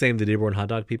 these the same, the Dearborn hot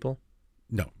dog people?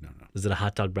 No. Is it a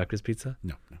hot dog breakfast pizza?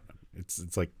 No.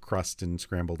 It's like crust and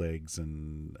scrambled eggs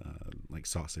and like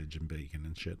sausage and bacon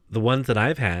and shit. The ones that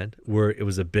I've had it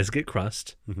was a biscuit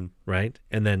crust, right?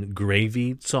 And then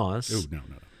gravy sauce. Oh no.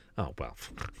 Oh, well.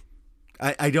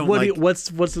 I don't What like.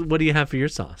 what do you have for your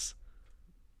sauce?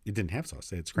 It didn't have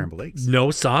sauce. It had scrambled eggs. No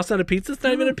sauce on a pizza? It's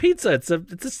not even a pizza. It's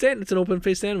an open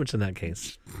faced sandwich in that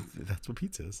case. That's what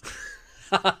pizza is.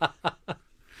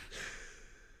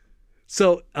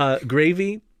 So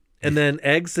gravy, and then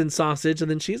eggs and sausage,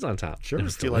 and then cheese on top. Sure. It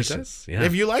was Do you like delicious. that? Yeah.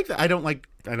 If you like that, I don't like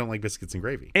biscuits and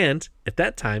gravy. And at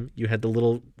that time, you had the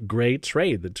little gray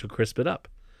tray to crisp it up.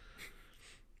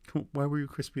 Why were you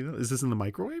crispy? Is this in the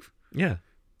microwave? Yeah.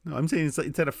 No, I'm saying it's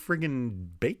at a friggin'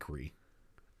 bakery.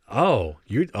 Oh,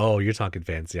 you're talking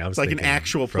fancy. I was It's like an thinking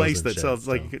actual frozen place that shit, sells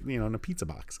so. like in a pizza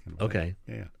box. Kind of Okay.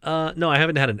 thing. Yeah. No, I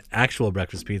haven't had an actual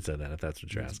breakfast pizza then, if that's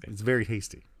what you're asking. It's very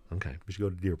tasty. Okay. We should go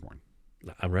to Dearborn.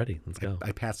 I'm ready. Let's go.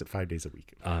 I pass it 5 days a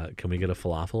week. Can we get a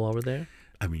falafel over there?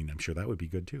 I mean, I'm sure that would be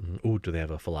good too. Ooh, do they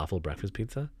have a falafel breakfast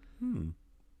pizza?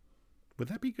 Would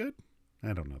that be good?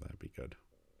 I don't know. That'd be good.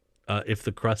 If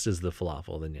the crust is the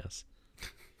falafel, then yes.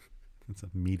 It's a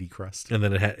meaty crust. And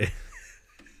then it had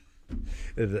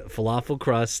the falafel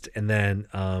crust, and then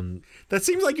That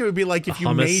seems like it would be like if you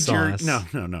hummus made sauce.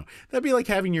 your no. That'd be like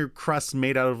having your crust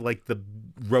made out of like the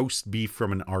roast beef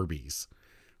from an Arby's.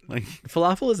 Like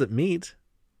falafel isn't meat.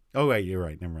 oh wait, you're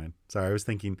right. Never mind. Sorry, I wasn't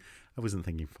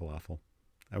thinking falafel.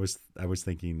 I was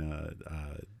thinking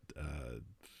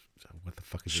what the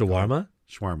fuck is it called? Shawarma?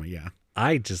 Shawarma, yeah.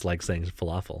 I just like saying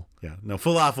falafel. Yeah. No,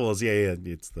 falafel is yeah.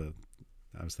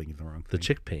 I was thinking the wrong The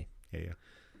thing. chickpea. Yeah.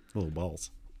 Little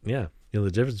balls. Yeah. You know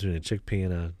the difference between a chickpea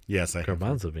and a Yes, I have.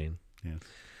 garbanzo bean. Yeah.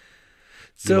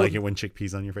 So You like it when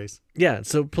chickpeas on your face? yeah,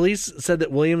 so police said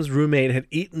that Williams' roommate had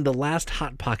eaten the last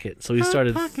Hot Pocket, so he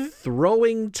started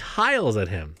throwing tiles at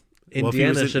him.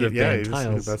 Indiana should have banned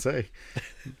tiles. That's it.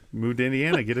 Move to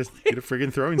Indiana, get a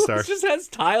friggin' throwing star. It just has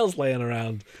tiles laying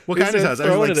around. What They kind of start tiles? Are it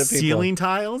throwing like it at people. ceiling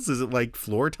tiles? Is it like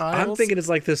floor tiles? I'm thinking it's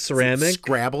like this Is it ceramic,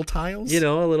 Scrabble tiles. you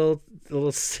know, a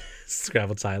little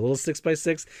Scrabble tile, a little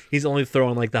 6x6. He's only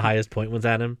throwing like the highest point ones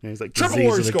at him. And he's like The triple Z's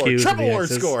word and the score, Q's and triple the word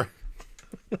X's. score.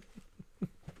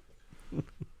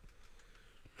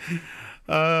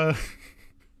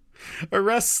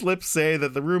 Arrest slips say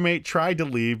that the roommate tried to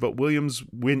leave, but Williams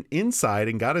went inside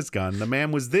and got his gun. The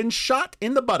man was then shot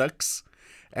in the buttocks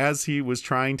as he was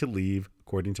trying to leave.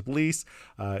 According to police,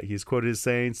 he's quoted as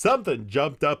saying, "Something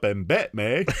jumped up and bit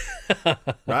me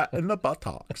right in the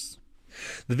buttocks."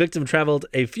 The victim traveled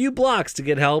a few blocks to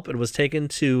get help and was taken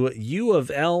to U of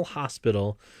L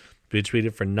hospital to be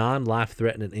treated for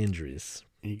non-life-threatening injuries.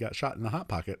 He got shot in the hot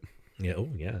pocket. Yeah, oh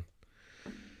yeah.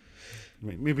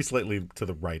 Maybe slightly to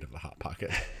the right of the hot pocket,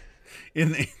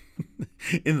 in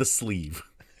the sleeve.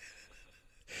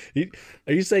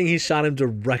 Are you saying he shot him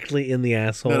directly in the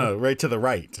asshole? No, right to the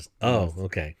right. Oh,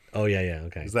 okay. Oh, yeah,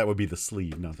 okay. Because that would be the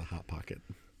sleeve, not the hot pocket.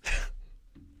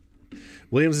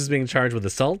 Williams is being charged with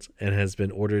assault and has been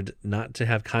ordered not to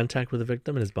have contact with the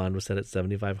victim, and his bond was set at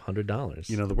 $7,500.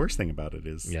 You know, the worst thing about it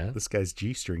is this guy's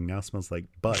G-string now smells like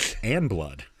butt and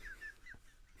blood.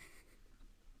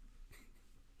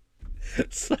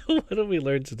 So what did we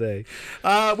learn today?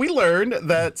 We learned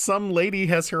that some lady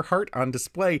has her heart on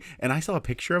display, and I saw a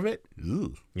picture of it.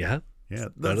 Ooh. Yeah? Yeah.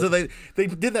 So they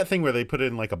did that thing where they put it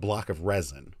in like a block of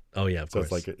resin. Oh, yeah, of course.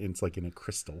 It's like in a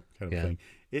crystal kind of Yeah. thing.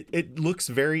 It looks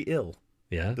very ill.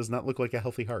 Yeah? It does not look like a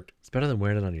healthy heart. It's better than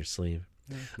wearing it on your sleeve.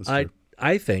 That's I true.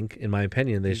 I think, in my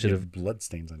opinion, they You should get have blood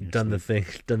stains on your done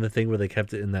sleeve. the thing where they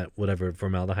kept it in that whatever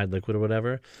formaldehyde liquid or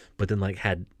whatever, but then like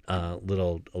had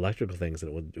little electrical things that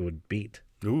it would beat.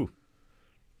 Ooh.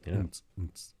 Yeah,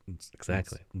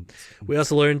 exactly. We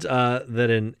also learned that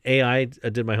an AI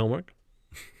did my homework.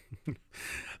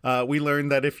 We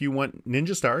learned that if you want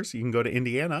ninja stars, you can go to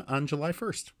Indiana on July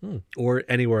 1st. Or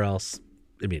anywhere else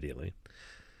immediately.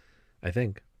 I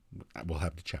think. We'll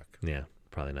have to check. Yeah,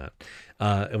 probably not.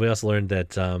 And we also learned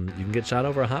that you can get shot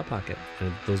over a Hot Pocket.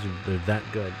 And they're that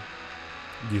good.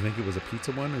 Do you think it was a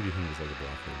pizza one, or do you think it was like a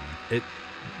broccoli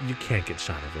one? You can't get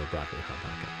shot over a broccoli Hot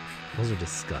Pocket. Those are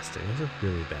disgusting. Those are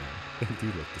really bad. They do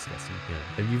look disgusting. Yeah.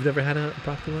 And you've never had a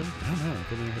broccoli one? I don't know.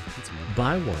 I don't have a pizza one.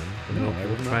 Buy one and No, I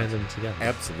we'll will try not. them together.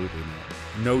 Absolutely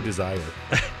not. No desire.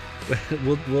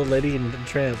 we'll Lady in the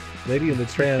Tramp,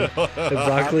 a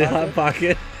broccoli Hot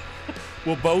Pocket.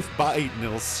 We'll both bite and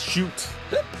it'll shoot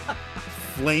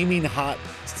flaming hot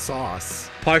sauce.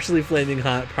 Partially flaming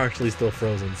hot, partially still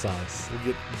frozen sauce. We'll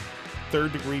get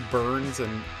third-degree burns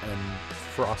and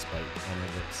frostbite on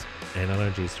our lips. And on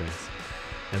our G-strings.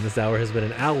 And this hour has been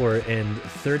an hour and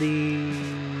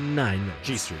 39 minutes.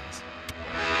 G-strings.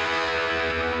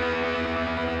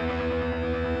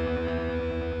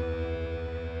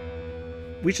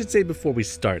 We should say before we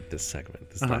start this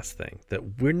segment, this last thing,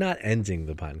 that we're not ending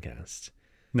the podcast.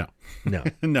 No. No.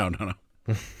 No.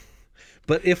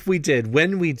 But if we did,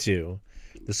 when we do,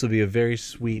 this will be a very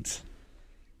sweet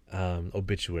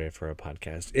obituary for our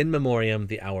podcast. In memoriam,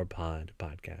 the Our Pod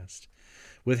podcast.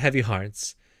 With heavy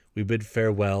hearts, we bid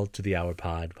farewell to the Our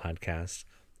Pod podcast,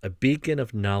 a beacon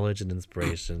of knowledge and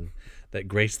inspiration that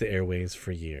graced the airwaves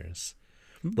for years.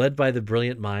 Led by the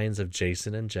brilliant minds of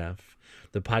Jason and Jeff,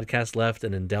 the podcast left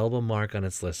an indelible mark on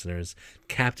its listeners,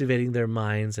 captivating their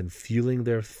minds and fueling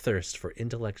their thirst for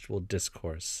intellectual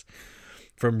discourse.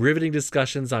 From riveting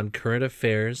discussions on current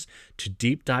affairs to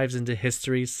deep dives into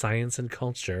history, science, and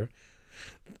culture.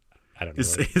 I don't know.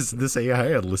 Is this AI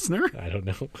a listener? I don't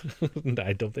know.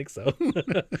 I don't think so.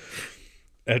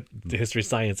 History,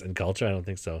 science, and culture? I don't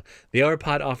think so. The Our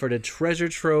Pod offered a treasure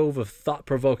trove of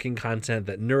thought-provoking content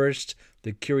that nourished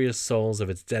the curious souls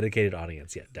of its dedicated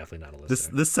audience. Yeah, definitely not a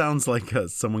listener. This sounds like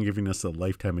someone giving us a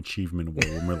Lifetime Achievement Award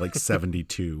when we're like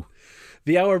 72.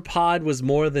 The Our Pod was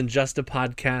more than just a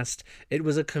podcast. It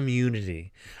was a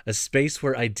community, a space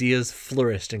where ideas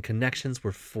flourished and connections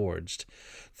were forged.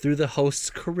 Through the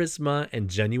host's charisma and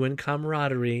genuine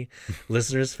camaraderie,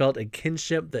 listeners felt a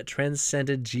kinship that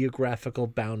transcended geographical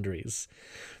boundaries.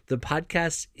 The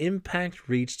podcast's impact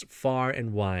reached far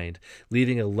and wide,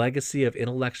 leaving a legacy of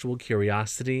intellectual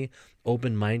curiosity,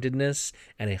 open-mindedness,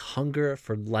 and a hunger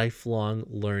for lifelong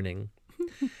learning.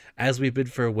 As we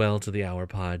bid farewell to the Our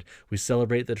Pod, we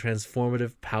celebrate the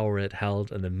transformative power it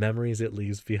held and the memories it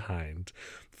leaves behind,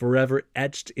 forever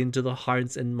etched into the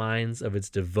hearts and minds of its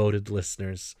devoted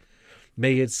listeners.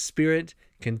 May its spirit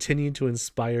continue to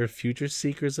inspire future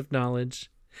seekers of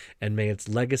knowledge, and may its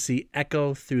legacy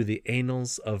echo through the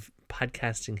annals of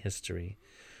podcasting history.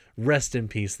 Rest in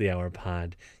peace, the Our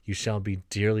Pod. You shall be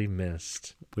dearly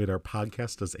missed. Wait, our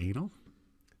podcast does anal?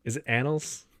 Is it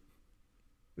annals?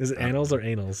 Is it annals or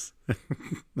anals?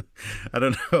 I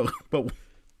don't know, but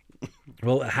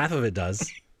well, half of it does.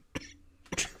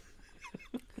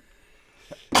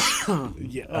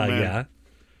 Yeah, oh, yeah.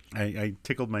 I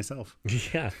tickled myself.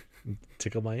 Yeah,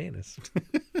 tickle my anus.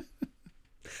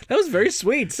 That was very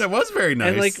sweet. That was very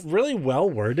nice. And like really well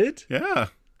worded. Yeah,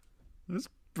 it was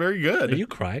very good. Are you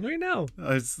crying right now?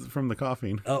 It's from the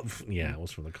coughing. Oh, yeah, it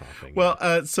was from the coughing.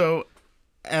 Well, so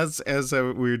as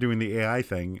we were doing the AI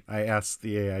thing, I asked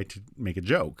the AI to make a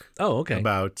joke. Oh, okay.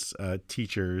 About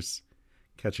teachers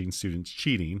catching students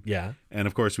cheating. Yeah. And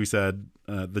of course we said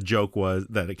the joke was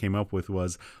that it came up with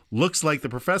was, looks like the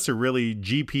professor really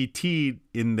GPT'd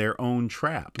in their own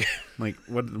trap. Like,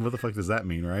 what the fuck does that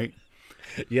mean, right?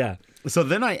 Yeah. So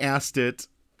then I asked it,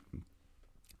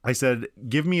 I said,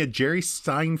 give me a Jerry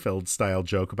Seinfeld style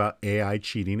joke about AI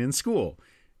cheating in school.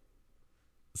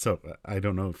 So I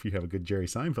don't know if you have a good Jerry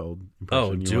Seinfeld impression.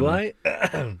 Oh, do I?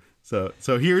 So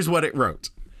here's what it wrote.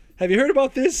 Have you heard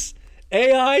about this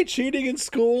AI cheating in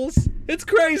schools? It's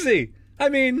crazy. I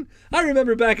mean, I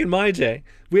remember back in my day,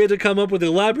 we had to come up with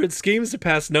elaborate schemes to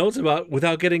pass notes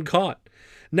without getting caught.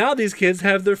 Now these kids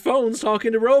have their phones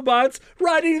talking to robots,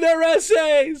 writing their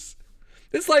essays.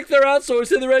 It's like they're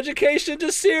outsourcing their education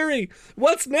to Siri.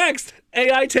 What's next?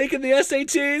 AI taking the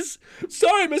SATs?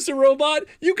 Sorry, Mr. Robot,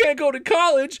 you can't go to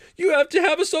college. You have to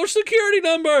have a social security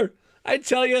number. I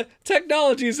tell you,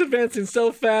 technology is advancing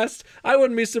so fast, I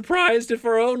wouldn't be surprised if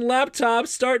our own laptops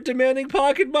start demanding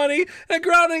pocket money and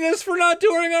grounding us for not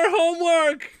doing our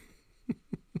homework.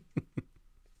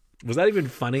 Was that even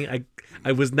funny?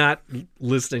 I was not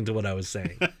listening to what I was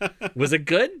saying. Was it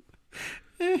good?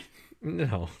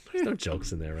 No, there's no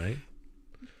jokes in there, right?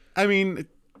 I mean,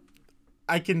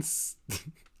 I can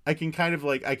kind of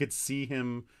like, I could see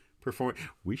him perform.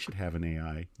 We should have an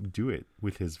AI do it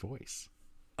with his voice.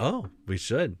 Oh, we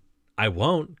should. I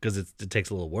won't, because it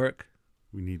takes a little work.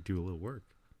 We need to do a little work.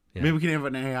 Yeah. Maybe we can have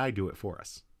an AI do it for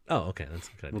us. Oh, okay. That's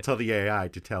a good idea. We'll tell the AI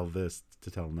to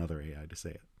tell another AI to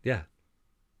say it. Yeah.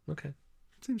 Okay.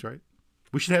 Seems right.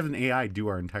 We should have an AI do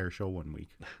our entire show one week.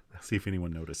 See if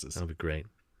anyone notices. That would be great.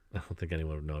 I don't think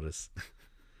anyone would notice.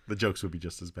 The jokes would be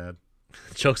just as bad.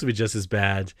 Jokes would be just as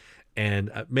bad,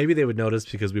 and maybe they would notice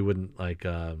because we wouldn't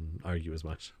argue as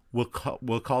much. We'll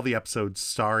call the episode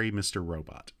 "Sorry, Mr.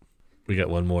 Robot." We got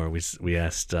one more. We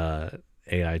asked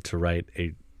AI to write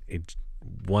a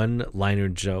one-liner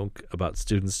joke about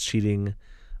students cheating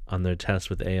on their test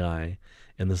with AI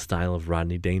in the style of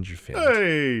Rodney Dangerfield.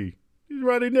 Hey,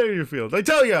 Rodney Dangerfield! I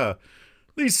tell ya,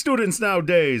 these students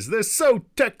nowadays, they're so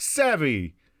tech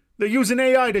savvy. They're using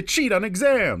AI to cheat on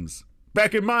exams.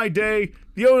 Back in my day,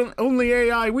 the only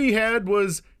AI we had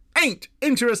was ain't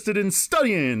interested in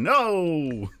studying.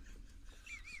 Oh.